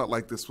we just felt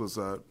like this was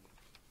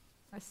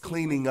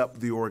cleaning up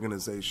the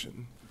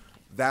organization.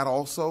 That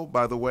also,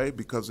 by the way,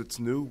 because it's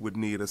new, would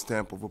need a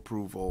stamp of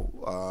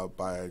approval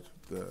by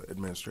the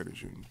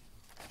Administrators Union.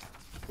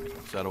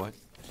 Satterwhite?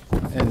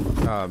 And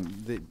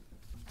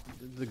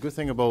the good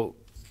thing about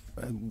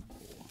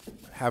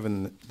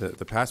having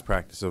the past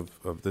practice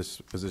of this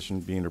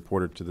position being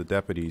reported to the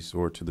deputies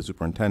or to the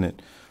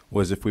superintendent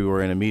was if we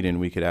were in a meeting,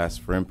 we could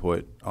ask for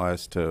input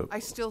as to. I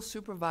still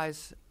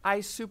supervise.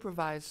 I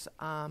supervise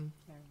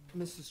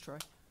Mrs. Troy.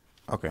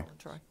 Okay.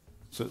 Troy.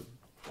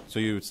 So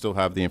you would still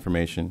have the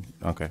information.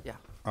 Okay. Yeah.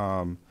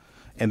 And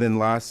then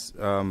last,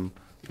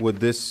 would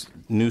this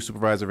new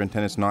supervisor of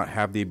attendance not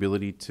have the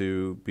ability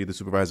to be the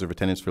supervisor of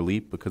attendance for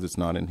LEAP because it's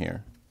not in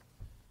here?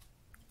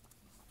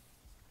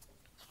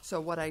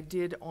 So what I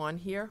did on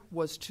here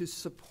was to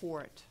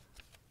support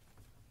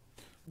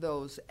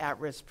those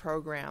at-risk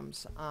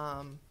programs.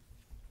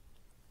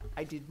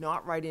 I did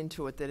not write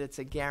into it that it's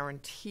a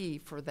guarantee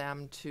for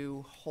them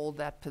to hold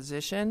that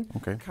position.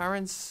 Okay.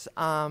 Current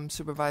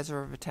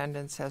supervisor of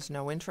attendance has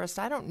no interest.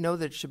 I don't know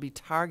that it should be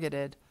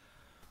targeted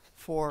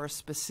for a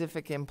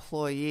specific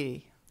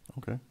employee,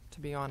 Okay. to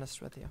be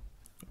honest with you.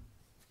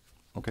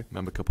 Okay.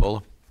 Member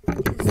Capola?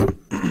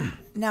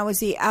 Now, is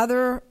the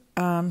other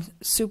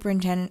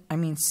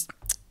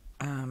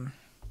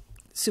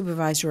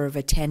supervisor of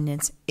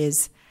attendance,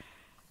 is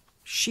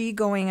she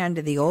going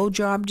under the old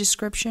job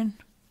description?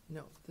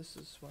 No, this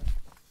is what.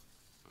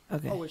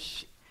 Okay. Oh, is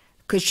she?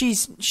 Because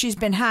she's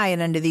been hired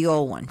under the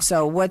old one.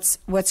 So what's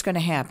going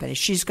to happen? Is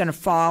she's going to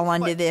fall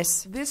under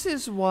this? This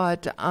is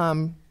what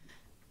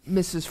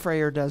Mrs.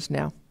 Freyer does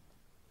now.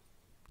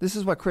 This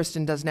is what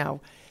Kristen does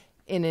now.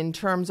 And in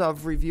terms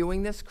of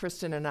reviewing this,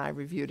 Kristen and I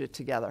reviewed it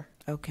together.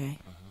 Okay.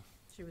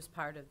 She was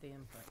part of the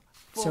input.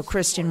 So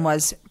Kristen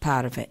was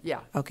part of it?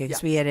 Yeah. Okay,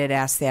 because Yeah. we had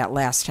asked that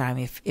last time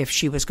if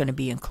she was going to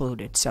be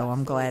included. So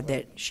I'm glad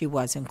that she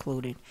was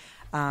included.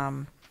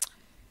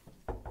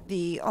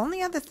 The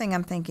only other thing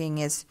I'm thinking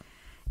is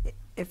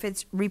if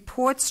it's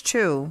reports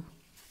to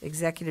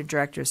Executive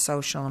Director of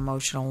Social and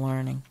Emotional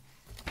Learning,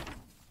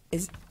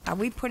 are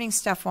we putting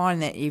stuff on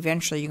that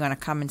eventually you're going to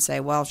come and say,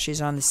 well,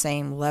 she's on the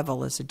same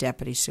level as a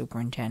deputy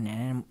superintendent,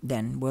 and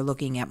then we're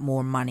looking at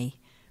more money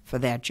for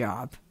that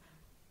job?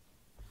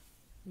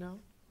 No?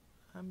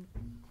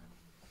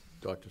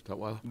 Dr.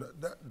 Tutwiler?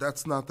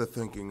 That's not the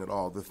thinking at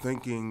all. The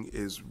thinking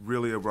is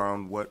really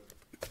around what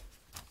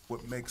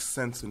makes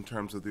sense in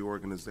terms of the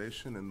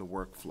organization and the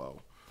workflow.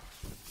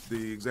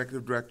 The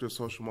Executive Director of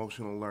Social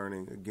Emotional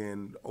Learning,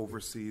 again,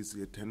 oversees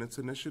the attendance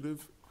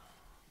initiative,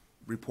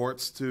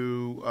 reports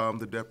to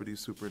the Deputy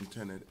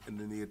Superintendent, and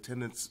then the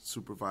attendance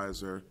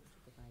supervisor.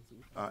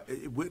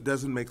 It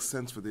doesn't make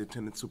sense for the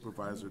attendance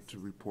supervisor to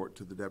report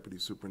to the Deputy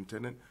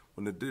Superintendent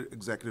when the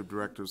Executive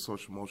Director of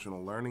Social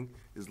Emotional Learning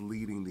is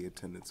leading the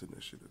attendance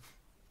initiative.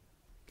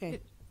 Okay.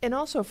 And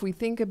also, if we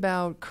think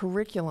about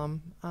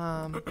curriculum,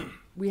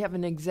 we have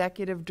an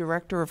executive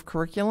director of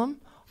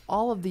curriculum.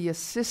 All of the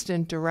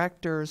assistant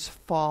directors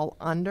fall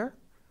under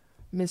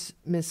Miss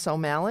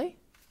O'Malley,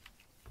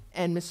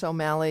 and Miss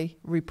O'Malley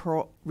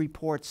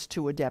reports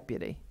to a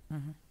deputy.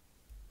 Mm-hmm.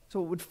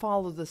 So it would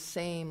follow the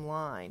same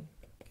line.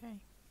 Okay.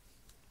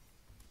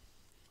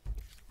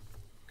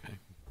 Okay.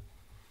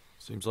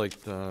 Seems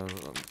like there's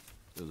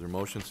a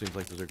motion. Seems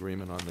like there's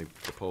agreement on the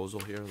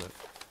proposal here. That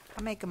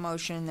I'll make a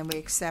motion that we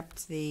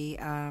accept the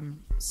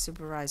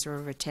supervisor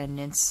of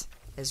attendance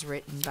as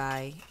written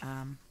by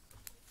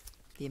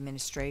the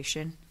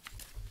administration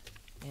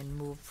and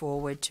move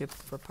forward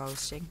for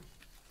posting.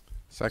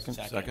 Second.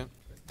 Second.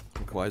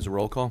 Requires a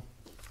roll call.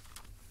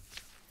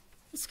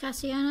 Ms.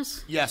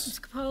 Cassianis? Yes. Ms.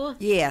 Capola?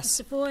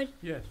 Yes. Mr. Ford?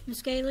 Yes.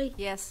 Ms. Gailey?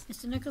 Yes.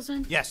 Mr.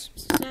 Nicholson? Yes.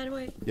 Mr.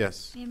 Satterwhite?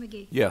 Yes. Mayor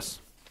McGee? Yes.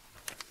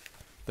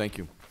 Thank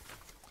you.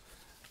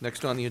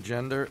 Next on the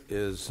agenda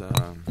is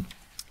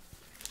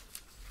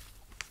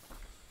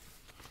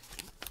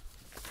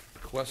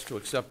request to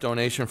accept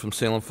donation from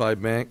Salem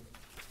 5 Bank.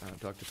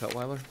 Dr.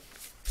 Tutwiler?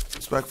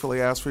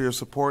 Respectfully ask for your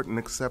support in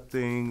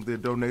accepting the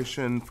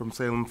donation from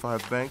Salem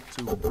 5 Bank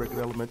to Brickett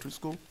Elementary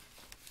School.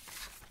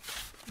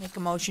 Make a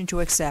motion to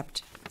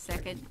accept.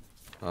 Second.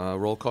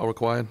 Roll call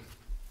required.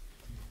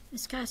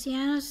 Ms.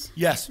 Cassianis?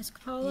 Yes. Ms.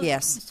 Capola?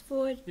 Yes. Mr.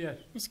 Ford? Yes.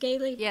 Ms.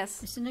 Gailey?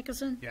 Yes. Mr.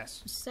 Nicholson?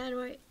 Yes. Mr.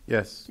 Satterwhite?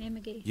 Yes. Mayor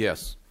McGee?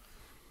 Yes.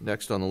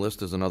 Next on the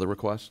list is another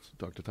request.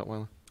 Dr.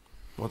 Tutwiler?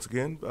 Once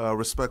again,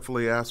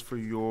 respectfully ask for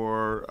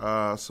your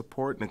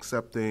support in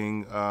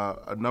accepting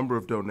a number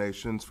of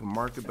donations from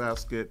Market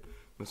Basket,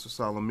 Mr.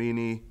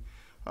 Salamini,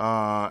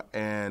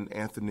 and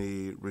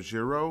Anthony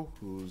Ruggiero,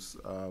 who's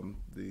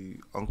the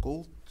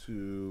uncle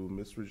to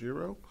Miss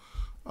Ruggiero.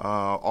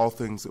 All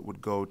things that would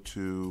go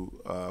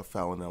to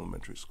Fallon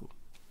Elementary School.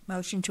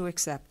 Motion to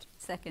accept.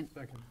 Second.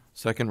 Second.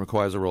 Second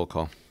requires a roll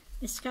call.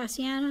 Ms.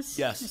 Cassianis?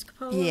 Yes. Ms.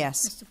 Capola?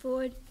 Yes. Mr.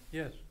 Ford?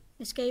 Yes.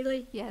 Ms.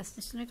 Gailey? Yes.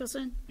 Mr.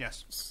 Nicholson?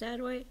 Yes. Mr.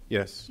 Satterwhite?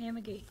 Yes. Mayor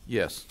McGee?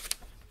 Yes.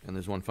 And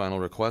there's one final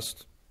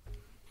request.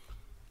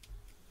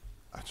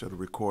 I should have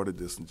recorded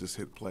this and just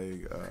hit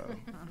play.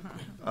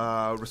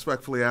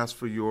 Respectfully ask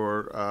for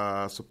your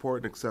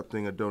support in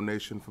accepting a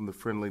donation from the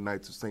Friendly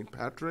Knights of St.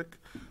 Patrick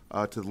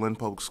to the Lynn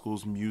Public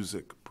Schools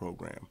music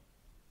program.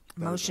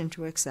 Motion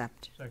to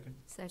accept. Second.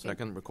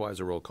 Second requires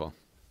a roll call.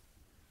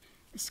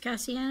 Mr.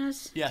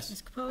 Cassianis? Yes.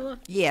 Ms. Capola?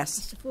 Yes.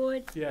 Mr.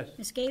 Ford? Yes.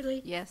 Ms.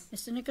 Gately? Yes.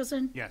 Mr.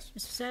 Nicholson? Yes.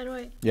 Mr.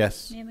 Satterwhite?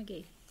 Yes. Mayor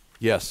McGee?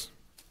 Yes.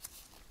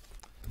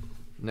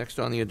 Next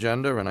on the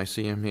agenda, and I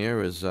see him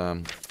here, is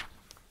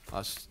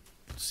us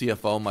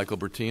CFO Michael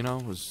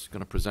Bertino, who's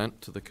going to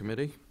present to the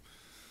committee.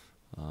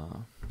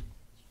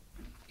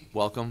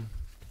 Welcome,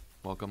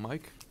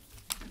 Mike.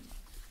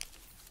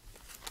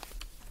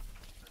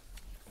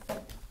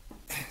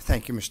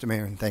 Thank you, Mr.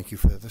 Mayor, and thank you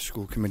for the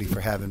school committee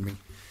for having me.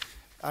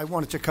 I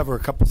wanted to cover a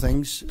couple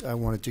things. I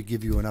wanted to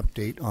give you an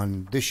update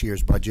on this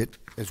year's budget,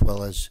 as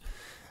well as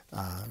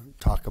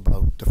talk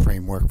about the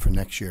framework for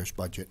next year's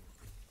budget.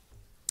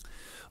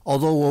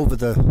 Although over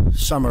the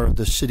summer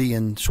the city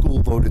and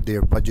school voted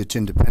their budgets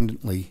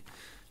independently,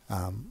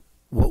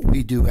 what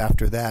we do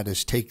after that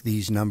is take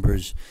these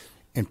numbers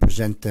and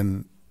present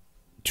them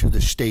to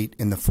the state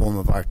in the form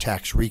of our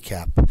tax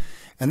recap.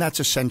 And that's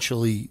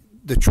essentially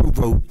the true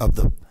vote of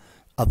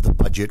the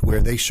budget,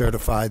 where they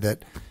certify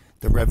that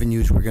the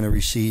revenues we're going to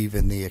receive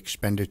and the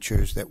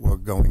expenditures that we're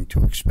going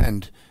to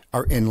expend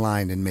are in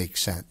line and make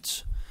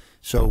sense.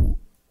 So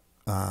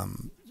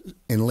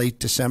in late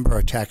December,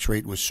 our tax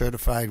rate was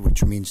certified,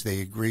 which means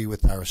they agree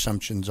with our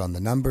assumptions on the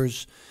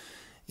numbers,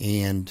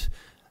 and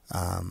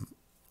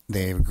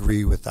they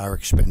agree with our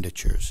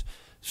expenditures.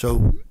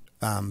 So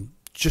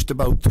just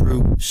about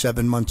through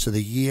 7 months of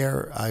the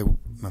year, I'm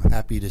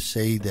happy to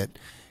say that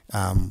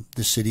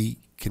the city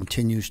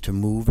continues to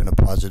move in a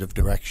positive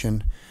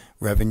direction.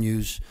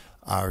 Revenues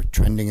are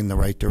trending in the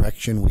right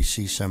direction. We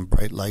see some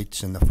bright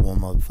lights in the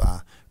form of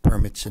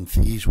permits and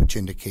fees, which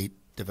indicate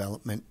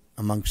development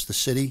amongst the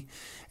city,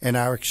 and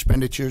our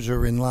expenditures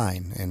are in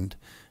line. And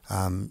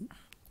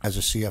as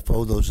a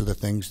CFO, those are the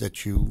things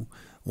that you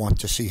want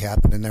to see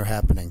happen, and they're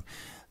happening.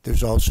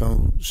 There's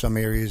also some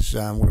areas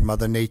where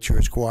Mother Nature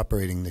is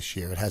cooperating this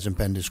year. It hasn't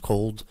been as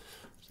cold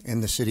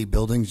in the city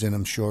buildings, and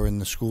I'm sure in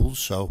the schools,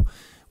 so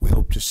we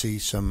hope to see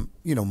some,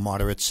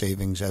 moderate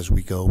savings as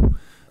we go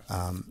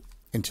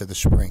into the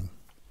spring.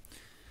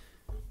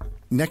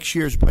 Next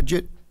year's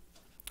budget,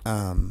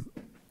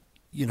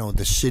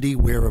 the city,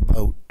 we're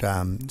about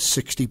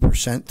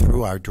 60%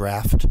 through our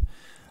draft.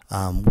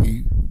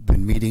 We've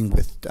been meeting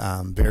with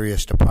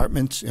various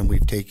departments, and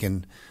we've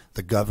taken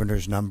the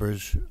governor's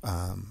numbers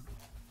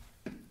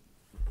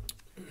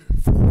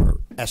for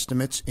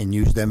estimates and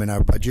used them in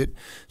our budget.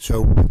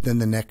 So within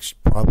the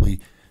next probably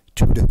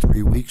 2 to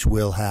 3 weeks,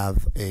 we'll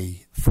have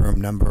a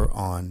firm number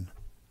on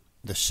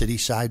the city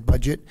side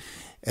budget.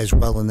 As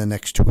well, in the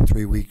next 2 or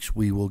 3 weeks,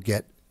 we will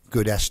get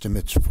good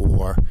estimates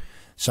for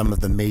some of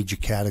the major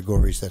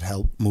categories that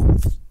help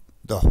move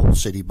the whole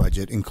city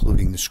budget,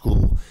 including the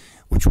school,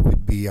 which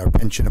would be our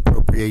pension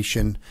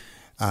appropriation,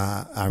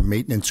 our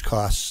maintenance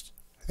costs,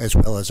 as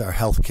well as our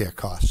health care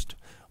cost.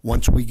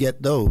 Once we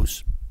get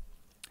those,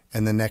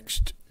 in the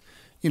next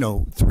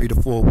 3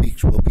 to 4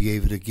 weeks, we'll be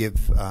able to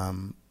give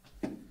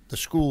the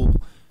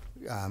school,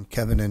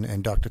 Kevin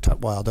and Dr.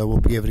 Tutwiler, will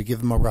be able to give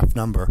them a rough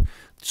number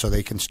so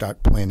they can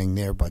start planning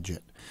their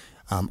budget.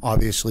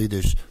 Obviously,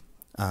 there's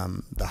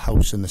the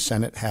House and the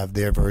Senate have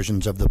their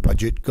versions of the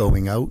budget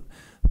going out,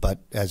 but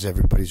as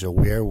everybody's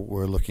aware,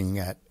 we're looking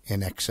at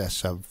in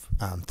excess of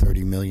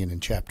 $30 million in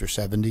Chapter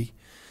 70.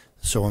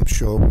 So I'm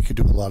sure we could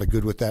do a lot of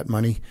good with that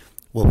money.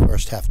 We'll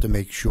first have to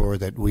make sure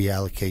that we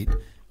allocate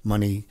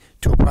money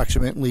to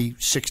approximately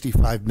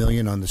 $65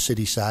 million on the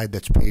city side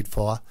that's paid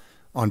for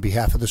on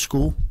behalf of the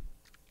school.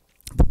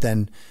 But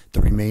then the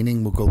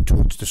remaining will go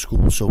towards the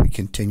school so we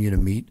continue to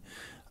meet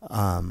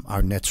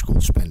our net school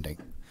spending.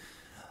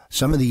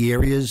 Some of the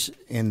areas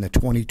in the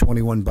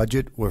 2021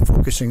 budget we're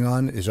focusing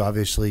on is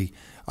obviously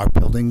our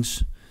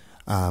buildings.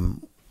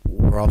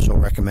 We're also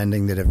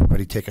recommending that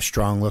everybody take a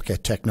strong look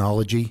at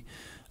technology.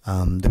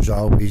 There's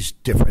always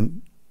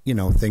different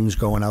things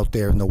going out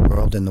there in the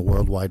world, in the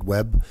World Wide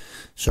Web.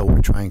 So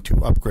we're trying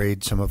to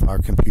upgrade some of our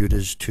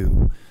computers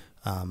to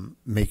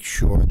make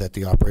sure that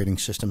the operating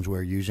systems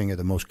we're using are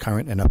the most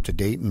current and up to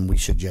date, and we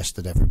suggest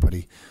that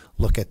everybody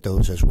look at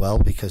those as well,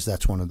 because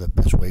that's one of the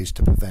best ways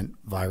to prevent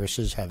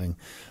viruses, having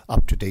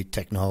up-to-date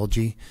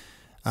technology.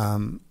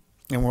 And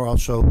we're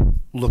also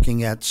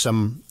looking at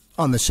some,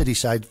 on the city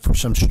side, for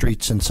some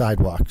streets and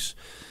sidewalks.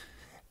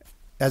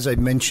 As I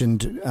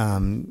mentioned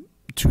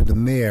to the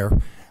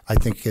mayor, I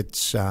think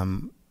it's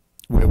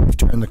where we've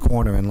turned the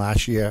corner, and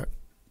last year,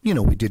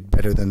 we did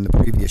better than the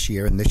previous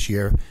year, and this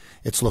year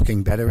it's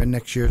looking better, and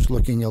next year's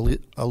looking a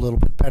little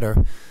bit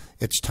better.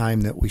 It's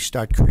time that we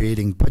start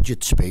creating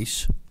budget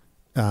space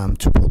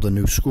to build a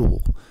new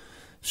school.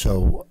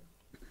 So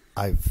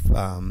I've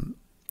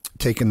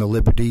taken the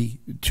liberty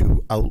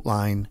to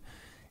outline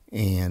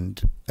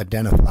and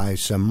identify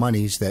some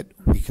monies that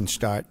we can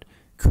start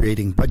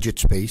creating budget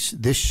space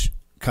this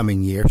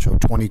coming year, so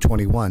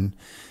 2021,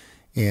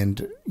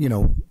 and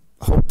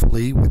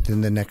hopefully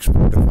within the next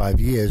 4 to 5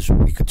 years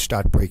we could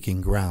start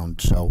breaking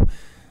ground. So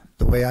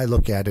the way I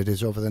look at it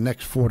is, over the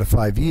next 4 to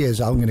 5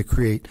 years, I'm going to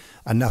create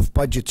enough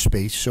budget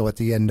space so at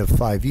the end of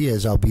 5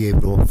 years I'll be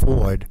able to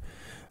afford,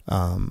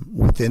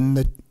 within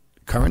the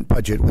current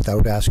budget,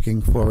 without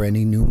asking for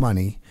any new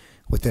money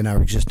within our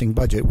existing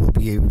budget, we'll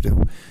be able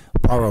to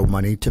borrow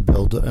money to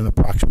build an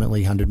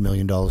approximately $100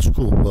 million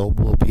school.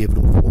 We'll be able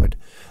to afford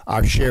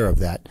our share of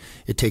that.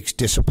 It takes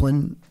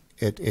discipline.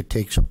 It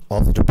takes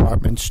all the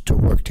departments to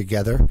work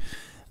together.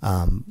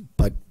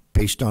 But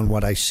based on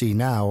what I see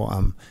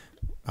now,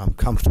 I'm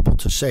comfortable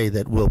to say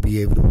that we'll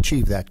be able to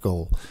achieve that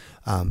goal.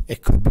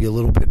 It could be a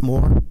little bit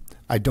more.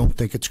 I don't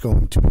think it's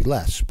going to be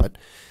less, but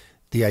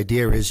the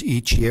idea is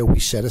each year we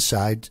set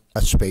aside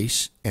a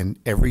space, and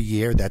every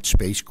year that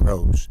space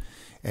grows.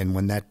 And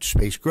when that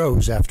space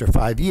grows after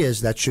 5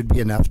 years, that should be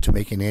enough to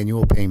make an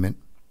annual payment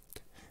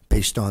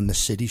based on the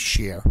city's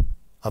share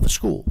of a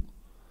school.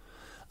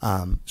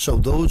 So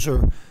those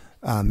are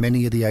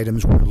many of the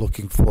items we're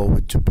looking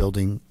forward to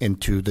building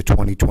into the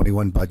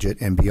 2021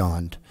 budget and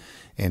beyond.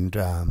 And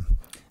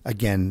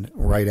again,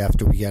 right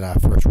after we get our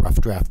first rough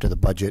draft of the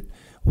budget,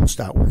 we'll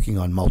start working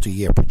on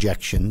multi-year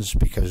projections,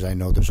 because I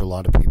know there's a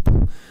lot of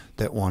people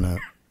that want to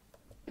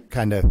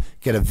kind of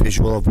get a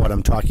visual of what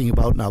I'm talking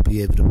about, and I'll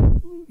be able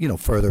to,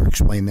 further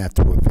explain that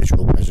through a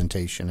visual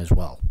presentation as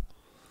well.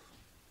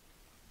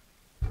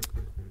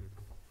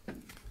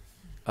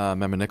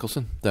 Member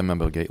Nicholson, then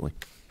Member Gately.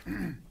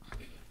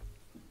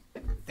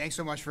 Thanks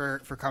so much for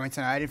coming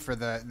tonight, and for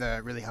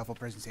the really helpful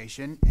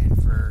presentation,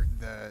 and for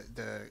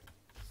the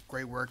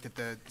great work that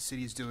the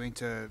city is doing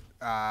to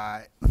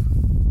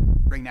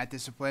bring that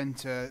discipline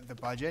to the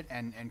budget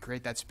and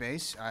create that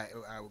space. I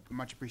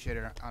much appreciate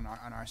it on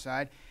our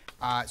side.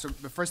 So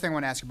the first thing I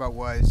want to ask about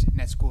was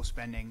net school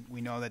spending.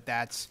 We know that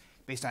that's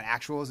based on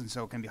actuals, and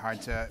so it can be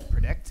hard to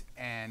predict.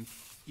 And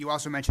you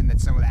also mentioned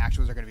that some of the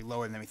actuals are going to be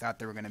lower than we thought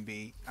they were going to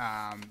be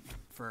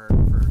for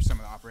some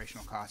of the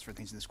operational costs for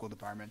things in the school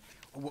department.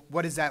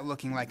 What is that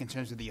looking like in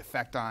terms of the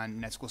effect on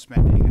net school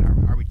spending,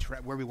 and are we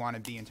where we want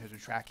to be in terms of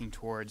tracking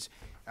towards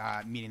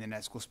meeting the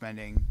net school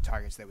spending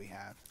targets that we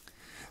have?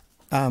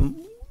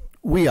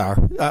 We are.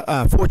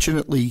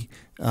 Fortunately,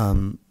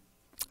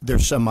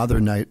 there's some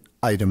other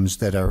items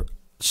that are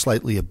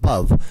slightly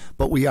above,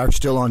 but we are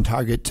still on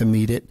target to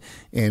meet it.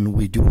 And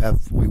we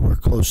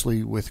work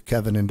closely with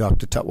Kevin and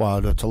Dr.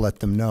 Tutwiler to let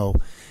them know,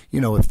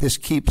 if this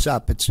keeps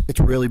up, it's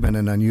really been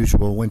an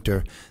unusual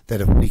winter,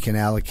 that if we can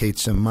allocate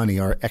some money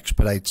or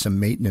expedite some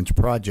maintenance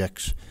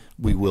projects,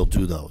 we will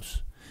do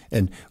those.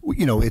 And,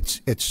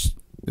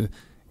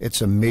 it's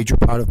a major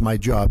part of my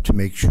job to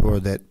make sure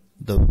that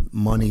the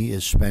money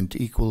is spent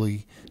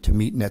equally to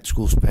meet net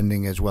school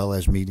spending as well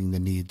as meeting the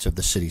needs of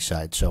the city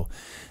side. So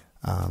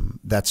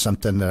that's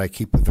something that I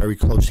keep a very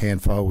close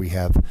hand for. We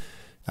have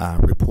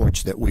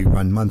reports that we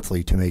run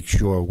monthly to make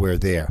sure we're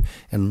there.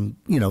 And,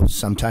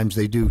 sometimes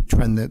they do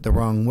trend the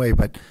wrong way,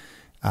 but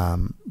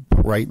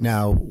right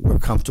now we're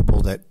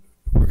comfortable that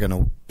we're going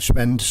to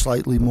spend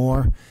slightly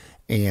more,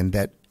 and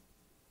that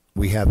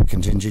we have a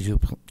contingency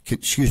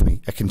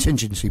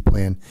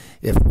plan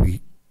if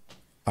we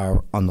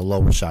are on the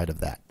lower side of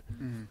that.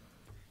 Mm-hmm.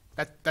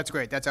 That's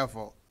great. That's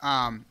helpful.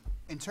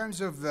 In terms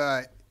of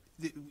the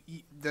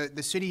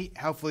city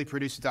helpfully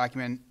produced a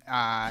document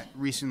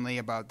recently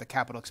about the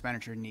capital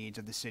expenditure needs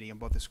of the city on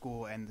both the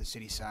school and the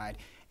city side.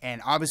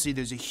 And obviously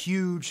there's a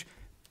huge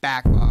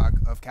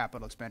backlog of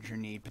capital expenditure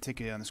need,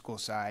 particularly on the school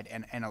side,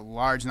 and a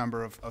large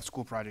number of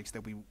school projects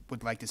that we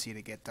would like to see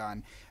to get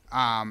done.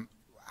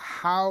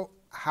 How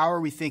are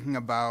we thinking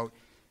about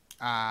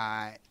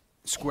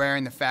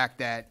squaring the fact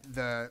that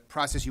the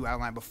process you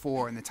outlined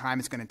before and the time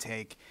it's going to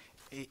take,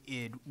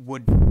 it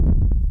would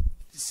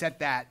set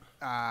that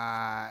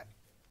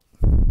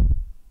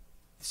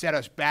set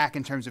us back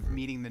in terms of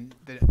meeting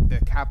the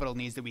capital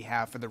needs that we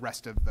have for the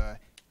rest of the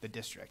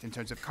district, in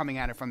terms of coming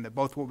at it from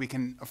both what we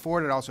can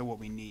afford and also what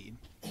we need?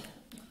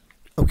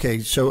 Okay,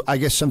 so I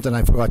guess something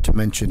I forgot to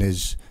mention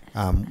is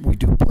we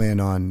do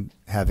plan on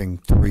having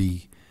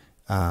 3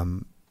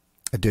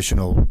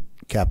 additional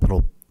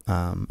capital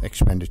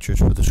expenditures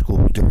for the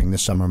school during the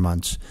summer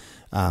months.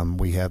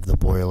 We have the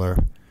boiler,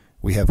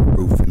 we have a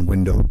roof and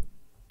window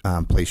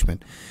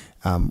placement.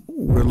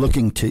 We're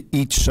looking to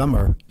each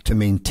summer to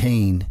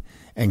maintain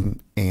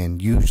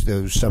and use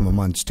those summer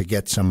months to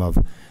get some of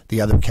the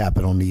other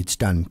capital needs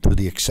done through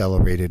the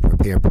accelerated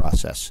repair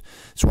process.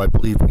 So I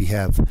believe we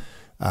have,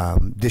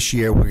 this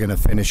year we're going to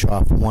finish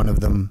off one of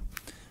them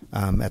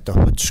at the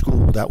Hood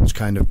School. That was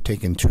kind of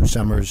taken 2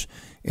 summers,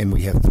 and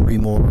we have 3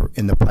 more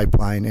in the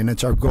pipeline. And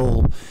it's our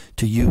goal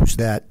to use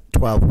that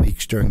 12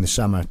 weeks during the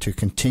summer to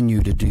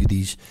continue to do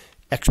these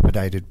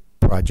expedited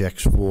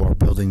projects for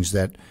buildings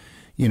that,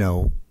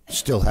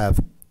 still have,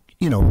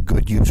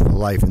 good useful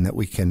life, and that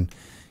we can,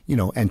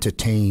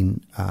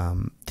 entertain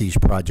these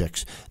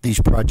projects.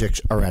 These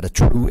projects are at a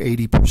true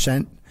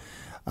 80%.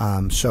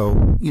 So,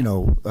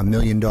 $1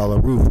 million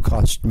roof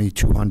cost me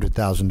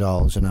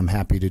 $200,000, and I'm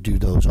happy to do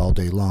those all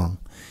day long.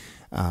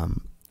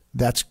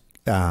 That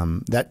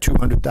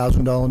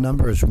 $200,000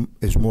 number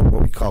is more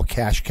what we call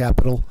cash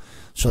capital.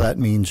 So that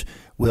means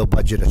we'll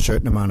budget a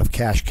certain amount of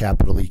cash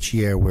capital each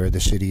year where the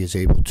city is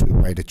able to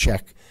write a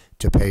check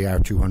to pay our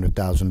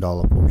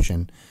 $200,000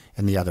 portion,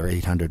 and the other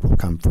 $800,000 will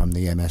come from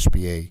the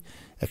MSBA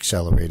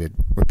accelerated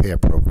repair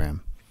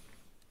program.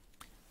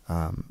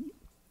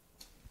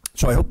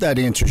 So I hope that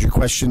answers your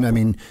question. I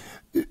mean,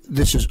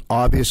 this is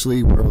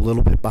obviously, we're a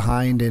little bit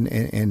behind in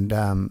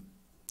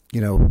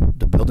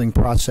the building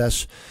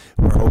process.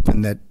 We're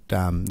hoping that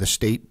the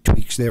state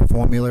tweaks their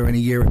formula in a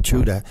year or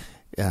two to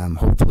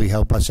hopefully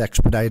help us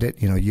expedite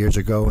it. Years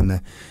ago in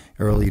the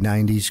early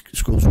 90s,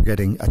 schools were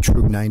getting a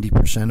true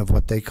 90% of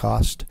what they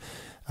cost.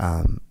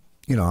 I'm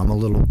a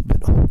little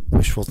bit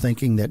wishful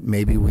thinking that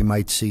maybe we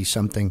might see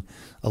something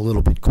a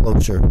little bit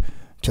closer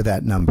to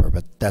that number,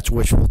 but that's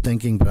wishful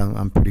thinking, but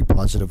I'm pretty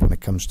positive when it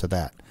comes to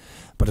that.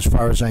 But as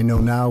far as I know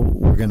now,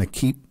 we're going to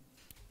keep,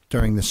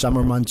 during the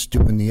summer months,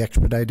 doing the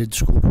expedited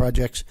school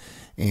projects,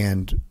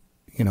 and,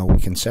 we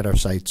can set our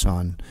sights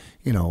on,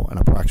 an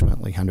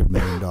approximately $100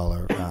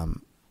 million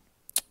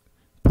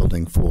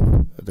building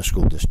for the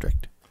school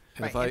district.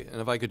 And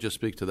if I could just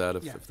speak to that,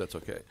 if that's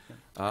okay.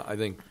 I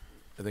think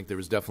there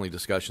is definitely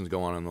discussions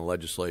going on in the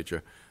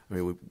legislature. I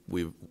mean,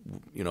 we've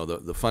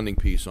the funding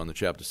piece on the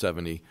Chapter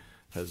 70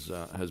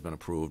 has been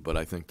approved, but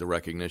I think the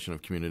recognition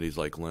of communities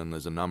like Lynn,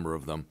 there's a number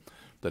of them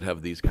that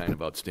have these kind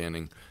of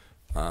outstanding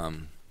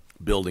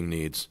building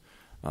needs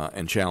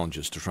and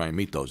challenges to try and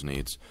meet those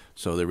needs.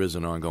 So there is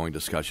an ongoing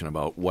discussion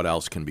about what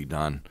else can be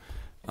done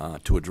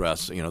to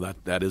address.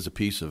 That is a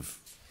piece of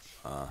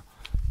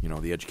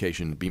the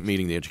education,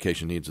 meeting the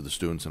education needs of the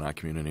students in our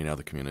community and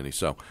other communities.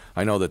 So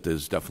I know that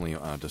there's definitely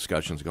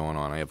discussions going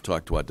on. I have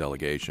talked to our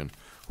delegation,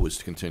 who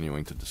is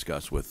continuing to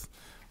discuss with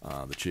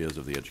the chairs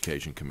of the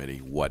Education Committee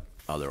what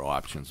other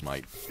options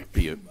might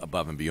be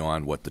above and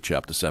beyond what the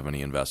Chapter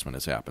 70 investment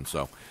has happened.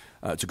 So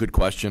it's a good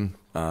question.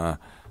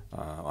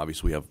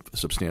 Obviously, we have a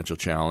substantial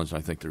challenge, and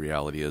I think the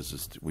reality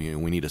is we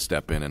need to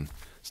step in and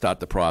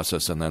start the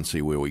process and then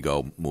see where we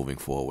go moving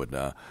forward.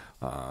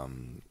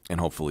 And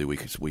hopefully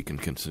we can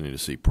continue to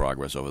see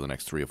progress over the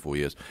next 3 or 4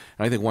 years.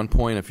 And I think one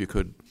point, if you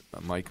could,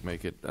 Mike,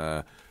 make it,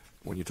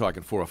 when you're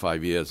talking 4 or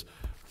 5 years,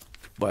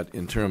 but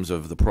in terms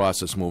of the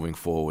process moving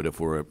forward, if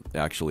we're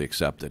actually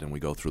accepted and we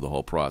go through the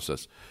whole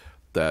process,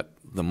 that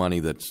the money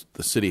that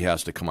the city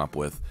has to come up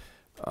with,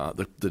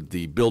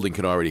 the building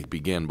can already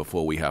begin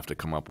before we have to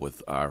come up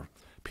with our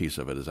piece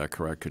of it. Is that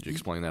correct? Could you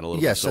explain that a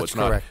little Yes, bit? So that's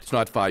correct. It's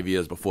not 5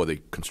 years before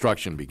the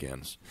construction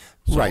begins.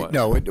 So, Right.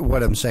 No,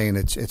 what I'm saying,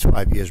 it's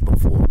 5 years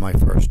before my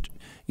first,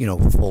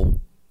 full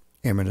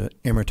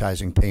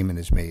amortizing payment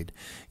is made.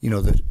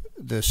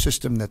 The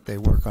system that they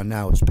work on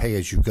now is pay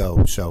as you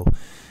go. So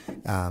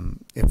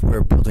if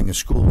we're building a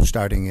school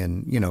starting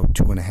in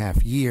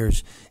 2.5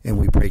 years, and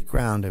we break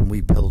ground and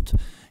we build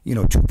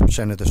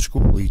 2% of the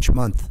school each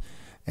month,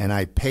 and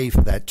I pay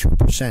for that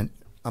 2%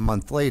 a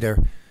month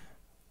later,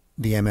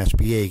 the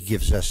MSBA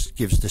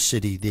gives the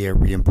city their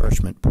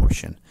reimbursement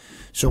portion.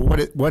 So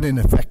what in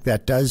effect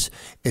that does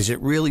is it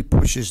really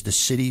pushes the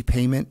city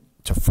payment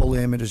to full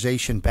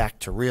amortization back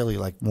to really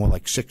more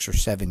like 6 or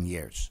 7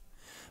 years.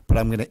 But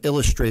I'm going to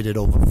illustrate it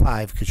over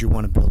 5 because you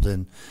want to build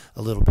in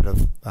a little bit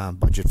of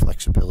budget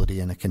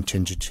flexibility and a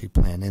contingency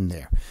plan in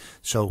there.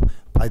 So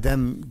by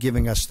them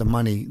giving us the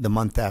money the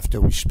month after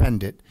we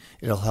spend it,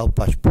 it'll help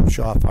us push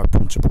off our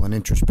principal and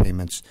interest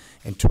payments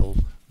until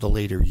the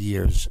later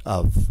years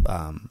of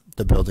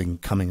the building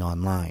coming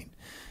online.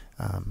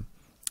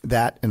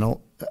 That, and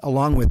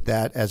along with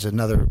that, as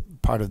another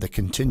part of the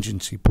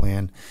contingency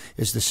plan,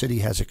 is the city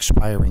has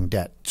expiring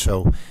debt.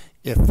 So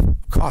if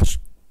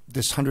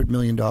this $100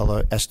 million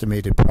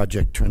estimated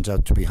project turns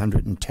out to be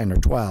 110 or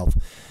 12,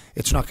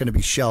 it's not going to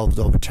be shelved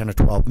over 10 or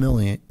 12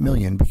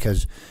 million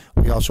because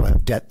we also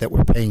have debt that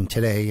we're paying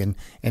today and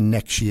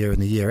next year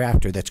and the year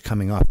after that's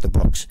coming off the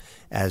books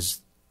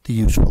as the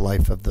useful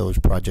life of those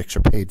projects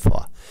are paid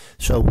for.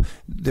 So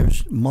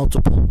there's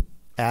multiple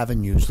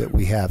avenues that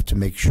we have to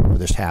make sure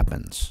this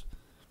happens.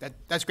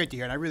 That's great to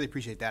hear, and I really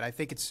appreciate that. I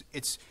think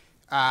it's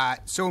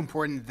so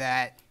important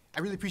that I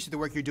really appreciate the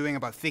work you're doing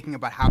about thinking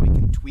about how we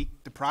can tweak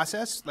the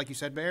process, like you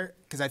said, Mayor,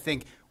 because I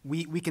think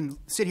we can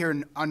sit here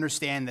and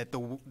understand that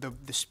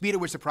the speed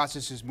at which the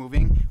process is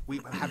moving, we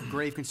have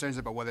grave concerns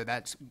about whether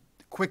that's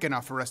quick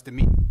enough for us to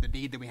meet the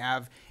need that we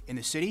have in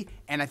the city,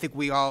 and I think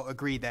we all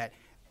agree that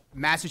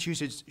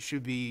Massachusetts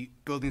should be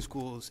building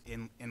schools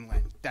in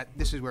Lynn. That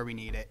this is where we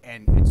need it,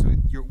 and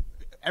so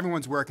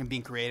everyone's work and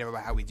being creative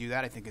about how we do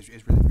that, I think, is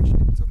really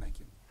appreciated. So thank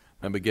you.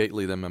 Member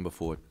Gately, then Member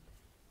Ford.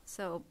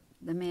 So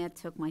the mayor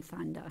took my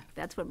thunder.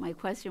 That's what my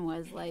question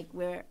was.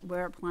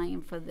 We're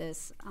applying for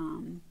this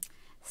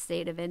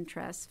state of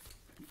interest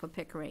for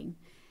Pickering.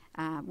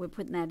 We're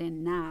putting that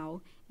in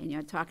now, and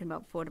you're talking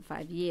about 4 to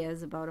 5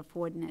 years about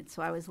affording it.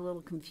 So I was a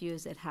little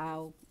confused at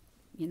how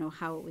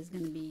it was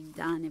going to be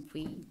done if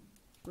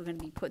we're going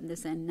to be putting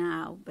this in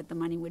now, but the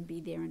money would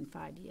be there in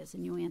 5 years.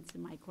 And you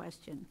answered my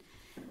question.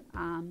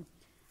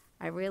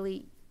 I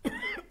really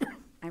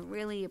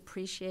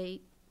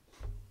appreciate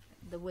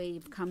the way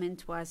you've come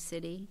into our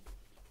city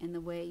and the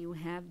way you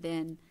have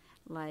been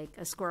like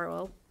a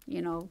squirrel,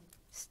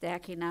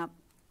 stacking up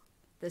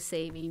the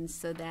savings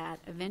so that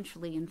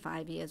eventually in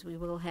 5 years we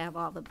will have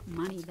all the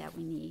money that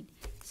we need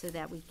so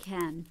that we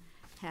can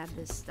have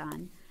this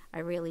done. I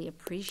really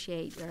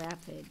appreciate your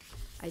effort.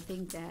 I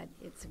think that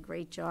it's a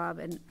great job,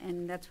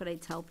 and that's what I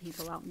tell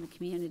people out in the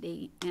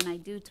community. And I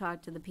do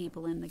talk to the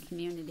people in the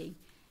community.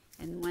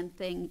 And one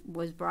thing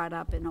was brought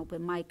up in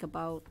open mic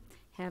about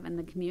having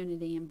the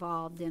community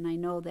involved, and I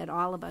know that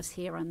all of us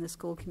here on the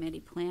school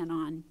committee plan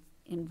on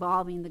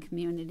involving the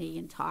community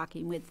and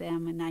talking with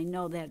them, and I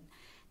know that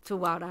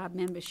throughout our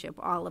membership,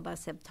 all of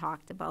us have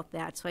talked about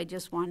that. So I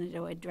just wanted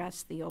to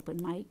address the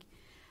open mic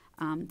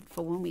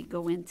for when we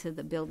go into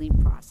the building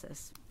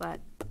process. But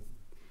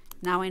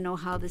now I know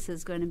how this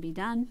is going to be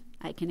done.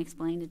 I can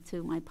explain it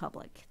to my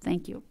public.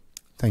 Thank you.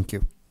 Thank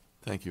you.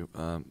 Thank you.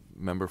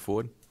 Member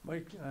Ford?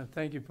 Mike,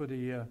 thank you for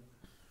the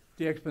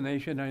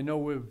explanation. I know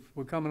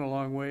we're coming a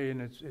long way,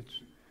 and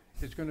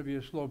it's going to be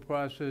a slow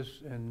process.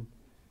 And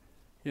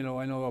you know,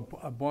 I know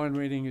our bond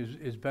rating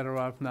is better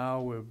off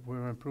now.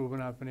 We're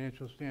improving our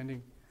financial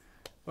standing,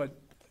 but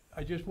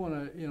I just want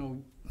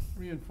to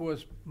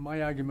reinforce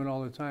my argument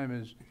all the time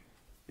is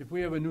if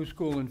we have a new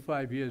school in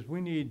 5 years,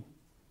 we need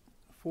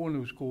 4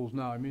 new schools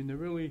now. I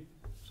mean,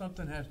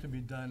 something has to be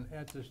done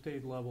at the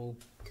state level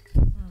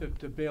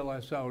to bail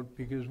us out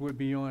because we're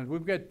beyond.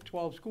 We've got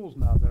 12 schools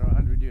now that are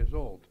 100 years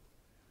old.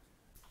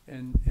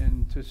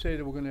 And to say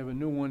that we're going to have a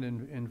new one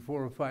in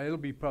 4 or 5, it'll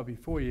be probably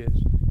 4 years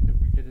if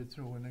we get it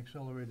through an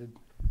accelerated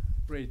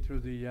rate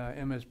through the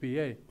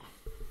MSBA.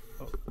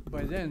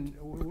 By then,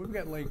 we've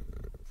got like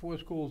 4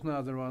 schools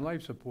now that are on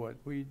life support.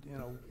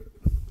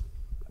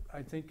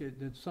 I think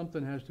that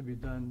something has to be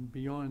done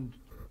beyond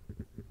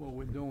what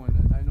we're doing.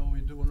 And I know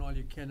we're doing all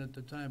you can at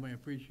the time. I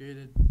appreciate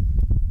it.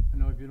 I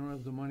know if you don't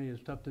have the money,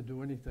 it's tough to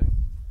do anything.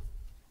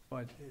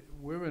 But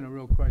we're in a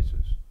real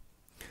crisis.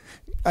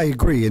 I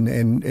agree,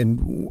 and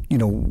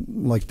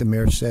like the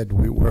mayor said,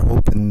 we're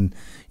hoping,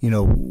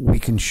 we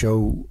can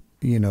show,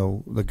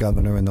 the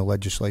governor and the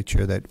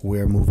legislature that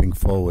we're moving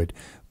forward.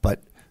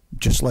 But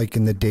just like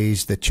in the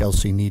days that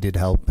Chelsea needed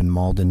help and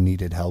Malden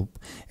needed help,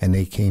 and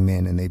they came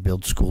in and they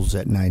built schools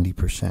at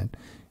 90%.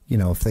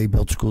 If they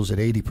built schools at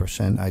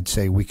 80%, I'd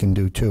say we can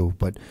do too.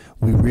 But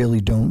we really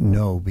don't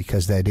know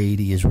because that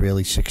 80 is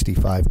really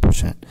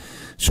 65%.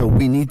 So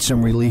we need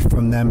some relief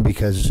from them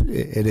because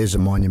it is a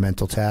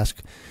monumental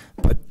task.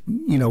 But,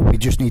 we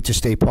just need to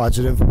stay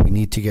positive. We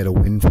need to get a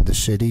win for the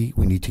city.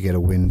 We need to get a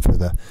win for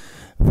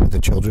the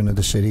children of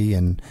the city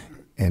and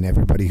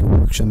everybody who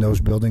works in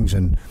those buildings.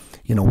 And,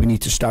 we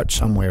need to start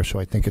somewhere. So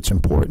I think it's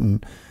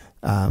important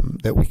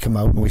that we come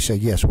out and we say,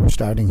 yes, we're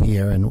starting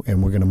here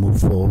and we're going to move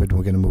forward.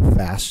 We're going to move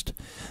fast.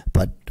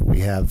 But we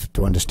have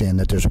to understand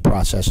that there's a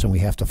process and we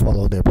have to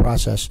follow their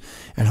process.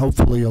 And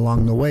hopefully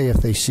along the way, if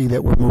they see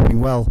that we're moving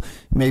well,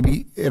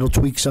 maybe it'll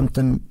tweak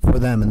something for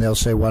them and they'll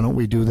say, why don't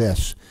we do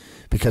this?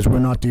 Because we're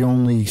not the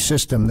only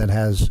system that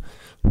has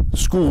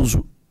schools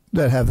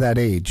that have that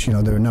age.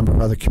 There are a number of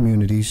other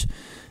communities.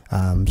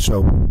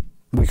 So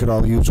we could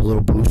all use a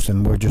little boost,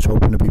 and we're just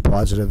hoping to be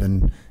positive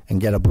and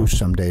get a boost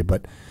someday.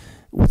 But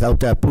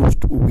without that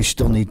boost, we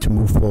still need to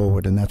move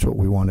forward, and that's what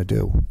we want to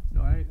do.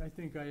 No, I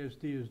think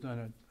ISD has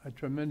done a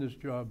tremendous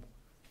job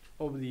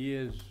over the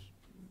years,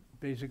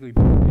 basically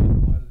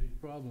mitigating a lot of these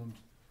problems.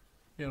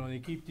 They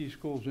keep these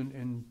schools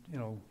in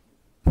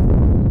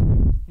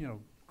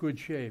good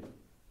shape.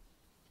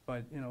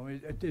 But,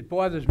 it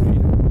bothers me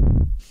to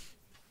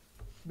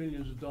put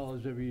millions of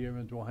dollars every year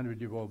into a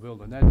 100-year-old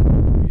building. That to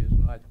me is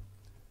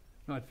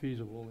not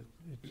feasible.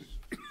 It's,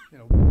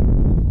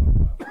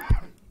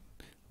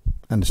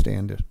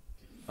 Understand it.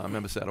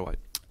 Member Satterwhite.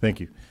 Thank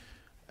you.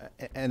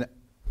 And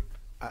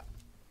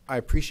I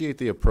appreciate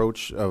the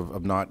approach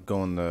of not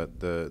going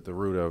the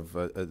route of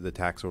the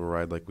tax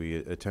override like we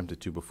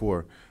attempted to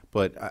before.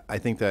 But I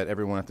think that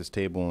everyone at this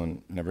table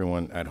and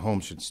everyone at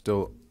home should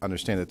still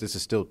understand that this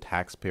is still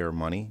taxpayer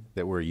money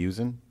that we're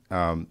using,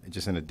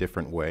 just in a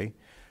different way.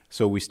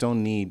 So we still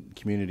need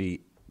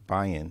community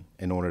buy-in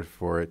in order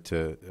for it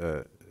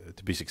to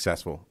be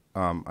successful.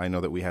 I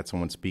know that we had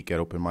someone speak at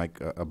open mic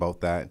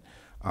about that,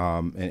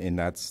 and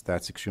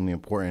that's extremely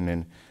important.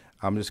 And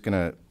I'm just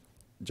gonna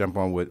jump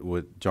on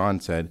what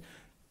John said.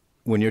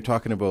 When you're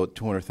talking about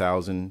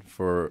 $200,000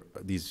 for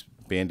these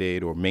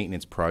Band-Aid or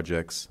maintenance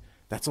projects,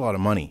 that's a lot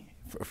of money,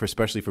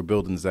 especially for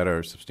buildings that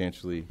are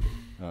substantially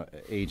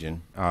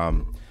aging.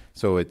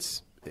 So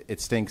it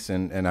stinks,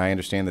 and I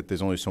understand that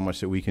there's only so much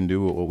that we can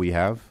do with what we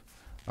have.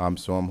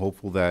 So I'm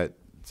hopeful that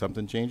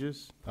something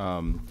changes.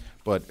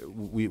 But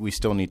we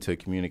still need to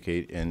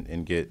communicate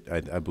and get,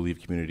 I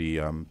believe, community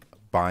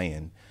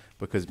buy-in,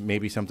 because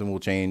maybe something will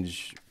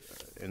change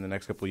in the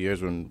next couple of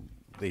years when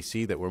they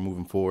see that we're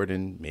moving forward,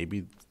 and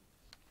maybe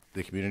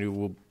the community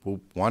will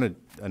want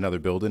another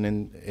building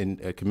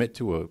and commit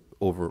to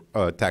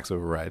a tax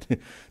override.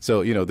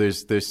 So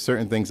there's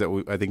certain things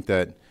that I think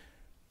that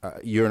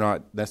you're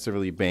not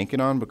necessarily banking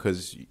on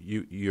because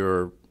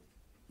you're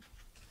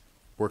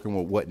working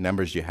with what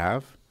numbers you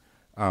have.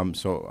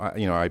 So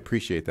I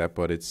appreciate that,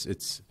 but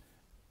it's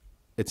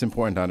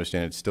important to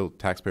understand it's still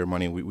taxpayer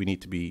money. We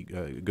need to be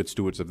good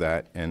stewards of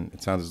that, and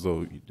it sounds as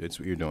though it's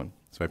what you're doing.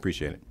 So I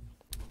appreciate it.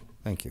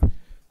 Thank you.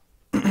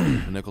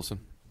 Nicholson.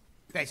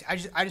 Thanks.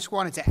 I just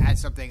wanted to add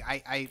something.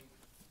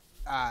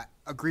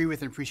 agree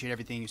with and appreciate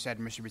everything you said,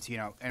 Mr.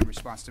 Bettino, in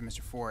response to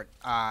Mr. Ford.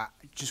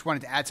 Just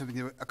wanted to add something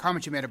to a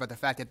comment you made about the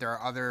fact that there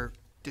are other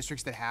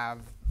districts that have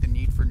the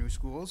need for new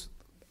schools.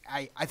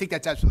 I think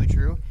that's absolutely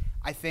true.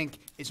 I think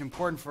it's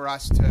important for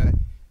us to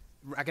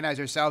recognize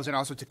ourselves and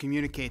also to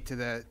communicate to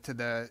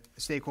the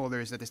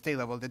stakeholders at the state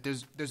level that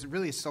there's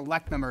really a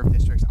select number of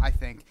districts, I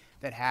think,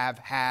 that have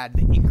had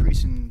the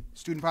increase in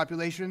student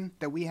population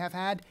that we have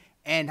had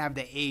and have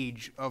the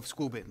age of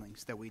school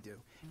buildings that we do.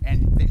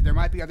 And there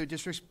might be other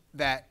districts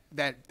that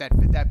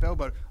fit that bill,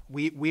 but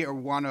we are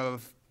one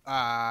of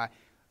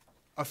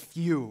a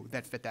few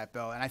that fit that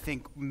bill, and I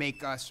think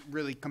make us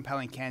really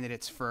compelling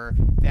candidates for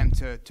them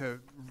to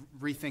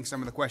rethink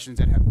some of the questions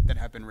that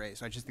have been raised.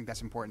 So I just think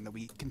that's important that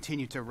we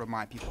continue to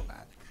remind people of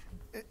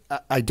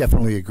that. I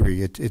definitely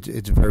agree.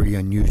 It's very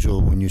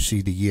unusual when you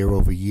see the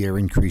year-over-year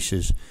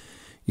increases,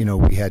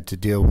 we had to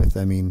deal with.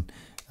 I mean,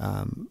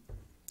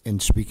 in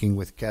speaking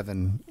with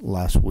Kevin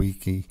last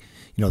week, the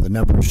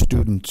number of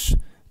students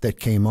that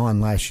came on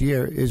last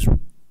year is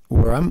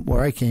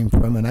where I came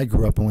from, and I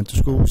grew up and went to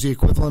school, was the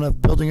equivalent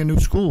of building a new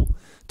school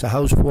to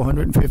house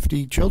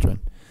 450 children.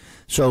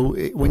 So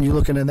when you're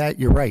looking at that,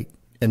 you're right.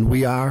 And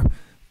we are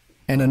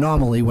an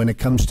anomaly when it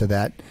comes to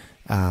that.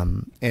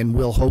 And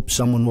we'll hope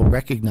someone will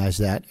recognize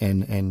that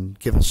and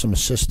give us some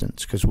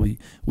assistance, because we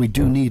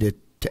do need it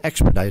to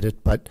expedite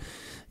it. But,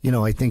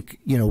 I think,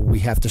 we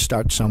have to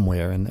start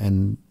somewhere.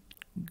 And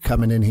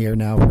coming in here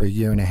now for a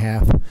year and a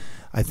half,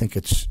 I think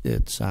it's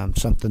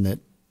something that,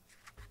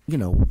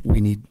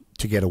 we need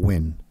to get a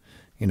win,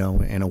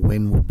 and a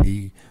win would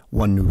be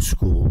one new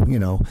school.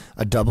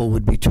 A double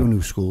would be 2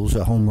 new schools.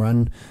 A home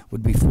run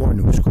would be 4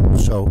 new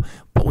schools. So,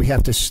 but we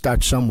have to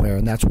start somewhere,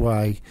 and that's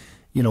why,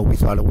 we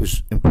thought it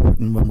was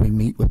important when we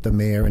meet with the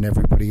mayor and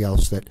everybody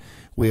else that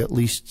we at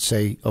least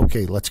say,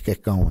 okay, let's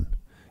get going,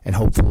 and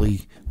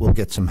hopefully we'll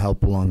get some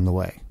help along the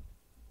way.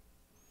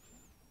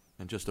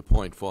 And just a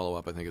point,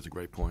 follow-up, I think it's a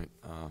great point.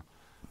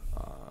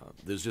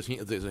 There's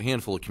a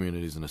handful of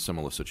communities in a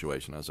similar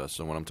situation as us.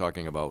 So when I'm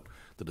talking about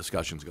the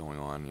discussions going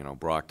on,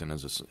 Brockton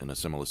is in a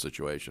similar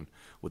situation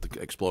with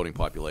the exploding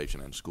population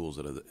and schools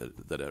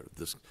that are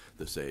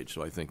this age.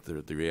 So I think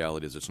the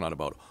reality is it's not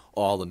about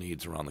all the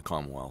needs around the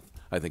Commonwealth.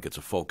 I think it's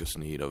a focused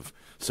need of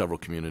several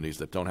communities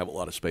that don't have a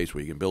lot of space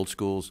where you can build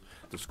schools.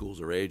 The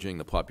schools are aging,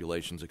 the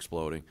population's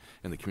exploding,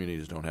 and the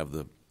communities don't have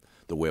the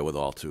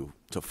wherewithal to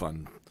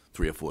fund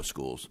 3 or 4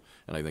 schools.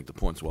 And I think the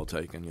point's well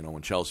taken.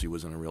 When Chelsea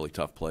was in a really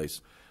tough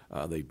place,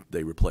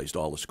 they replaced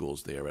all the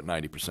schools there at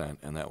 90%,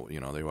 and that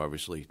they were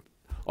obviously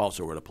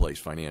also were at a place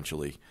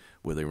financially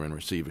where they were in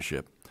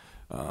receivership,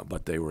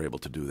 but they were able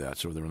to do that.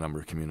 So there were a number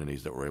of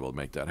communities that were able to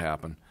make that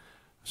happen.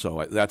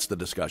 So that's the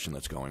discussion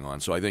that's going on.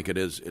 So I think it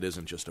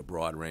isn't just a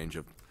broad range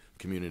of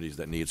communities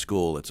that need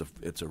school.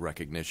 It's a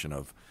recognition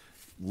of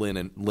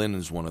Lynn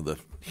is one of the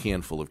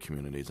handful of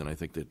communities, and I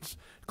think that's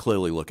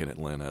clearly looking at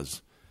Lynn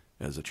as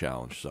a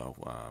challenge. So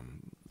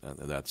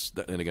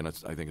and again, I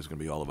think it's going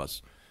to be all of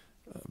us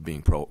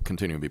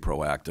continuing to be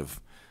proactive,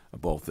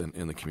 both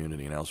in the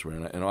community and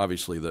elsewhere. And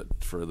obviously,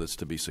 that for this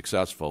to be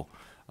successful,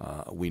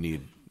 we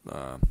need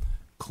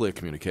clear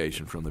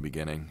communication from the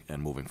beginning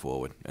and moving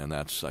forward. And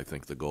that's, I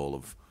think, the goal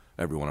of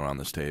everyone around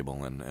this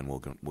table. And we're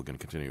going to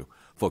continue to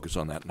focus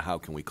on that. And how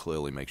can we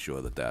clearly make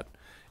sure that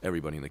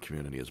everybody in the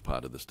community is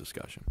part of this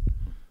discussion?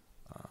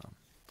 Are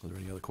there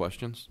any other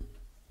questions?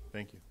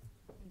 Thank you.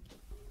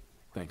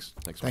 Thanks.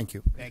 Thank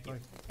you. Thank you,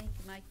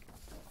 Mike.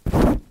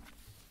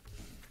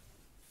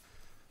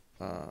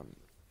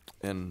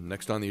 And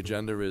next on the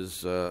agenda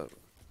is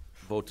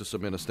vote to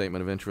submit a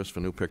statement of interest for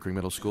New Pickering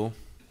Middle School.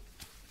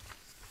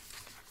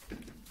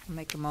 I'll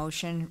make a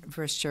motion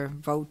first to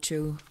vote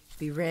to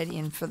be read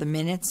in for the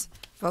minutes.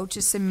 Vote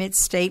to submit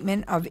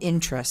statement of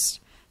interest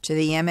to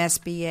the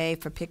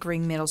MSBA for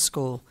Pickering Middle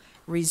School.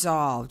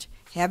 Resolved.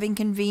 Having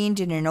convened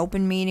in an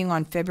open meeting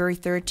on February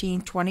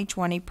 13,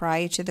 2020,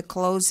 prior to the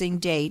closing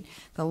date,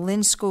 the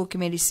Lynn School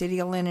Committee, City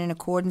of Lynn, in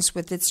accordance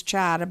with its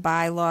charter,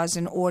 bylaws,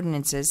 and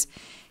ordinances,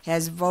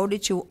 has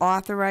voted to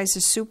authorize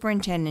the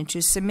superintendent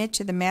to submit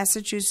to the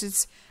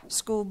Massachusetts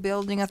School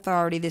Building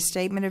Authority the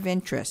statement of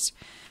interest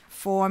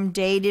form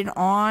dated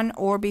on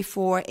or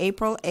before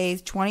April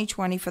 8,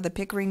 2020 for the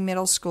Pickering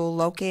Middle School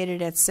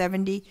located at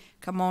 70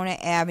 Kimona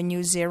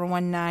Avenue,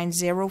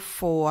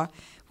 01904,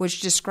 which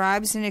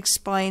describes and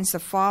explains the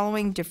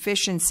following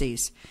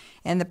deficiencies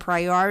and the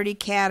priority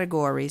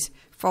categories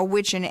for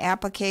which an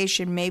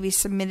application may be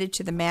submitted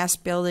to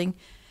the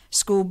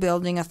School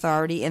Building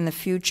Authority in the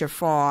future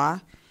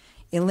for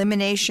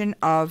elimination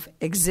of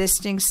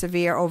existing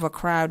severe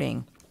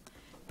overcrowding,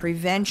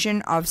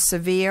 prevention of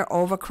severe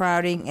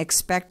overcrowding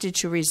expected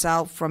to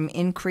result from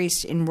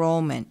increased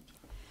enrollment,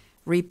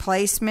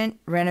 replacement,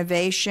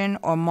 renovation,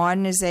 or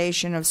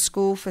modernization of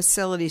school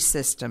facility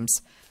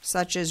systems,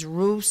 such as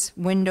roofs,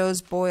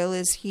 windows,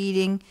 boilers,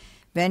 heating,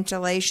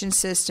 ventilation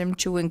system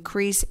to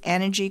increase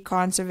energy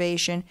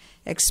conservation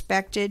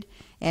expected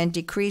and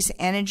decrease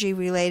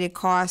energy-related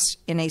costs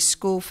in a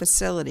school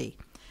facility,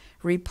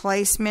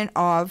 replacement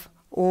of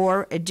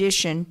or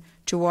addition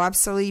to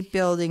obsolete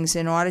buildings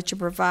in order to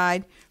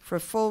provide for a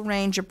full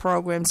range of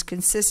programs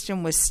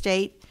consistent with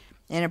state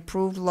and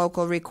approved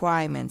local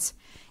requirements,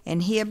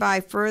 and hereby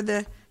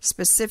further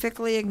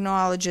specifically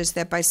acknowledges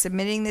that by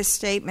submitting this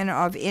statement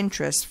of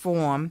interest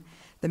form,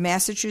 the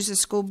Massachusetts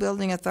School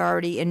Building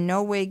Authority in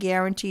no way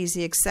guarantees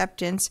the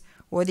acceptance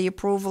or the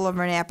approval of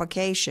an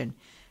application,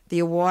 the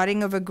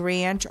awarding of a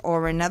grant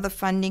or another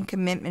funding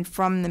commitment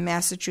from the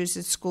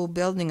Massachusetts School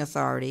Building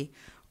Authority,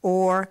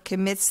 or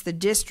commits the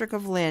District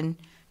of Lynn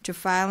to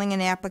filing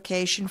an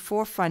application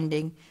for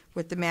funding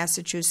with the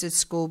Massachusetts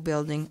School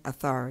Building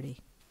Authority.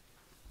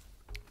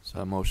 So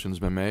that motion's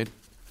been made.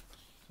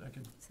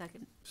 Second.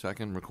 Second.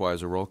 Second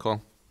requires a roll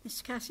call.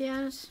 Mr.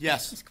 Cassianos?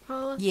 Yes. Ms.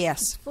 Capola?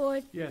 Yes. Mr.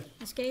 Ford? Yes.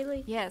 Ms.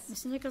 Gately? Yes.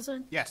 Mr.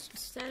 Nicholson? Yes. Mr.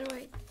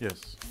 Satterwhite?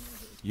 Yes.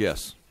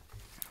 Yes.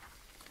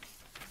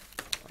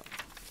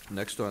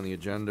 Next on the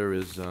agenda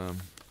is a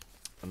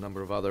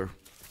number of other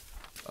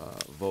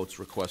votes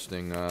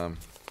requesting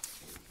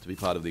to be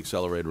part of the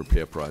accelerated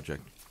repair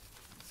project.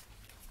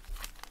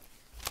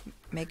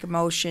 Make a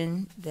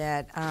motion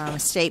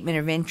that statement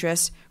of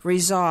interest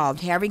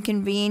resolved, having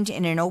convened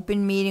in an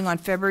open meeting on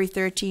February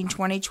 13,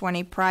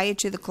 2020, prior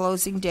to the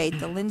closing date,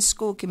 the Lynn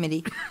School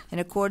Committee, in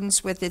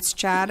accordance with its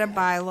charter,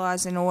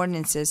 bylaws, and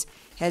ordinances,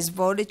 has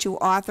voted to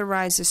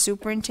authorize the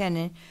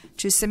superintendent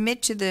to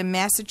submit to the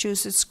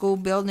Massachusetts School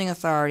Building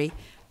Authority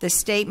the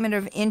statement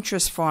of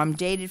interest form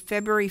dated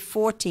February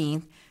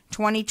 14,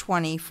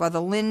 2020, for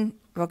the Lynn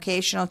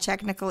Vocational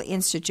Technical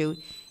Institute,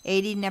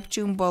 80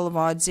 Neptune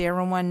Boulevard,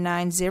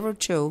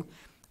 01902,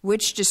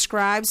 which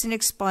describes and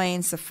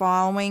explains the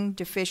following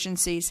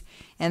deficiencies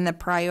and the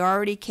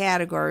priority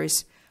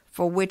categories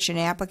for which an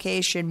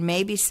application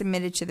may be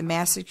submitted to the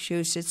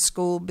Massachusetts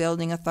School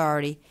Building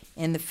Authority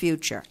in the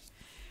future.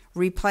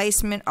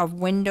 Replacement of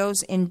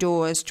windows and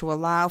doors to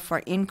allow for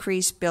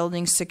increased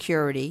building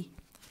security,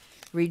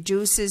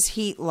 reduces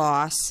heat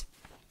loss,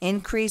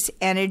 increase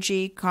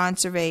energy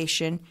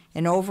conservation,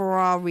 and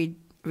overall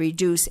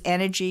reduce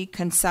energy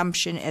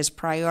consumption as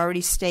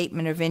priority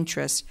statement of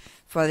interest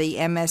for the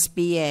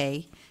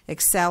MSBA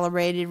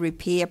Accelerated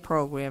Repair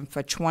Program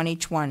for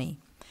 2020,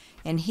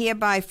 and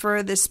hereby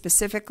further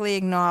specifically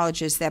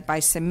acknowledges that by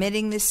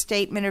submitting this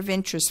statement of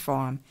interest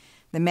form,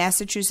 the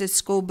Massachusetts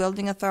School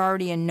Building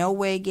Authority in no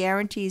way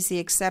guarantees the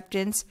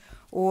acceptance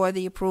or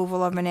the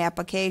approval of an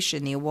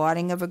application, the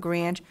awarding of a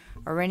grant,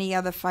 or any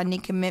other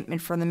funding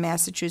commitment from the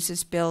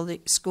Massachusetts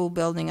School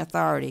Building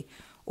Authority,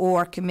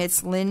 or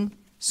commits Lynn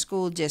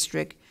School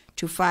District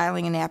to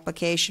filing an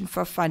application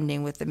for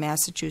funding with the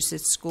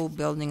Massachusetts School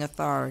Building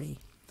Authority.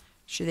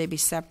 Should they be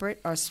separate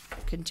or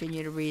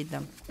continue to read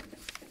them?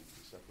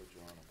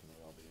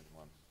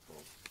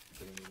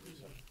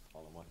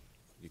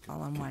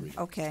 All in one.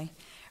 Okay.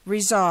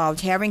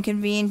 Resolved, having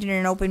convened in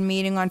an open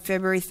meeting on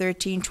February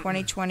 13,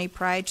 2020,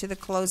 prior to the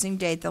closing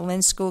date, the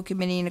Lynn School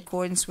Committee, in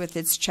accordance with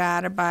its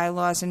charter,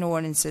 bylaws, and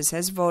ordinances,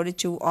 has voted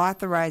to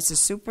authorize the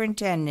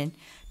superintendent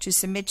to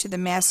submit to the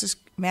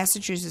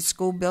Massachusetts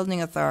School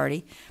Building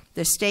Authority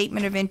the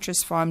statement of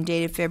interest form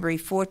dated February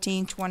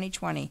 14,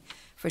 2020,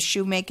 for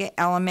Shoemaker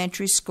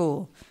Elementary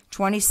School,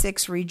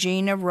 26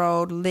 Regina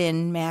Road,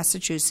 Lynn,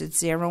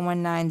 Massachusetts,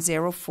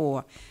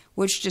 01904,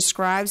 which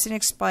describes and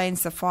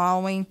explains the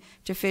following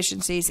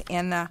deficiencies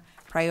and the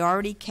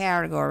priority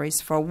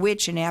categories for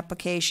which an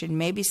application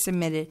may be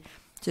submitted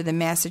to the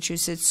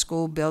Massachusetts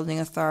School Building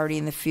Authority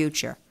in the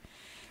future.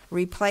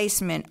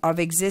 Replacement of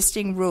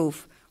existing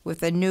roof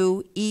with a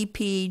new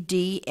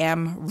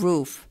EPDM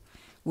roof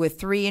with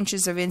 3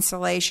 inches of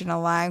insulation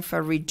allowing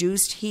for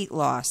reduced heat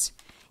loss,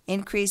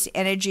 increased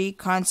energy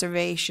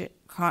conservation,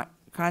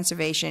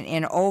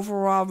 and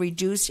overall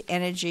reduced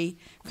energy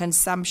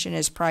consumption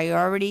as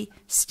priority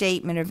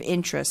statement of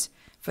interest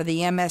for the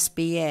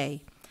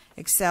MSBA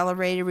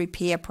Accelerated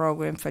Repair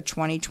Program for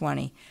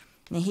 2020,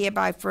 and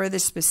hereby further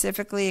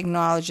specifically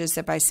acknowledges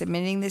that by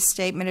submitting this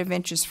statement of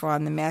interest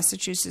form, the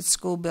Massachusetts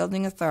School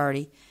Building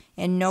Authority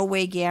in no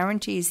way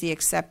guarantees the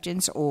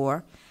acceptance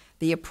or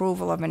the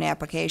approval of an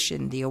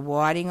application, the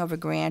awarding of a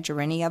grant, or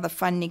any other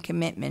funding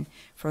commitment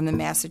from the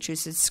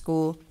Massachusetts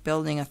School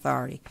Building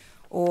Authority,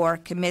 or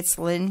commits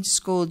Lynn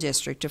School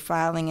District to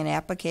filing an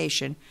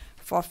application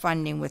for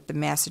funding with the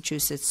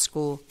Massachusetts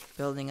School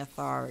Building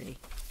Authority.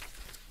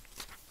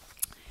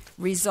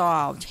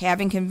 Resolved,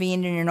 having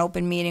convened in an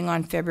open meeting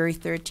on February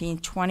 13,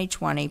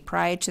 2020,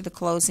 prior to the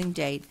closing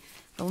date,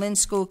 the Lynn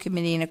School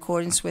Committee, in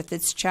accordance with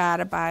its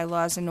charter,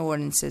 bylaws, and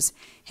ordinances,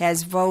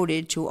 has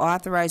voted to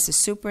authorize the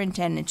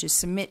superintendent to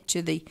submit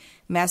to the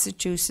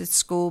Massachusetts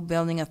School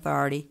Building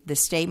Authority the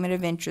statement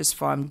of interest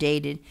form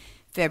dated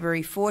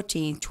February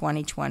 14,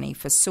 2020,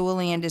 for Sewell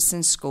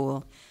Anderson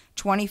School,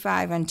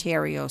 25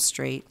 Ontario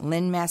Street,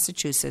 Lynn,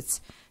 Massachusetts,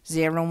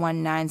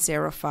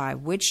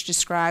 01905, which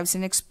describes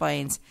and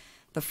explains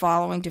the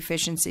following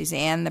deficiencies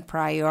and the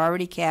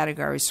priority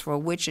categories for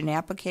which an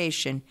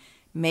application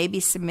may be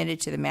submitted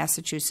to the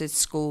Massachusetts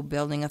School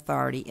Building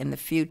Authority in the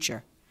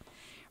future.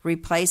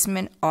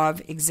 Replacement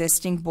of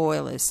existing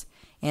boilers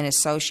and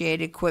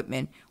associated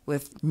equipment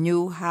with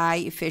new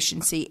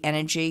high-efficiency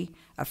energy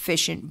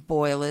efficient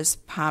boilers,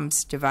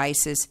 pumps,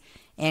 devices,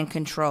 and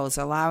controls,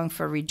 allowing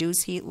for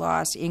reduced heat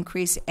loss,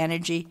 increased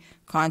energy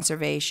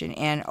conservation,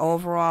 and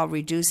overall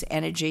reduced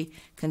energy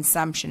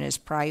consumption as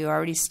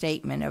priority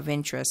statement of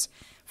interest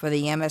for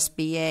the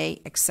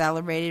MSBA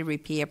Accelerated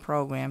Repair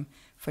Program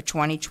for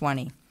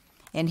 2020.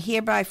 And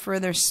hereby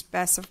further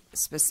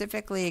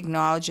specifically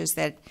acknowledges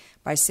that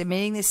by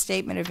submitting this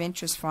statement of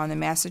interest from the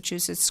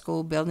Massachusetts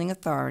School Building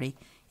Authority,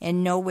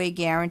 in no way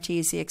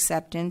guarantees the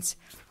acceptance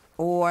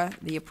or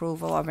the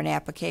approval of an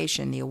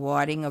application, the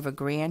awarding of a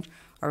grant,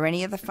 or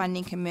any other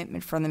funding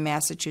commitment from the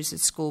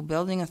Massachusetts School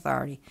Building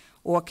Authority,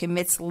 or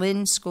commits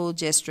Lynn School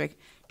District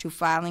to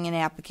filing an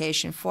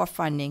application for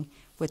funding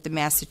with the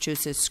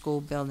Massachusetts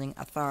School Building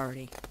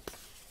Authority.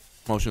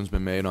 Motion's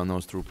been made on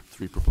those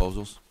three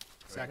proposals.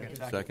 Second.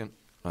 Second.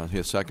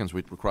 Here, seconds.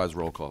 Requires a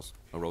roll call.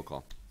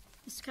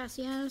 Mr.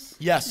 Castellanos?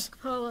 Yes. Mr.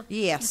 Capola?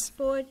 Yes. Mr.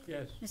 Ford?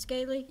 Yes. Ms.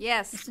 Gately?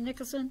 Yes. Mr.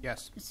 Nicholson?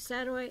 Yes. Mr.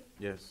 Satterwhite?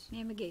 Yes.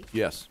 Mayor McGee?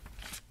 Yes.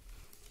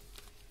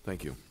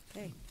 Thank you.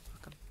 Okay.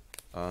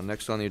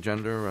 Next on the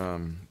agenda,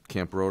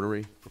 Camp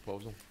Rotary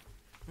proposal.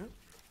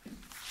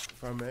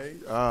 If I may,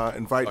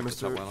 invite Dr.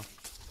 Mr. Tutwiler.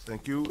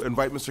 Thank you.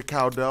 Invite Mr.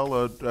 Cowdell,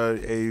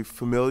 a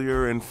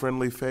familiar and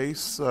friendly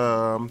face,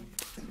 to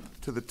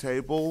the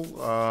table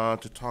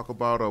to talk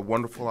about a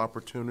wonderful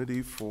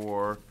opportunity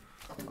for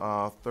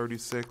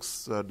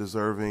 36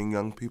 deserving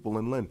young people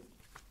in Lynn.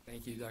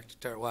 Thank you, Dr.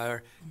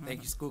 Tutwiler.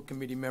 Thank you, school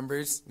committee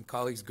members and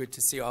colleagues. Good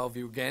to see all of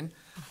you again.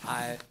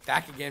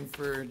 Back again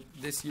for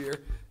this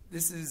year.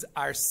 This is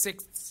our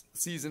 6th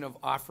season of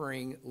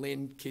offering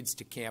Lynn Kids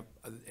to Camp.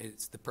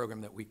 It's the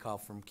program that we call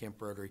from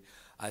Camp Rotary.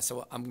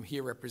 So I'm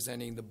here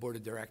representing the board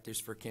of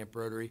directors for Camp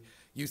Rotary,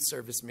 youth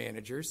service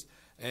managers,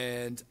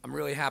 and I'm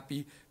really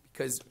happy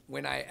because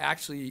when I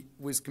actually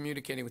was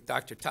communicating with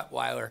Dr.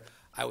 Tutwiler,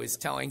 I was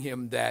telling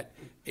him that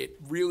it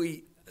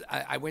really,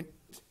 I went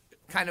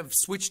kind of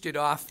switched it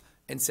off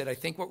and said, I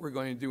think what we're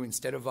going to do,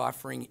 instead of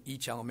offering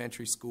each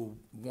elementary school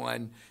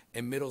one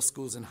and middle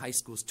schools and high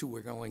schools two,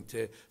 we're going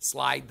to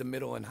slide the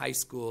middle and high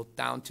school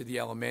down to the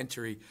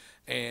elementary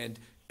and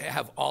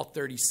have all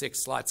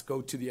 36 slots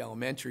go to the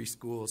elementary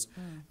schools,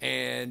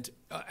 and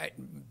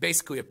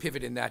basically a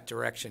pivot in that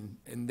direction.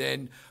 And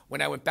then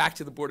when I went back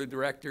to the board of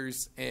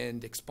directors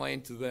and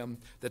explained to them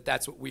that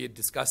that's what we had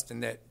discussed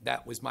and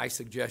that was my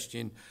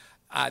suggestion,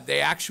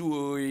 they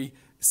actually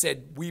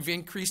said, we've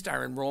increased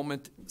our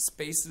enrollment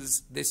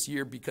spaces this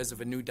year because of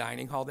a new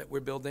dining hall that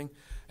we're building.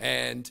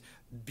 And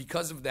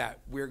because of that,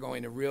 we're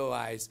going to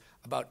realize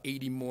about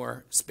 80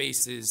 more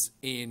spaces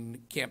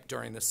in camp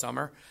during the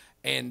summer.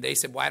 And they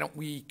said, why don't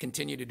we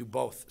continue to do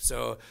both?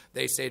 So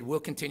they said,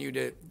 we'll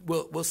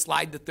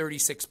slide the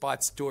 36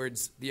 spots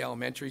towards the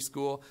elementary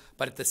school,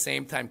 but at the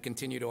same time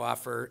continue to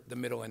offer the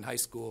middle and high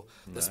school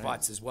the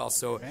spots as well.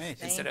 So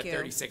instead of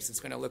 36,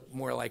 it's going to look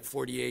more like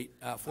 48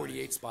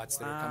 spots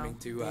that are coming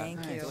to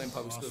Lynn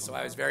Public Schools. So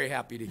I was very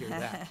happy to hear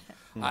that.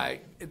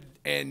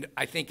 And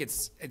I think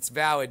it's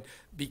valid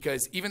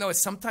because even though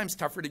it's sometimes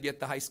tougher to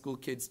get the high school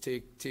kids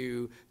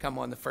to come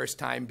on the first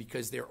time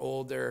because they're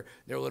older,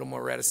 they're a little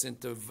more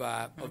reticent of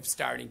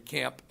starting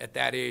camp at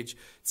that age.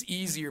 It's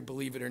easier,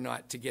 believe it or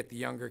not, to get the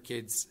younger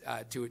kids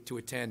to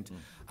attend.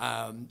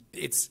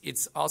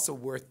 It's also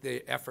worth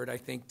the effort, I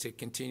think, to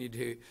continue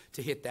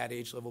to hit that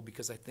age level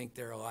because I think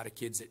there are a lot of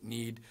kids that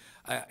need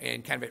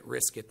and kind of at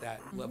risk at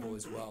that level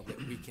as well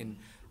that we can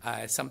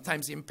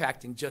sometimes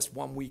impact in just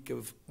 1 week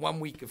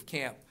of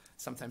camp.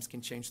 Sometimes can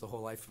change the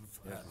whole life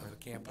of a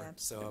camper.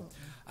 So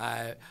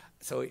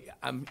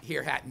I'm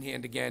here hat in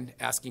hand again,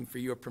 asking for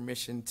your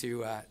permission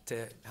to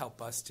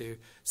help us to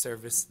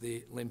service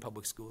the Lynn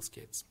Public Schools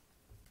kids.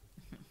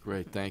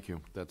 Great, thank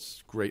you.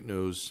 That's great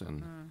news.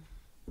 And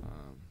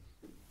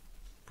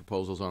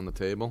proposals on the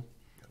table.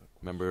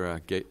 Member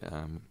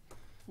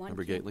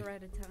Member Gately. One camper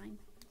at a time.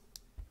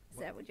 Is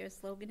that what your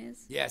slogan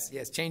is?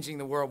 Yes, changing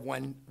the world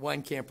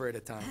one camper at a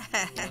time.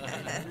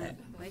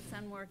 My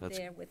son worked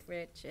there with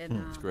Rich,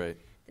 and That's great.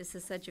 This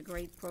is such a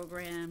great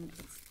program.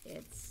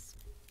 It's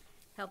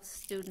helps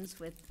students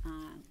with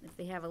if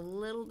they have a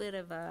little bit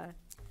of a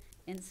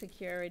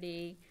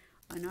insecurity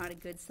or not a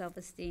good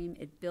self-esteem,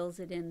 it builds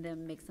it in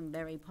them, makes them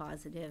very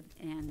positive,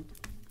 and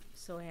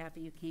so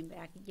happy you came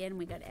back again.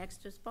 We got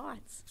extra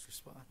spots. Extra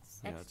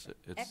spots. Yeah, it's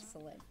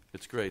Excellent.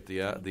 It's great.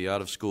 The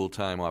out-of-school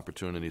time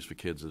opportunities for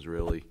kids is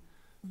really,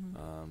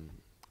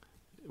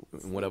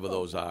 whatever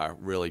those are,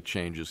 really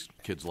changes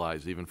kids'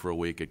 lives. Even for a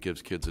week, it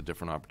gives kids a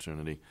different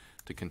opportunity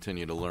to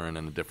continue to learn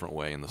in a different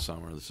way in the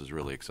summer. This is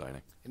really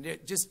exciting. And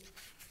just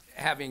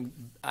having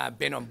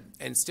been on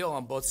and still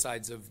on both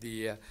sides of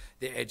the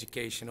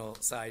educational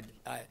side,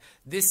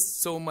 this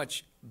so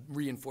much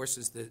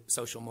reinforces the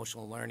social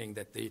emotional learning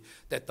that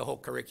the whole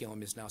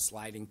curriculum is now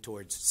sliding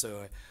towards.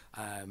 So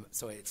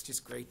it's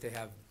just great to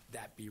have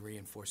that be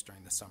reinforced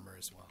during the summer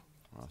as well.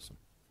 Awesome.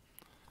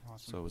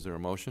 So is there a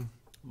motion?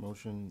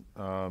 Motion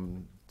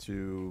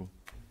to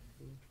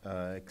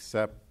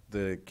accept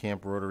the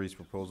Camp Rotary's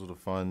proposal to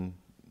fund,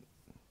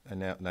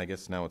 and I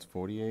guess now it's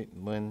 48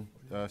 Lynn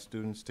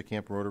students to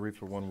Camp Rotary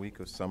for 1 week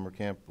of summer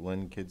camp,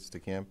 Lynn Kids to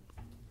Camp.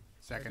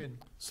 Second.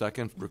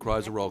 Second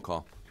requires a roll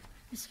call.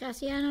 Ms.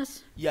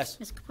 Castellanos? Yes.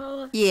 Ms.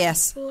 Capola?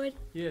 Yes. Ford?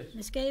 Yes.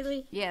 Ms.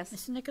 Gately? Yes.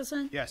 Mr.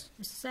 Nicholson? Yes.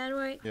 Mr.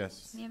 Satterwhite?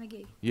 Yes. Mayor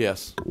McGee?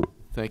 Yes.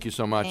 Thank you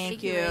so much.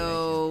 Thank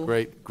you.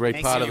 Great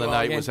Thanks, part of the you all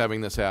night again. was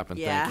having this happen.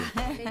 Yeah.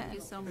 Thank you. Thank you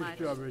so much.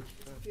 Good job, Rich.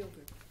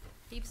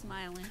 Keep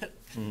smiling.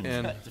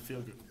 And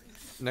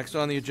next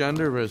on the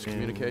agenda is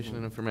communication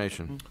and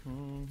information.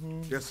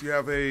 Yes, you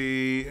have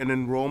an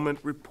enrollment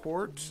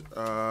report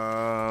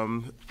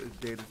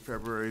dated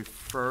February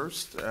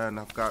 1st, and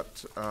I've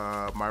got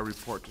my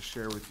report to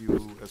share with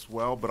you as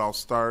well, but I'll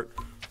start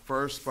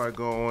first by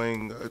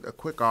going a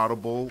quick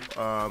audible.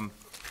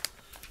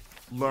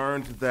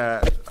 Learned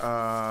that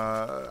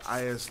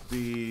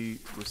ISD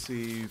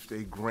received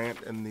a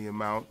grant in the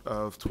amount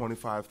of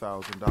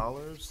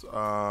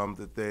 $25,000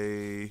 that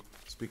they,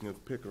 speaking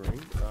of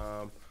Pickering,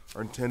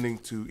 are intending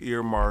to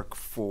earmark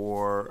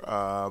for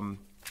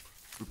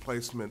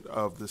replacement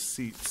of the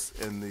seats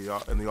in the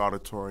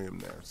auditorium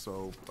there.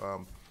 So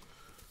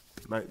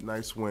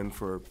nice win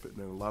for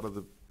a lot of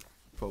the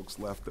folks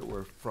left that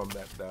were from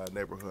that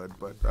neighborhood,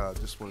 but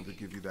just wanted to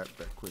give you that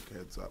quick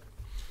heads up.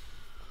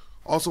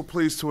 Also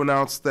pleased to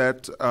announce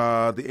that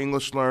the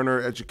English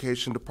Learner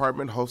Education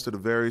Department hosted a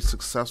very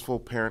successful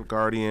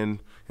parent-guardian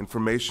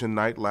information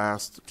night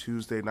last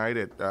Tuesday night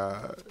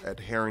at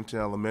Harrington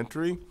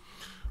Elementary.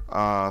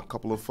 A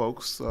couple of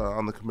folks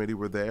on the committee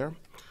were there.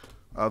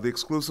 The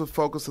exclusive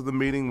focus of the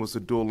meeting was the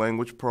dual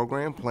language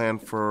program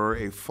planned for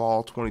a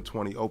fall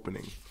 2020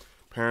 opening.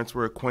 Parents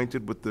were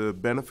acquainted with the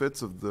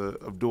benefits of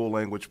dual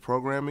language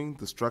programming,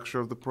 the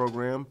structure of the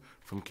program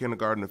from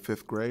kindergarten to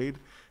 5th grade,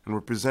 and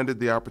were presented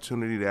the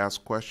opportunity to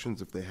ask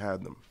questions if they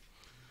had them.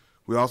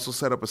 We also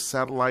set up a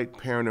satellite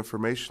parent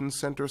information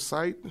center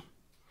site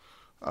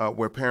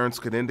where parents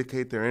could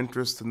indicate their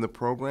interest in the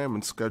program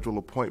and schedule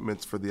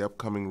appointments for the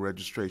upcoming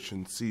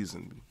registration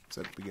season,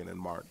 set to begin in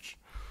March.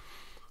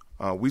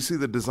 We see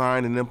the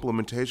design and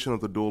implementation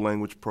of the dual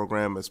language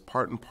program as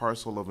part and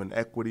parcel of an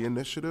equity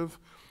initiative,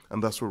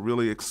 and thus we're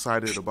really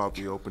excited about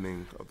the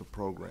opening of the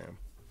program.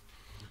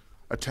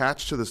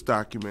 Attached to this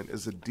document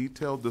is a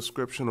detailed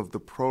description of the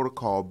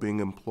protocol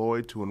being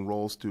employed to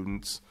enroll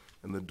students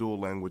in the dual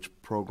language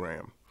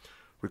program.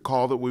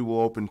 Recall that we will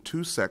open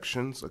 2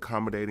 sections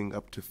accommodating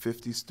up to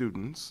 50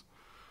 students,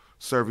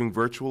 serving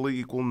virtually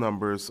equal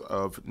numbers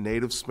of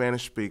native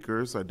Spanish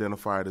speakers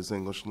identified as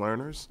English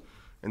learners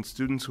and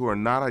students who are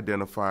not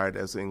identified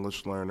as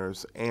English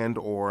learners and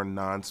or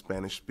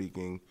non-Spanish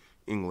speaking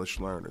English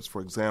learners.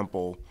 For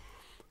example,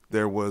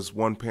 there was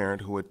one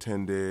parent who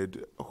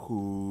attended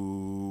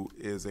who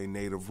is a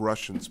native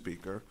Russian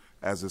speaker,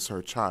 as is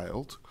her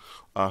child,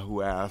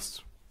 who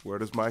asked, where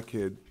does my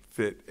kid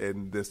fit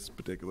in this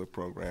particular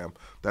program?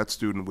 That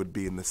student would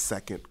be in the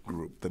second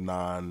group, the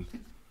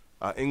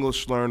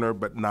non-English learner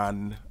but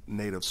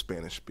non-native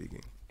Spanish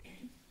speaking.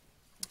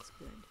 That's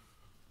good.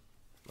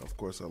 Of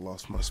course, I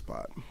lost my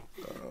spot.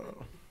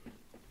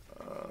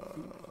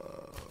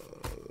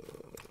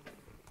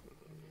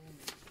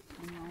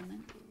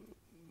 Enrollment.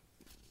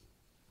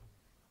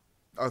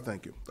 Oh,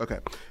 thank you. Okay.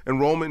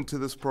 Enrollment into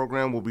this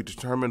program will be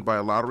determined by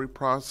a lottery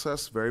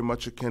process, very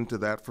much akin to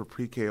that for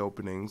pre-K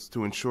openings,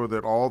 to ensure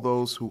that all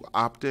those who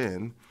opt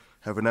in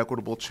have an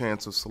equitable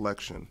chance of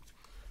selection.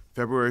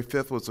 February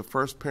 5th was the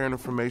first parent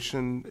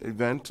information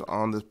event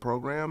on this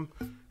program,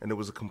 and it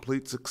was a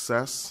complete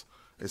success.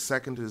 A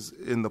second is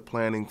in the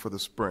planning for the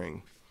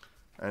spring,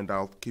 and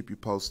I'll keep you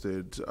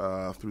posted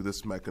through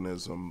this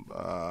mechanism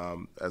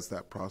as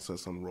that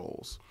process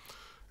unrolls.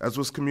 As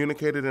was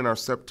communicated in our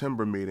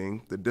September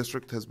meeting, the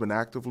district has been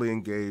actively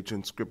engaged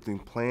in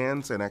scripting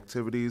plans and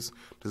activities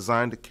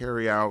designed to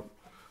carry out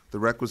the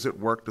requisite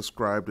work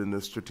described in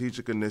the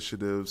strategic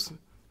initiatives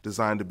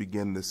designed to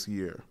begin this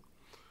year.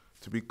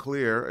 To be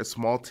clear, a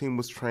small team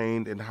was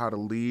trained in how to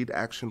lead the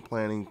action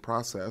planning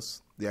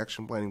process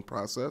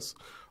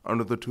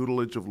under the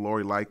tutelage of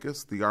Lori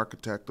Likas, the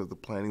architect of the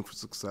Planning for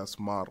Success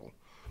model.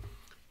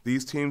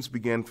 These teams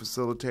began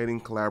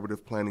facilitating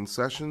collaborative planning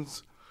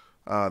sessions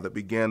that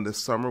began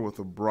this summer with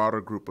a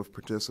broader group of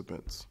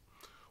participants.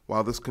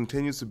 While this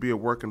continues to be a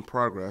work in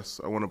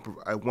progress, I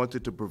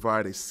wanted to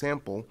provide a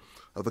sample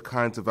of the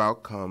kinds of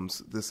outcomes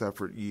this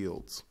effort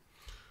yields.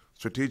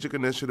 Strategic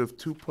Initiative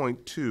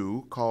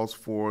 2.2 calls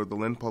for the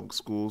Lynn Public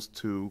Schools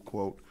to,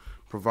 quote,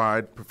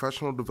 provide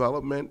professional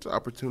development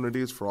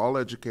opportunities for all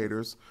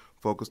educators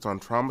focused on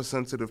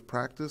trauma-sensitive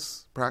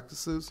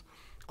practices,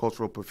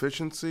 cultural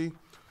proficiency,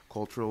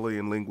 culturally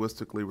and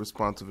linguistically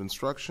responsive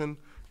instruction,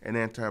 and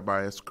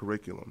anti-bias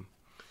curriculum.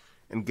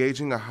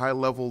 Engaging a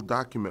high-level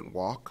document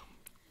walk,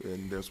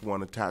 and there's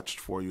one attached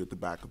for you at the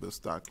back of this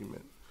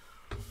document.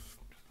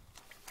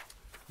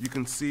 You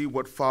can see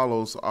what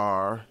follows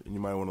are, and you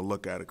might want to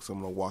look at it because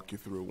I'm going to walk you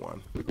through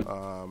one.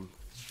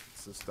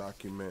 It's this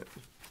document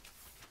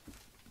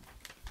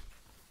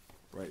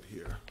right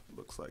here.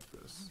 Looks like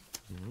this.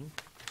 Mm-hmm.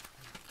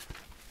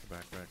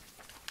 Back.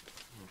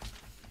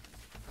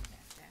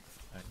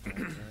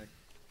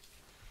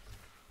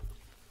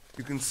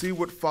 You can see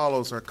what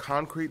follows are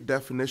concrete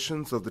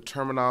definitions of the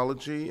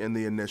terminology in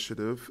the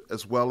initiative,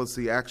 as well as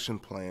the action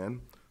plan,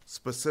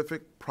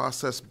 specific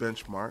process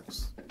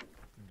benchmarks,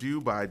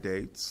 due by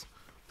dates,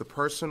 the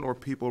person or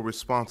people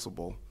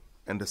responsible,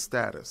 and a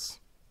status.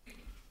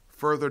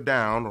 Further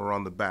down, or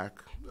on the back,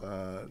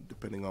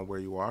 depending on where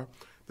you are,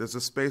 there's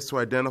a space to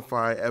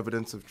identify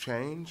evidence of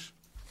change,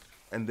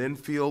 and then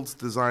fields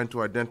designed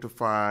to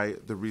identify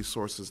the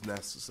resources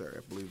necessary.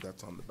 I believe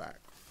that's on the back.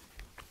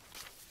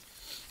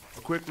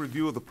 A quick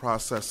review of the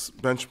process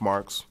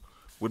benchmarks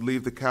would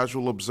leave the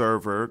casual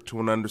observer to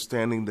an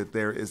understanding that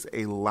there is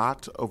a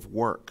lot of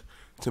work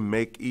to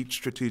make each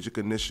strategic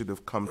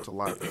initiative come to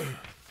life.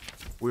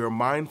 We are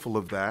mindful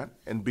of that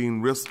and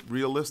being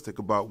realistic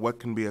about what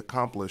can be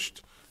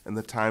accomplished in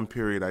the time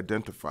period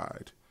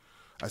identified.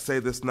 I say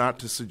this not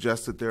to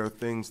suggest that there are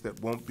things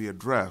that won't be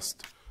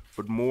addressed,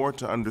 but more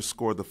to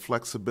underscore the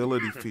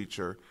flexibility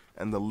feature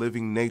and the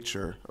living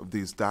nature of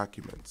these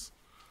documents.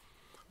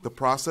 The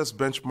process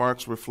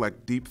benchmarks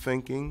reflect deep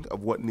thinking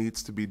of what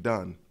needs to be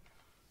done.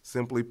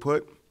 Simply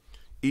put,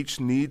 each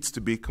needs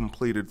to be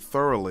completed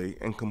thoroughly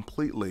and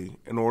completely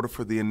in order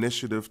for the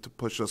initiative to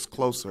push us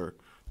closer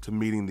to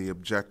meeting the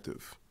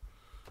objective.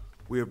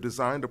 We have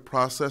designed a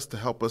process to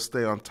help us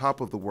stay on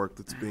top of the work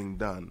that's being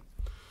done,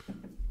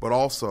 but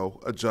also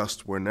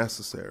adjust where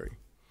necessary.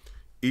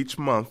 Each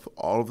month,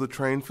 all of the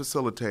trained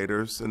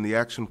facilitators in the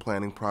action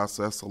planning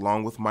process,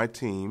 along with my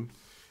team,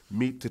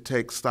 meet to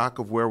take stock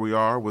of where we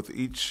are with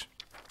each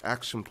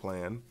action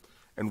plan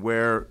and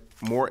where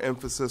more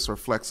emphasis or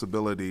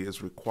flexibility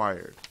is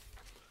required.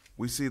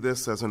 We see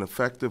this as an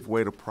effective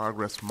way to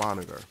progress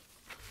monitor.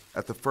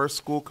 At the first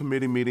school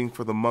committee meeting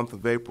for the month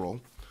of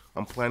April,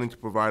 I'm planning to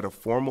provide a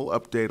formal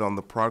update on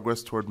the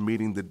progress toward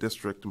meeting the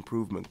district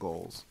improvement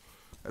goals.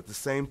 At the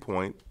same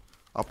point,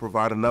 I'll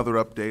provide another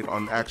update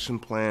on action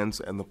plans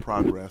and the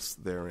progress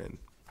therein.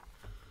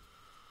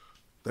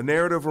 The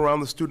narrative around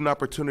the Student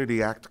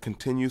Opportunity Act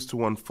continues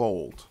to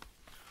unfold.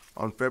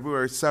 On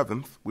February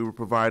 7th, we were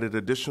provided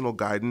additional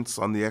guidance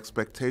on the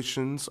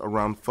expectations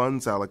around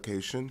funds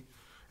allocation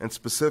and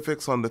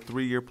specifics on the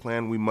 3-year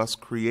plan we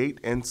must create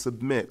and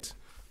submit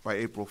by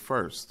April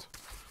 1st.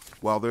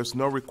 While there's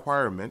no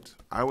requirement,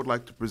 I would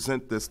like to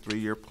present this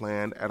 3-year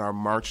plan at our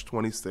March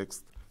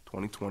 26th,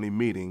 2020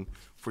 meeting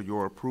for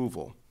your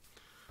approval.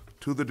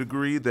 To the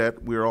degree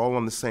that we're all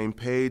on the same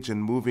page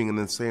and moving in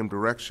the same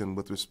direction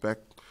with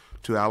respect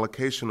to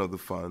allocation of the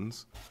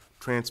funds,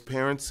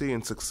 transparency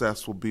and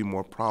success will be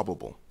more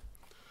probable.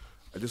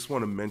 I just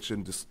want to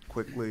mention just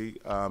quickly,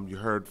 you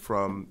heard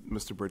from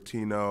Mr.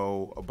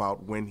 Bertino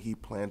about when he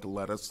planned to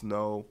let us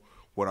know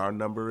what our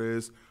number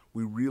is.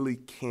 We really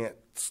can't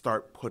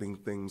start putting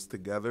things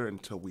together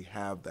until we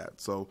have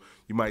that. So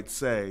you might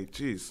say,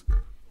 geez,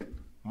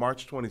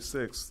 March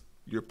 26th,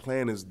 your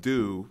plan is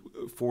due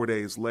 4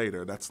 days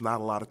later. That's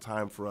not a lot of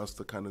time for us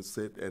to kind of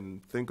sit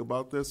and think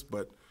about this,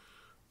 but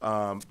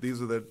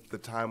these are the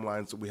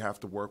timelines that we have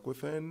to work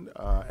within,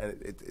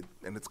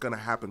 and it's going to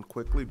happen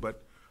quickly,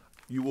 but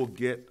you will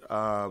get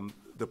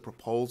the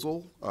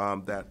proposal,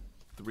 that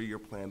 3-year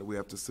plan that we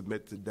have to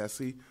submit to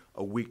DESE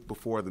a week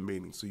before the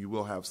meeting, so you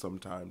will have some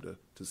time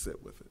to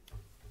sit with it.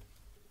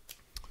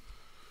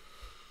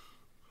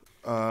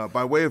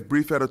 By way of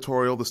brief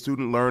editorial, the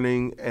student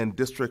learning and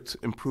district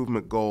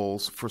improvement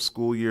goals for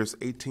school years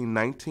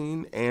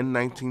 18-19 and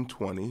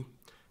 19-20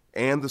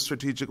 and the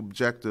strategic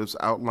objectives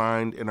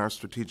outlined in our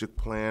strategic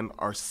plan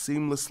are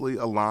seamlessly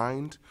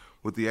aligned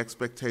with the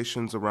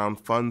expectations around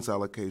funds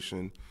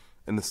allocation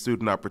in the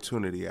Student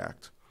Opportunity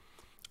Act.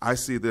 I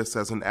see this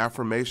as an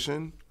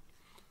affirmation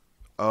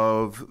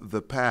of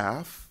the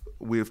path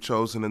we have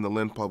chosen in the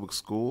Lynn Public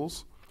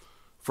Schools.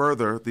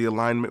 Further, the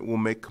alignment will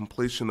make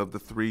completion of the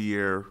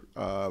 3-year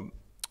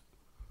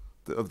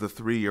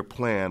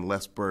plan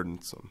less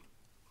burdensome.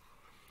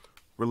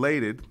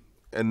 Related,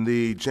 in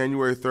the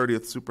January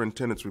 30th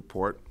Superintendent's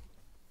Report,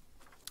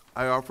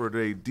 I offered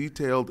a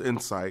detailed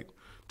insight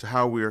to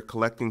how we are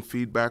collecting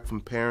feedback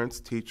from parents,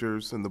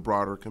 teachers, and the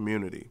broader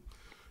community.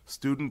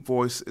 Student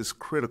voice is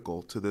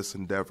critical to this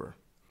endeavor.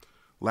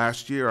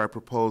 Last year, I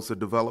proposed the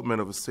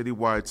development of a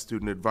citywide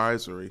student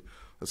advisory,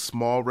 a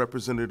small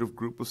representative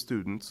group of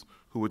students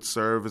who would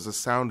serve as a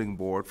sounding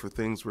board for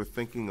things we're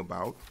thinking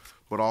about,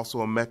 but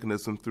also a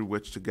mechanism through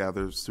which to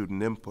gather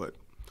student input.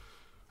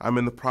 I'm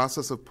in the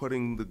process of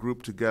putting the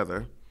group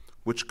together,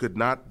 which could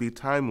not be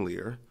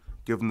timelier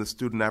given the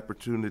Student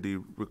Opportunity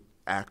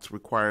Act's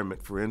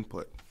requirement for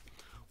input.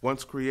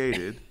 Once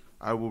created,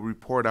 I will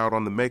report out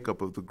on the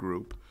makeup of the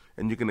group,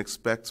 and you can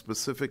expect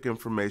specific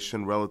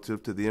information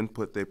relative to the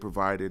input they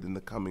provided in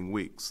the coming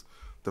weeks.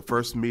 The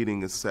first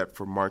meeting is set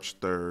for March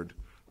 3rd,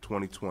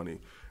 2020.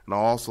 And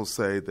I'll also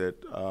say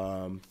that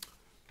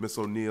Ms.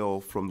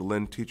 O'Neill from the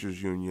Lynn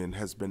Teachers Union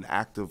has been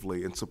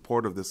actively in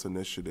support of this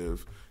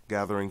initiative,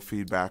 gathering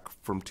feedback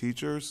from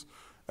teachers,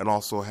 and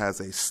also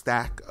has a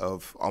stack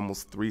of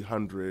almost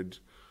 300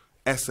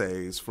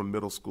 essays from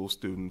middle school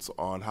students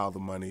on how the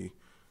money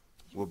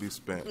will be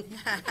spent.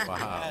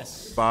 Wow.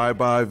 Yes.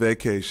 Bye-bye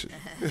vacation.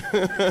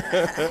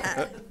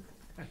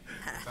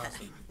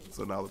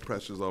 So now the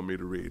pressure's on me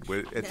to read.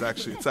 It's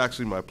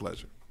actually my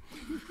pleasure.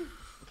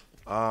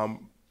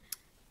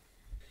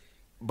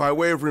 by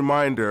way of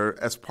reminder,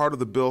 as part of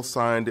the bill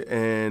signed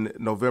in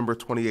November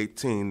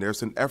 2018,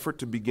 there's an effort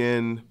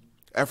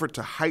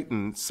to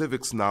heighten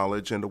civics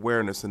knowledge and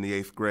awareness in the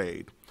 8th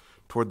grade.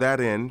 Toward that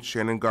end,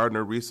 Shannon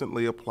Gardner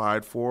recently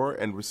applied for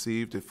and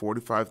received a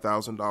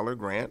 $45,000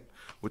 grant,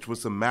 which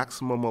was the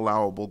maximum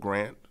allowable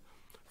grant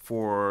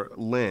for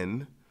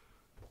Lynn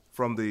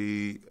from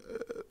the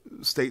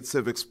State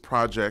Civics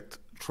Project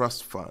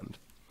Trust Fund.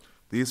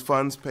 These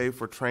funds pay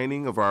for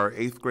training of our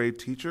 8th grade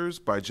teachers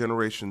by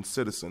Generation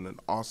Citizen, an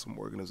awesome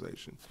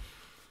organization.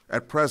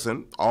 At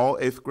present, all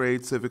 8th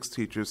grade civics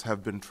teachers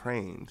have been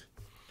trained.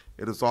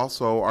 It is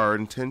also our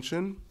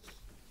intention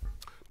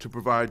to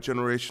provide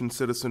Generation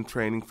Citizen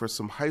training for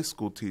some high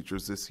school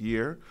teachers this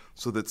year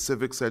so that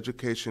civics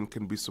education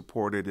can be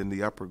supported in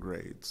the upper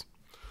grades.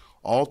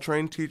 All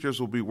trained teachers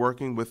will be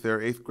working with their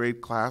 8th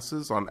grade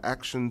classes on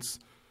action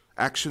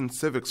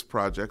civics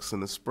projects in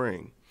the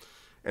spring.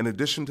 In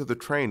addition to the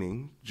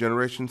training,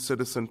 Generation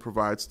Citizen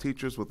provides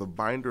teachers with a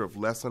binder of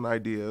lesson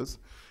ideas,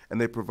 and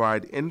they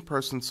provide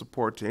in-person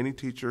support to any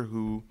teacher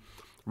who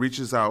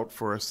reaches out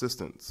for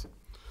assistance.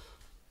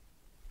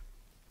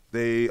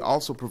 They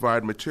also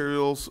provide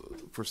materials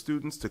for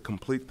students to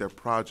complete their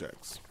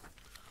projects.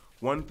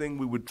 One thing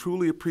we would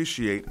truly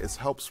appreciate is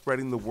help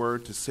spreading the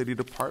word to city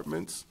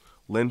departments,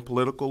 Lynn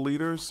political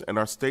leaders, and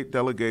our state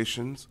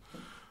delegations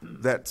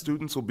that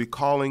students will be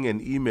calling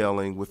and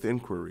emailing with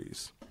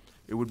inquiries.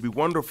 It would be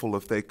wonderful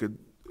if they could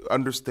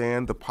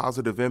understand the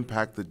positive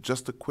impact that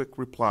just a quick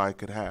reply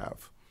could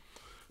have.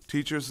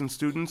 Teachers and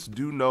students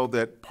do know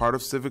that part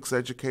of civics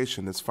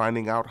education is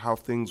finding out how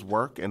things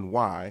work and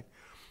why,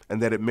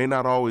 and that it may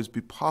not always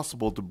be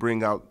possible to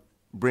bring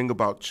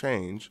about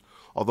change,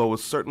 although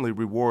it's certainly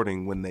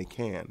rewarding when they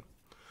can.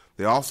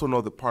 They also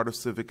know that part of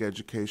civic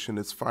education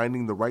is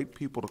finding the right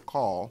people to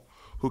call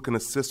who can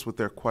assist with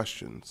their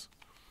questions.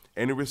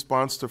 Any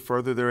response to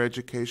further their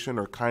education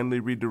or kindly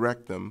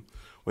redirect them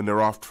when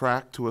they're off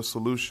track to a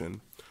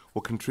solution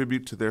will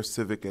contribute to their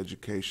civic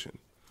education.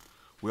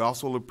 We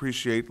also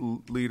appreciate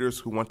leaders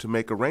who want to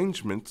make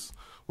arrangements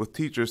with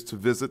teachers to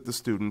visit the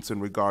students in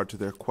regard to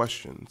their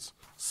questions.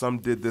 Some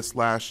did this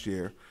last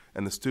year,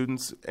 and the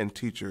students and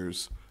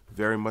teachers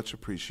very much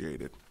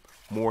appreciate it.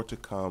 More to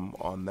come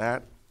on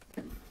that.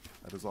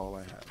 That is all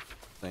I have.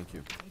 Thank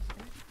you.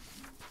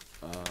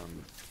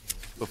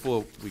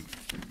 Before we,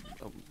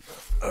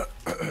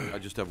 I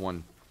just have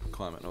one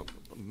comment. Oh,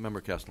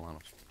 Member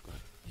Castellanos. Go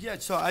ahead. Yeah,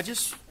 so I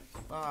just,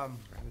 I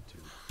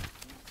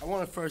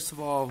want to first of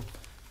all,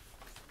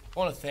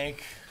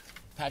 thank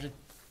Patrick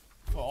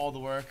for all the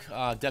work,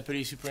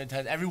 Deputy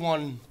Superintendent,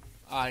 everyone.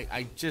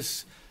 I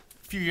just,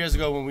 a few years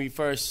ago when we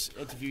first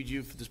interviewed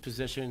you for this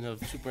position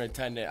of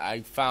superintendent,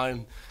 I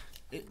found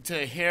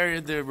to hear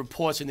the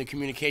reports and the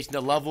communication,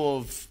 the level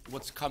of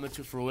what's coming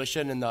to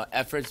fruition and the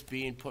efforts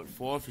being put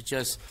forth,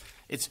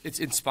 it's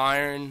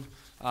inspiring.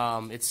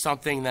 It's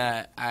something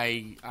that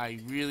I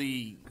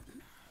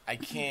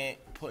can't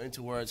put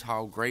into words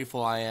how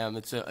grateful I am.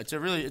 It's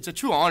a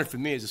true honor for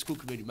me as a school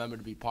committee member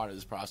to be part of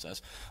this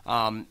process.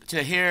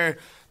 To hear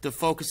the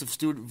focus of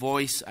student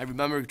voice, I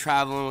remember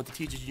traveling with the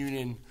teachers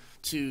union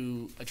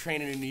to a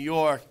training in New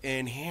York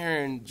and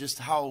hearing just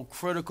how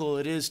critical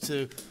it is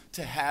to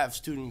have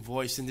student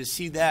voice and to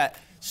see that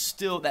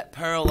still, that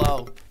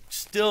parallel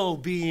still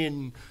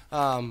being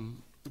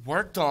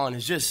worked on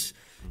is just,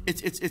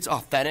 it's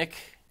authentic.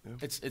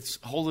 Yeah. It's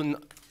holding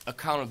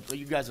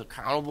you guys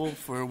accountable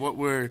for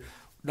what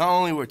not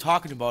only we're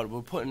talking about it,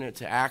 we're putting it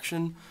to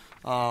action.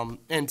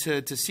 And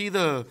to see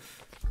the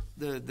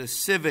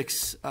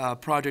Civics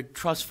Project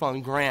Trust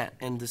Fund grant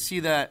and to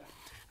see that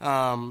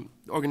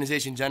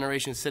organization,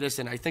 Generation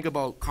Citizen, I think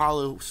about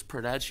Carlos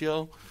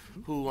Prudencio,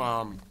 who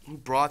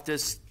brought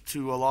this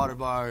to a lot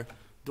of our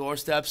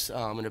doorsteps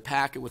in a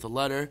packet with a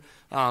letter.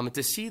 And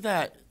to see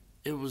that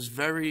it was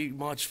very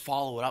much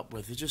followed up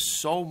with, it's just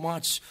so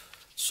much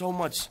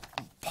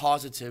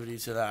positivity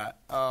to that.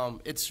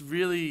 It's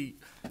really,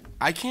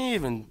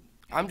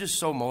 I'm just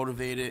so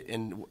motivated,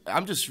 and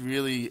I'm just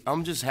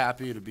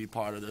happy to be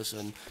part of this.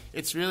 And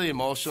it's really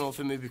emotional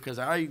for me because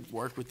I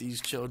work with these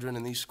children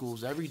in these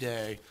schools every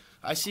day.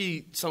 I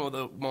see some of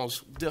the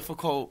most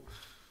difficult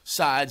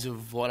sides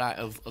of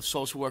of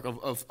social work,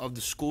 of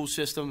the school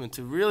system, and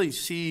to really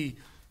see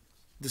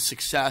the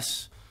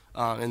success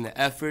and the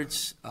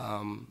efforts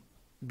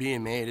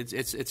being made,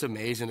 it's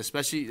amazing.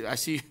 Especially I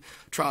see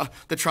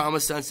the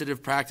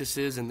trauma-sensitive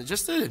practices and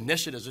just the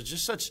initiatives. It's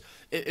just such.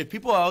 If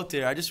people out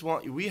there,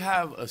 we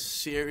have a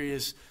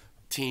serious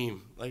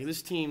team. Like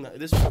this team,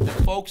 the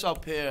folks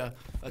up here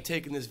are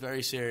taking this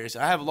very serious.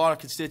 I have a lot of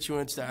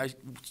constituents that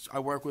I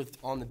work with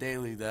on the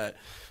daily that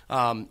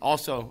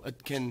also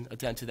can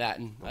attend to that,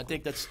 and I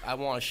think I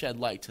want to shed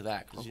light to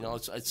that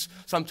because it's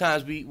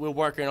sometimes we're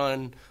working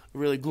on a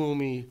really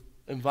gloomy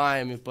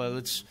environment,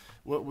 but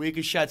we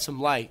can shed some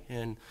light,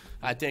 and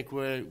I think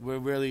we're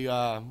really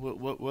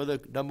we're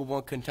the number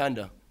one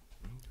contender.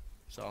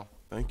 So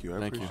thank you. I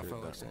Thank you.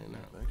 appreciate that. Saying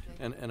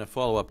that. And a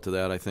follow-up to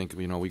that, I think,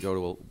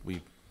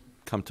 we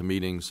come to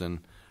meetings, and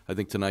I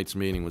think tonight's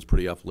meeting was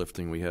pretty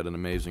uplifting. We had an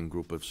amazing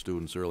group of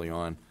students early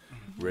on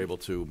we're able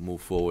to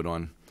move forward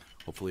on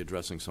hopefully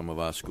addressing some of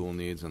our school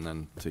needs, and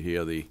then to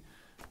hear the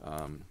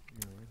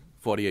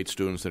 48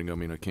 students that are going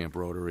to be in Camp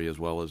Rotary, as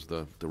well as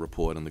the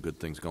report and the good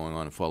things going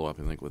on, and follow up,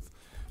 I think, with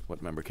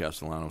what Member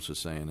Castellanos is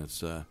saying.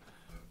 It's a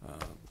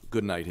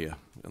good night here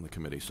in the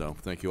committee, so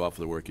thank you all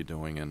for the work you're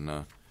doing,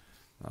 and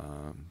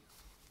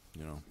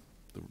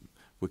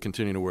we're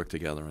continuing to work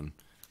together and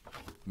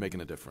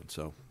making a difference,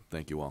 so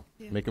thank you all.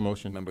 Make a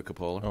motion. Member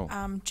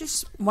Capola?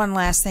 Just one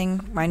last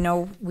thing. I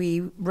know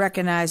we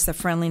recognize the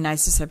Friendly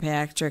Knights of St.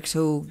 Patrick's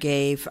who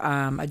gave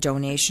a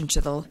donation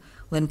to the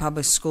Lynn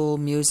Public School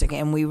music,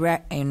 and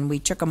we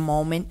took a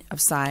moment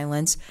of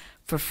silence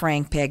for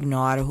Frank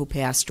Pagnotta, who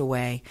passed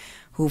away,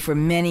 who for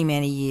many,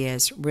 many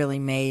years really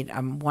made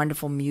a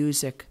wonderful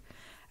music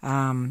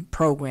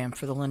program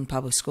for the Lynn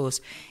Public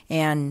Schools.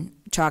 And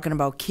talking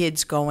about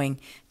kids going,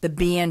 the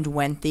band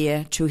went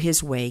there to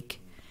his wake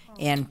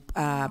and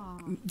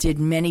did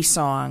many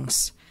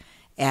songs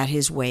at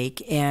his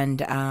wake.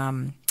 And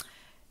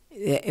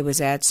it was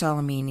at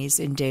Solomini's,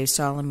 and Dave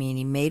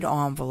Solomini made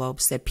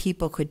envelopes that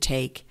people could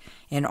take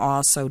and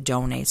also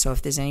donate. So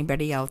if there's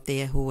anybody out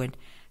there who would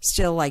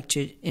still like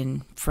to,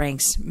 in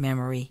Frank's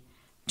memory,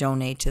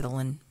 donate to the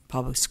Lynn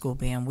Public School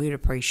Band, we'd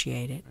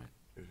appreciate it.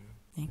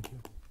 Thank you.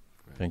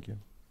 Thank you.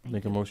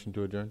 Make a motion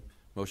to adjourn.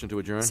 Motion to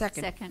adjourn?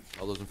 Second.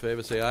 All those in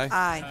favor say aye.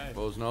 Aye.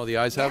 Opposed, no. The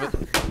ayes have it.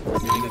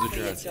 Meeting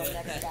is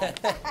adjourned.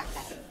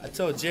 I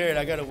told Jared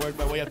I got to work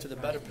my way up to the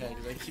better pay.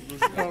 I keep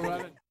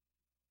losing.